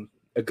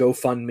a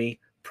GoFundMe.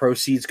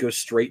 Proceeds go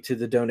straight to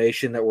the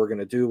donation that we're going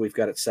to do. We've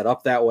got it set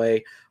up that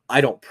way.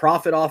 I don't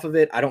profit off of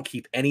it. I don't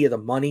keep any of the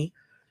money.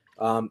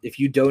 If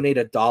you donate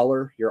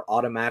 $1, you're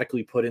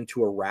automatically put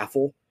into a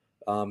raffle.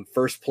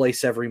 First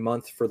place every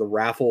month for the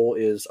raffle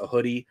is a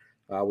hoodie.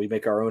 We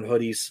make our own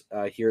hoodies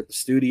here at the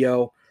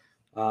studio.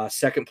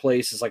 Second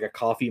place is like a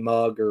coffee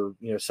mug or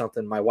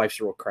something. My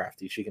wife's real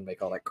crafty. She can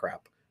make all that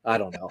crap. I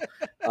don't know.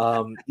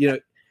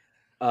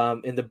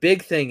 And the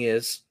big thing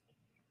is,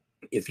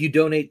 if you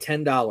donate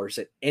 $10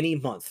 at any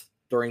month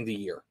during the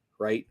year,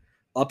 right,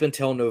 up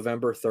until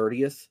November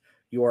 30th,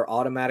 you are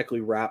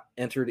automatically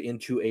entered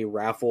into a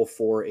raffle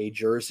for a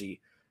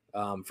jersey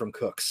from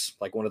Cooks,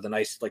 like one of the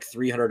nice, like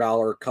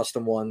 $300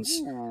 custom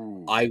ones.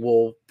 Ooh. I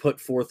will put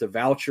forth a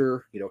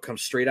voucher,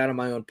 comes straight out of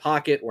my own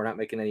pocket. We're not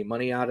making any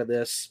money out of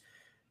this.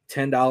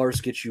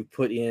 $10 gets you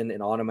put in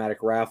an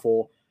automatic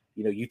raffle.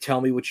 You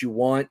tell me what you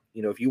want.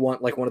 If you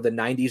want like one of the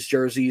 90s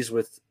jerseys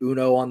with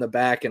Uno on the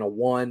back and a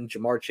 1,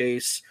 Jamar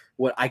Chase,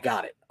 I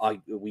got it.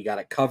 We got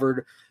it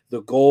covered.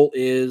 The goal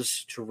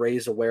is to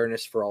raise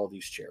awareness for all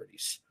these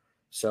charities.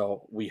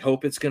 So we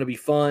hope it's going to be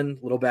fun,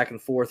 a little back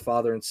and forth,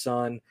 father and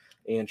son,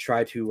 and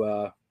try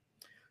to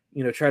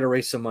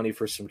raise some money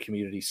for some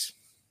communities.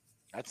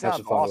 That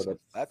sounds awesome.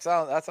 That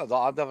sounds awesome.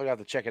 I'm definitely going to have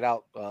to check it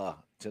out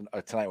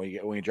tonight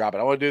when you drop it.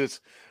 I want to do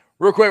this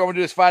real quick. I want to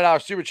do this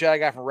 $5 super chat I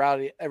got from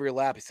Rowdy every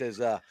lap. He says,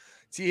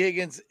 T.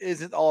 Higgins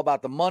isn't all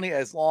about the money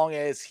as long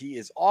as he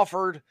is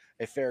offered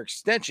a fair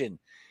extension.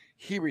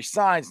 He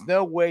resigns.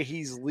 No way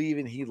he's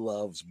leaving. He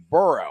loves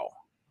Burrow.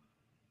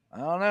 I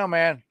don't know,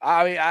 man.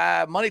 I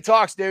mean, money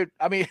talks, dude.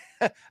 I mean,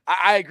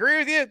 I agree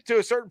with you to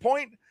a certain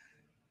point,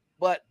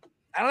 but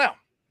I don't know.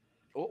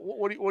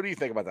 What do you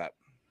think about that?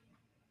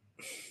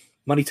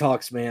 Money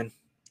talks, man.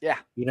 Yeah.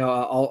 You know,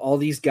 all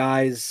these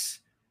guys,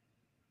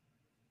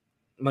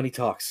 money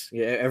talks.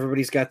 Yeah,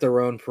 everybody's got their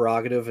own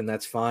prerogative, and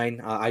that's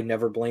fine. I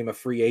never blame a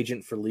free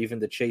agent for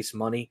leaving to chase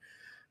money.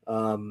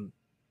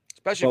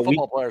 Especially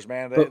football players,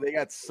 man. They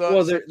got so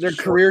well, their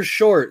career's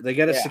short. They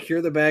got to Yeah.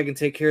 secure the bag and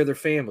take care of their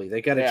family.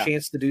 They got a Yeah.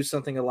 chance to do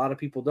something a lot of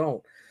people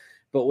don't.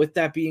 But with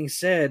that being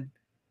said,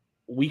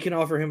 we can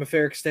offer him a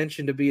fair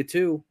extension to be a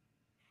 2.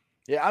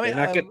 Yeah, I mean,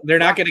 they're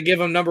not going to give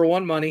him number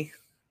 1 money.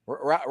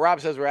 Rob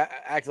says we're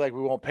acting like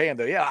we won't pay him,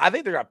 though. Yeah, I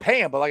think they're going to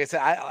pay him, but like I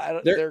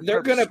said,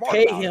 they're going to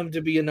pay him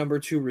to be a number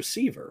 2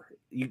 receiver.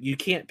 You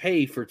can't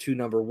pay for 2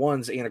 number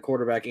 1s and a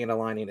quarterback and a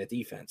line and a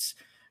defense.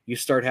 You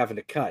start having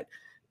to cut.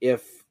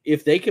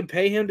 If they can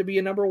pay him to be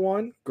a number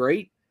 1,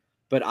 great.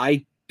 But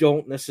I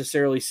don't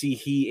necessarily see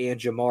he and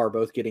Jamar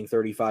both getting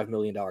 $35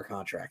 million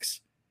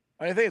contracts.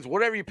 I mean, the thing is,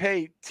 whatever you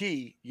pay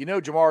T, Jamar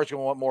is going to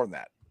want more than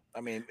that. I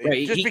mean,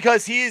 Right,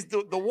 because he is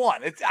the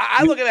one.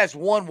 I look at it as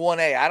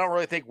 1A. I don't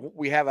really think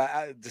we have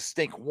a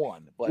distinct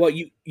one. But well,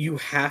 you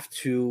have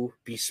to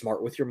be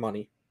smart with your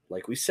money.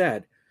 Like we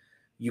said,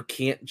 you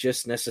can't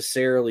just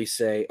necessarily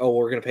say, oh,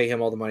 we're going to pay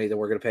him all the money, then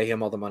we're going to pay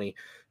him all the money.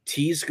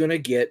 T's going to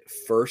get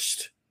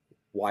first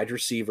wide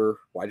receiver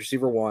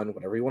 1,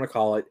 whatever you want to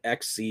call it,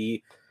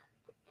 XC,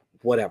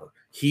 whatever.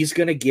 He's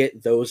going to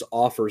get those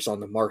offers on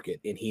the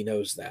market, and he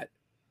knows that.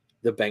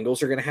 The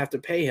Bengals are going to have to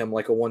pay him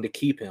like a 1 to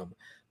keep him.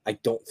 I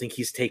don't think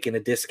he's taking a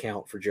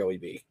discount for Joey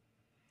B.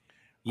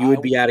 You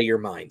would be out of your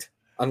mind.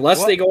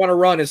 Unless they go on a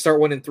run and start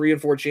winning 3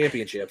 and 4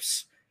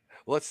 championships.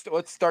 Let's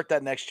start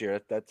that next year.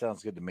 That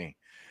sounds good to me.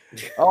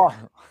 Oh,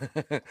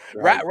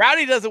 right.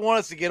 Rowdy doesn't want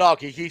us to get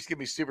off. He keeps giving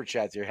me super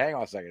chats here. Hang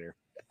on a second here.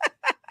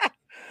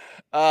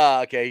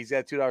 Okay, he's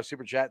got $2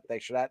 super chat.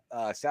 Thanks for that.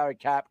 Salary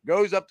cap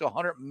goes up to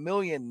 $100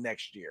 million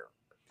next year.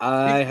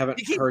 I haven't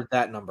heard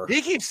that number.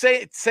 He keeps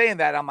saying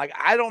that. I'm like,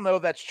 I don't know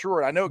if that's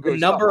true. I know it goes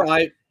the number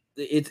up.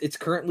 It's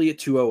currently at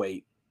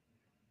 208.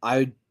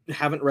 I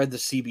haven't read the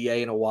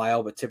CBA in a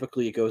while, but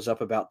typically it goes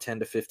up about 10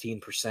 to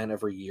 15%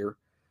 every year.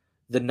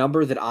 The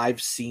number that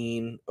I've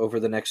seen over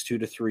the next 2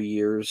 to 3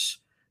 years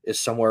is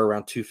somewhere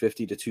around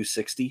 250 to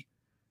 260,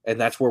 and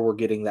that's where we're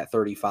getting that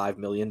 $35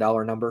 million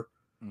number.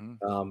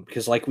 Mm-hmm.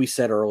 Because like we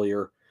said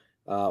earlier,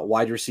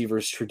 wide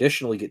receivers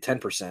traditionally get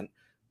 10%.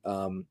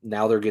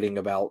 Now they're getting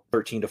about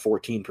 13 to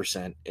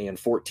 14%, and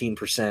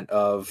 14%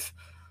 of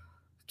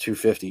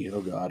 250.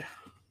 Oh God,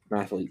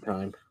 mathlete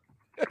time.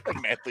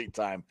 Mathlete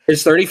time.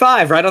 It's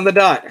 35 right on the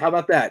dot. How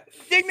about that?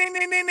 Ding, ding,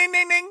 ding, ding, ding,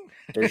 ding, ding.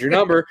 There's your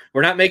number.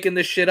 We're not making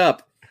this shit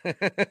up.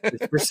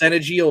 It's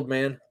percentage yield,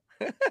 man.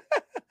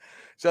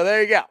 So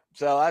there you go.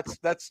 So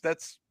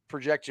that's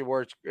projection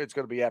where it's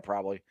going to be at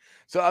probably.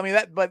 So I mean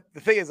but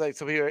the thing is, like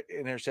some people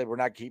in here said we're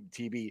not keeping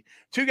TB.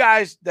 2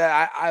 guys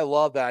that I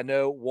love that I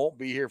know won't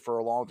be here for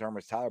a long term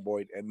is Tyler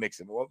Boyd and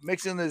Mixon. Well,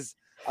 Mixon is,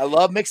 I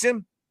love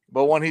Mixon,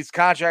 but when his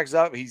contract's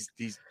up, he's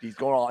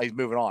going on, he's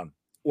moving on.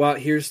 Well,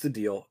 here's the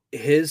deal.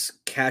 His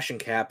cash and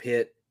cap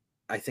hit,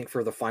 I think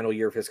for the final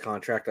year of his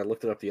contract, I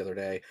looked it up the other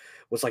day,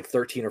 was like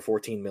 13 or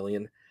 14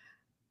 million.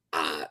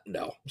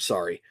 No,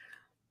 sorry.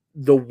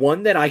 The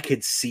one that I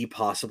could see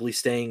possibly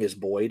staying is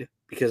Boyd,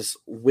 because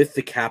with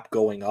the cap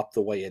going up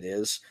the way it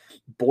is,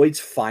 Boyd's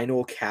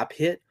final cap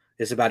hit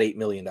is about $8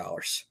 million.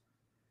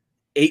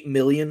 $8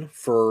 million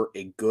for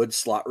a good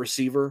slot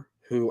receiver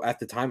who at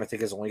the time I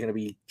think is only going to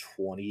be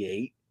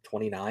 28,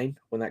 29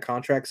 when that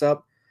contract's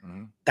up.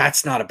 Mm-hmm.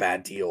 That's not a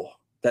bad deal.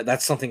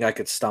 That's something I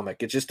could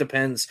stomach. It just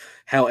depends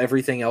how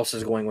everything else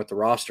is going with the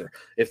roster.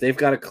 If they've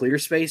got a clear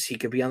space, he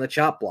could be on the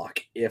chop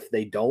block. If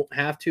they don't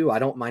have to, I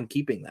don't mind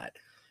keeping that.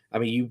 I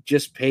mean, you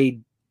just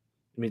paid.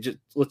 I mean,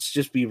 let's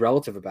just be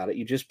relative about it.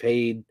 You just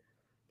paid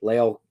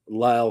La'el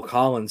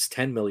Collins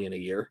 $10 million a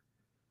year.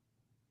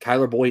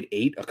 Tyler Boyd $8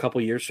 million a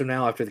couple years from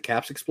now after the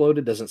caps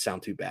exploded doesn't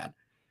sound too bad.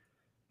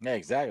 Yeah,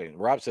 exactly.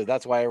 Rob said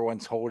that's why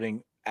everyone's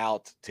holding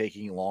out,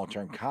 taking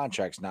long-term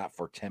contracts, not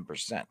for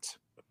 10%.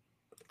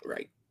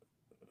 Right.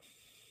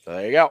 So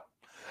there you go.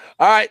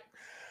 All right.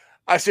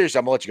 Seriously,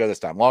 I'm gonna let you go this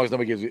time, as long as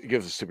nobody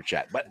gives a super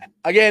chat. But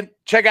again,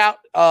 check out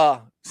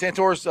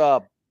Santor's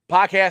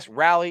podcast,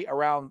 Rally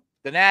Around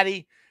the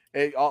Natty.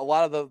 A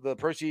lot of the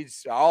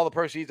proceeds, all the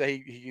proceeds that he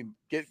can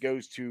get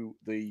goes to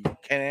the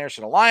Ken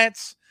Anderson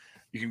Alliance.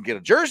 You can get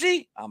a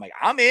jersey. I'm like,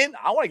 I'm in.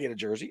 I want to get a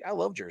jersey. I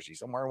love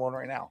jerseys. I'm wearing one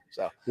right now.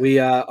 So we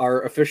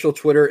our official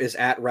Twitter is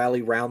at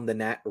Rally Round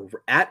Natty.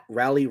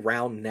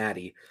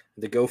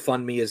 The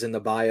GoFundMe is in the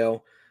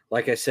bio.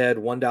 Like I said,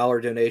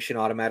 $1 donation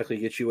automatically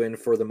gets you in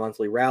for the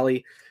monthly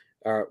rally,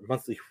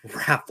 monthly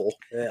raffle.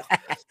 Yeah.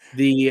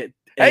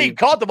 Hey, you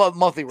called the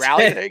monthly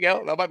rally. There you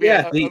go. That might be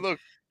a little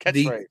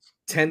catchphrase.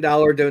 The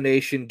 $10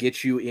 donation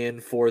gets you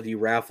in for the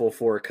raffle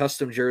for a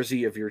custom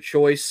jersey of your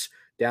choice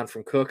down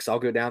from Cooks. I'll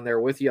go down there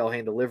with you. I'll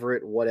hand deliver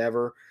it,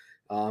 whatever.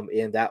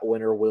 And that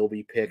winner will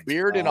be picked.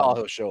 Beard and all,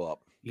 he'll show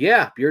up.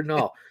 Yeah, beard and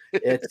all.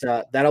 It's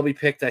that'll be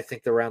picked, I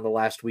think, around the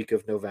last week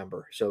of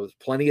November. So there's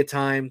plenty of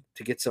time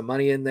to get some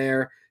money in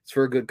there. It's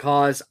for a good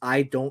cause.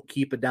 I don't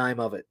keep a dime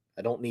of it.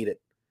 I don't need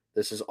it.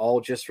 This is all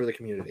just for the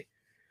community.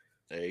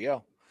 There you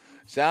go.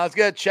 Sounds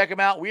good. Check them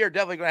out. We are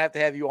definitely going to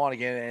have you on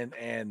again.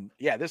 And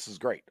yeah, this is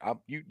great. I'm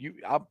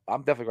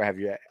definitely going to have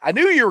you. I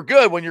knew you were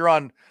good when you're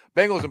on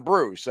Bengals and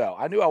Brews, so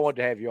I knew I wanted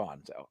to have you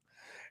on. So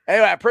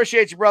anyway, I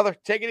appreciate you, brother.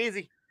 Take it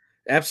easy.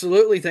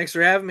 Absolutely. Thanks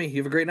for having me. You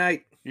have a great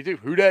night. You too.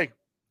 Hooday.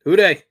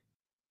 Hooday.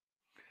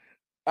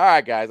 All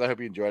right, guys. I hope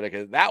you enjoyed it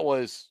because that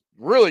was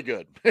really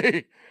good.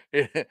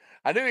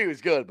 I knew he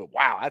was good, but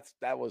wow,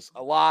 that was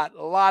a lot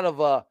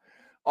of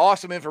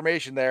awesome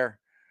information there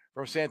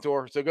from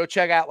Santor. So go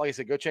check out, like I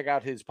said, go check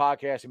out his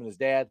podcast, him and his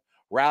dad,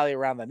 Rally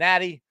Around the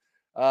Natty.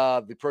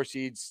 The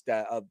proceeds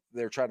that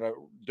they're trying to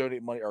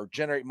donate money or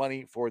generate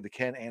money for the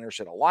Ken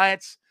Anderson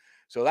Alliance.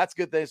 So that's a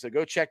good thing. So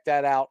go check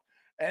that out.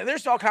 And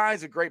there's all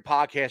kinds of great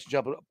podcasts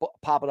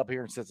popping up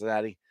here in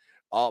Cincinnati,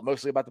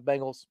 mostly about the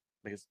Bengals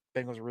because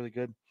Bengals are really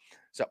good.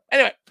 So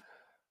anyway,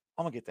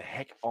 I'm going to get the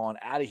heck on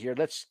out of here.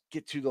 Let's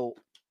get to the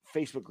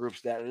Facebook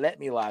groups that let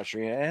me live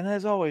stream. And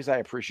as always, I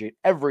appreciate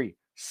every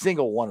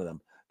single one of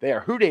them. They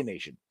are Houday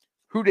Nation,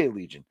 Houday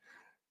Legion,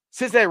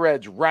 Cincinnati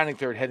Reds rounding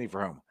third, heading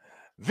for home,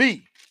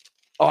 the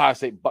Ohio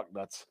State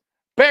Bucknuts,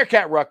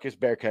 Bearcat Ruckus,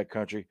 Bearcat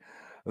Country,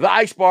 the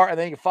Ice Bar, and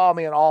then you can follow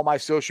me on all my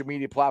social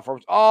media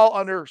platforms, all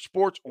under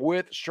Sports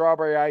with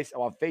Strawberry Ice.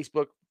 I'm on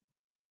Facebook,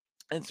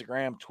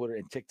 Instagram, Twitter,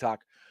 and TikTok.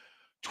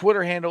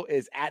 Twitter handle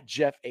is at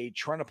Jeff A.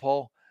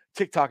 Trenopole.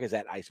 TikTok is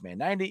at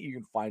Iceman90. You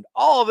can find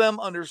all of them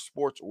under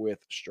Sports with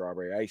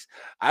Strawberry Ice.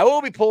 I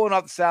will be pulling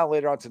off the sound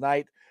later on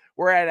tonight.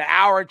 We're at an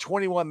hour and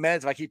 21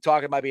 minutes. If I keep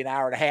talking, it might be an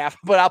hour and a half,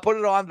 but I'll put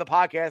it on the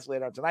podcast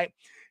later on tonight.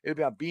 It'll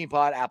be on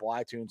BeanPod, Apple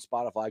iTunes,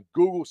 Spotify,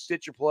 Google,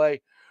 Stitcher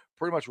Play,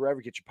 pretty much wherever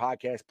you get your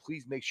podcast.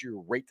 Please make sure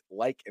you rate,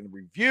 like, and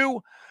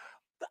review.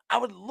 I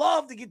would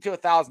love to get to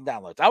 1,000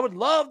 downloads. I would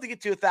love to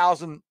get to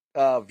 1,000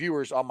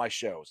 viewers on my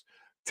shows.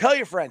 Tell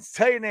your friends,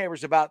 tell your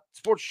neighbors about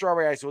Sports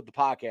Strawberry Ice with the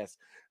podcast,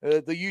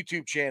 the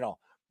YouTube channel,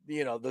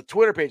 the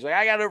Twitter page. Like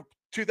I got over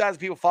 2,000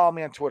 people following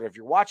me on Twitter. If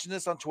you're watching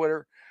this on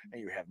Twitter and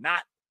you have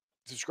not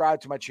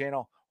subscribed to my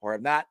channel or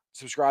have not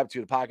subscribed to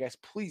the podcast,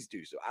 please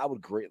do so. I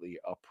would greatly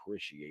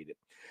appreciate it.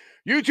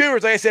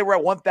 YouTubers, like I said, we're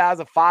at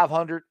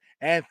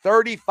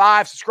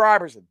 1,535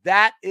 subscribers.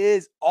 That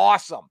is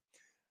awesome.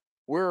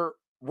 We're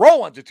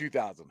rolling to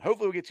 2,000.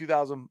 Hopefully we'll get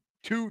 2,000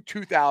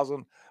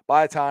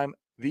 by the time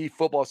the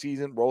football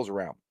season rolls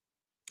around.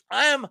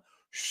 I am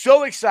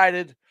so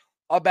excited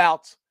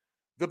about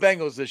the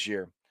Bengals this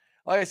year.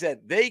 Like I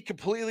said, they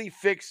completely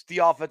fixed the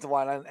offensive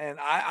line. And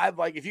I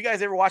like, if you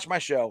guys ever watch my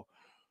show,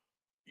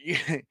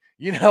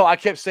 I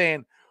kept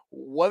saying,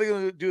 what are they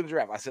going to do in the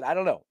draft? I said, I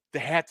don't know. They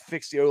had to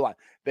fix the O-line.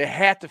 They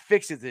had to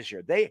fix it this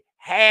year. They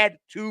had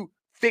to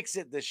fix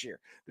it this year.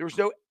 There was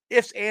no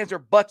ifs, ands, or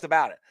buts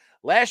about it.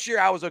 Last year,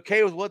 I was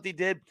okay with what they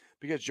did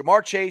because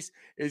Jamar Chase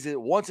is a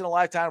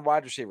once-in-a-lifetime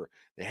wide receiver.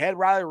 They had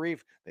Riley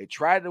Reef. They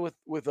tried it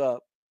with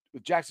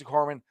Jackson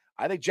Carman.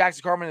 I think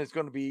Jackson Carman is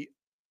going to be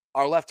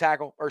our left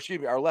tackle, or excuse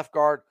me, our left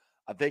guard.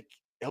 I think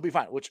he'll be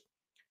fine, which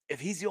if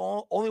he's the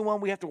only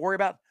one we have to worry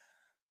about,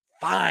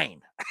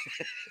 fine.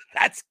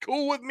 That's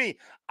cool with me.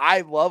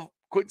 I love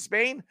Quentin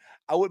Spain.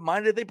 I wouldn't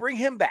mind if they bring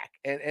him back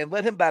and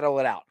let him battle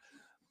it out.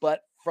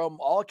 But from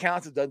all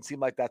accounts, it doesn't seem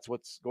like that's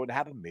what's going to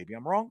happen. Maybe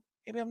I'm wrong.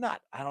 Maybe I'm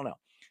not. I don't know.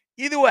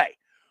 Either way,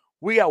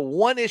 we got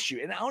one issue,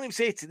 and I don't even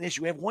say it's an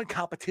issue. We have one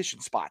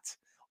competition spot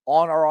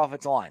on our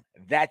offensive line.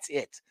 That's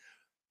it.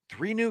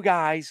 3 new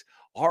guys.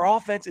 Our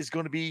offense is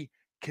going to be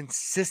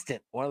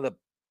consistent. One of the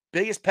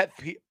biggest pet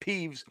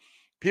peeves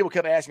people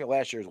kept asking me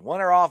last year is when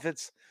our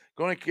offense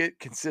going to get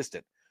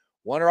consistent.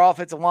 When our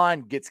offensive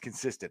line gets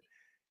consistent,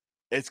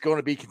 it's going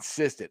to be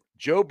consistent.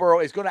 Joe Burrow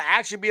is going to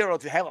actually be able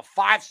to have a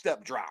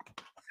 5-step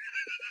drop.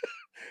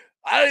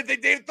 I don't even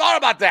think they thought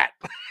about that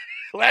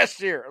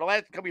last year, or the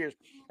last couple years.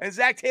 And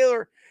Zach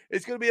Taylor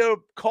is going to be able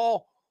to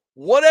call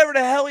whatever the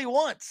hell he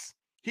wants.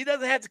 He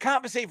doesn't have to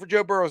compensate for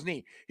Joe Burrow's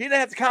knee. He doesn't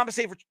have to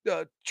compensate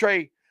for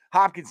Trey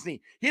Hopkins'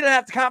 knee. He doesn't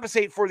have to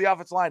compensate for the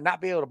offensive line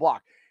not being able to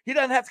block. He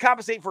doesn't have to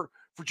compensate for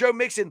Joe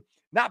Mixon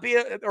not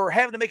being or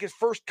having to make his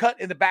first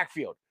cut in the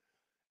backfield.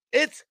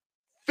 It's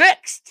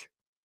fixed.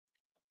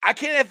 I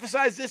can't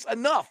emphasize this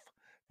enough.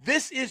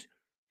 This is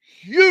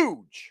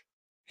huge.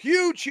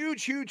 Huge,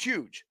 huge, huge,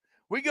 huge.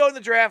 We go in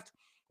the draft.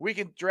 We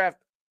can draft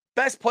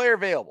best player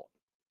available.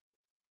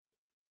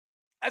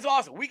 That's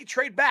awesome. We can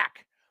trade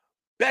back.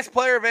 Best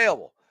player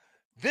available.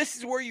 This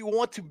is where you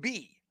want to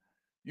be.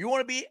 You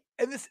want to be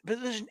in this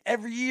position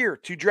every year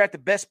to draft the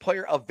best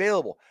player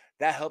available.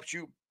 That helps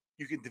you.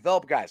 You can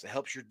develop guys. It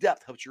helps your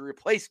depth. Helps you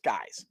replace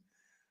guys.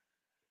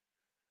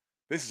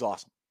 This is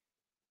awesome.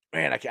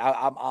 Man,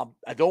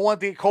 I don't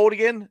want to get cold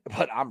again,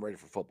 but I'm ready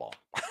for football.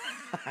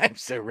 I'm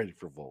so ready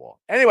for football.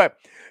 Anyway,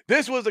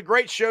 this was a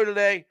great show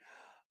today.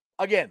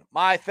 Again,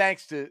 my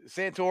thanks to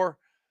Santor.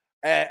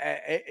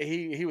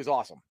 He was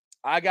awesome.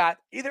 I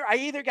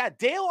either got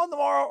Dale on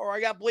tomorrow or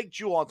I got Blake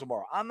Jewell on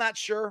tomorrow. I'm not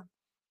sure.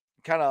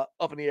 Kind of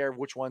up in the air of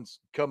which one's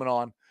coming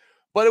on.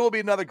 But it will be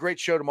another great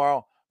show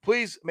tomorrow.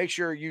 Please make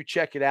sure you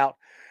check it out.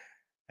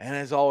 And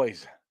as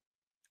always,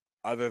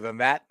 other than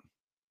that,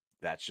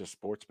 that's just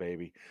sports,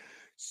 baby.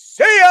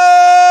 See ya!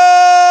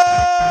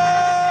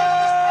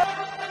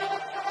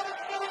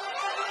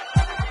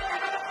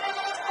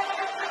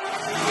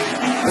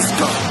 Let's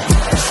go.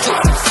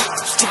 Stripes,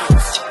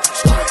 stripes,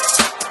 stripes,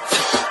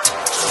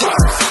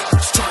 stripes,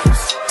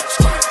 stripes,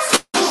 stripes.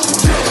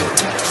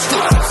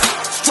 Stripes,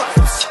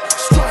 stripes,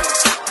 stripes.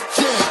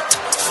 Yeah,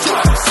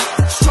 stripes,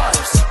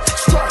 stripes,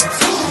 stripes.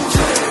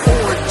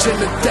 Orange in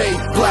the day,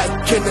 black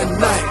in the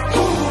night.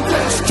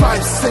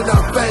 Stripes in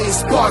our veins,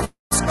 sparks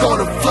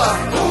gonna fly.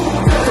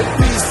 The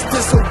beast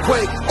is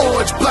awake,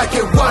 orange, black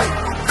and white.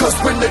 Cause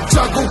when the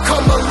jungle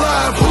come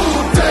alive,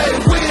 day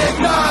we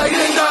ignite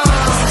and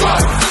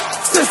stripes.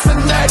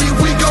 Cincinnati,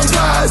 we gon'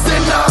 rise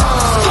and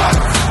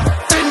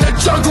in the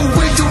jungle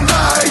we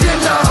unite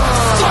and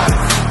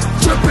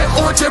dripping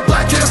orange and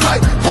black and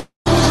white.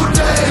 All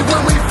day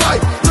when we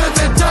fight, live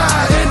and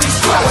die in these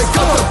stripes. Wake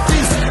up the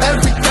beast,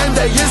 every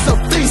day is a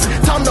feast.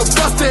 Time to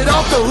bust it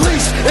off the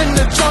leash. In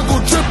the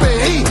jungle dripping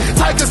heat,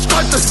 tigers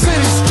strike the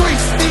city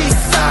streets. East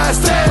side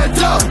stand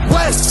up,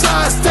 west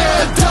side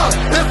stand up.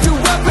 If you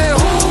rapping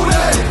who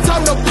that,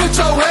 time to put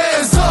your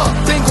hands up.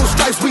 Dingle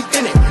stripes, we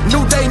in it.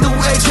 New day, new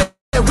age.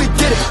 We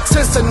get it,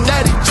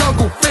 Cincinnati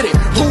jungle fit it.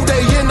 Who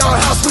they in our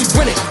house, we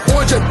win it.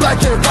 Orange and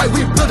black and white,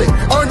 we build it.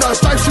 Earn our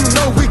stripes, you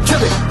know we kill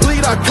it.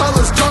 Bleed our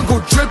colors, jungle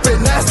dripping,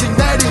 nasty,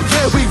 natty,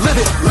 yeah, we live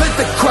it. Lit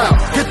the crowd,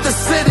 get the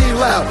city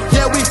loud, yeah.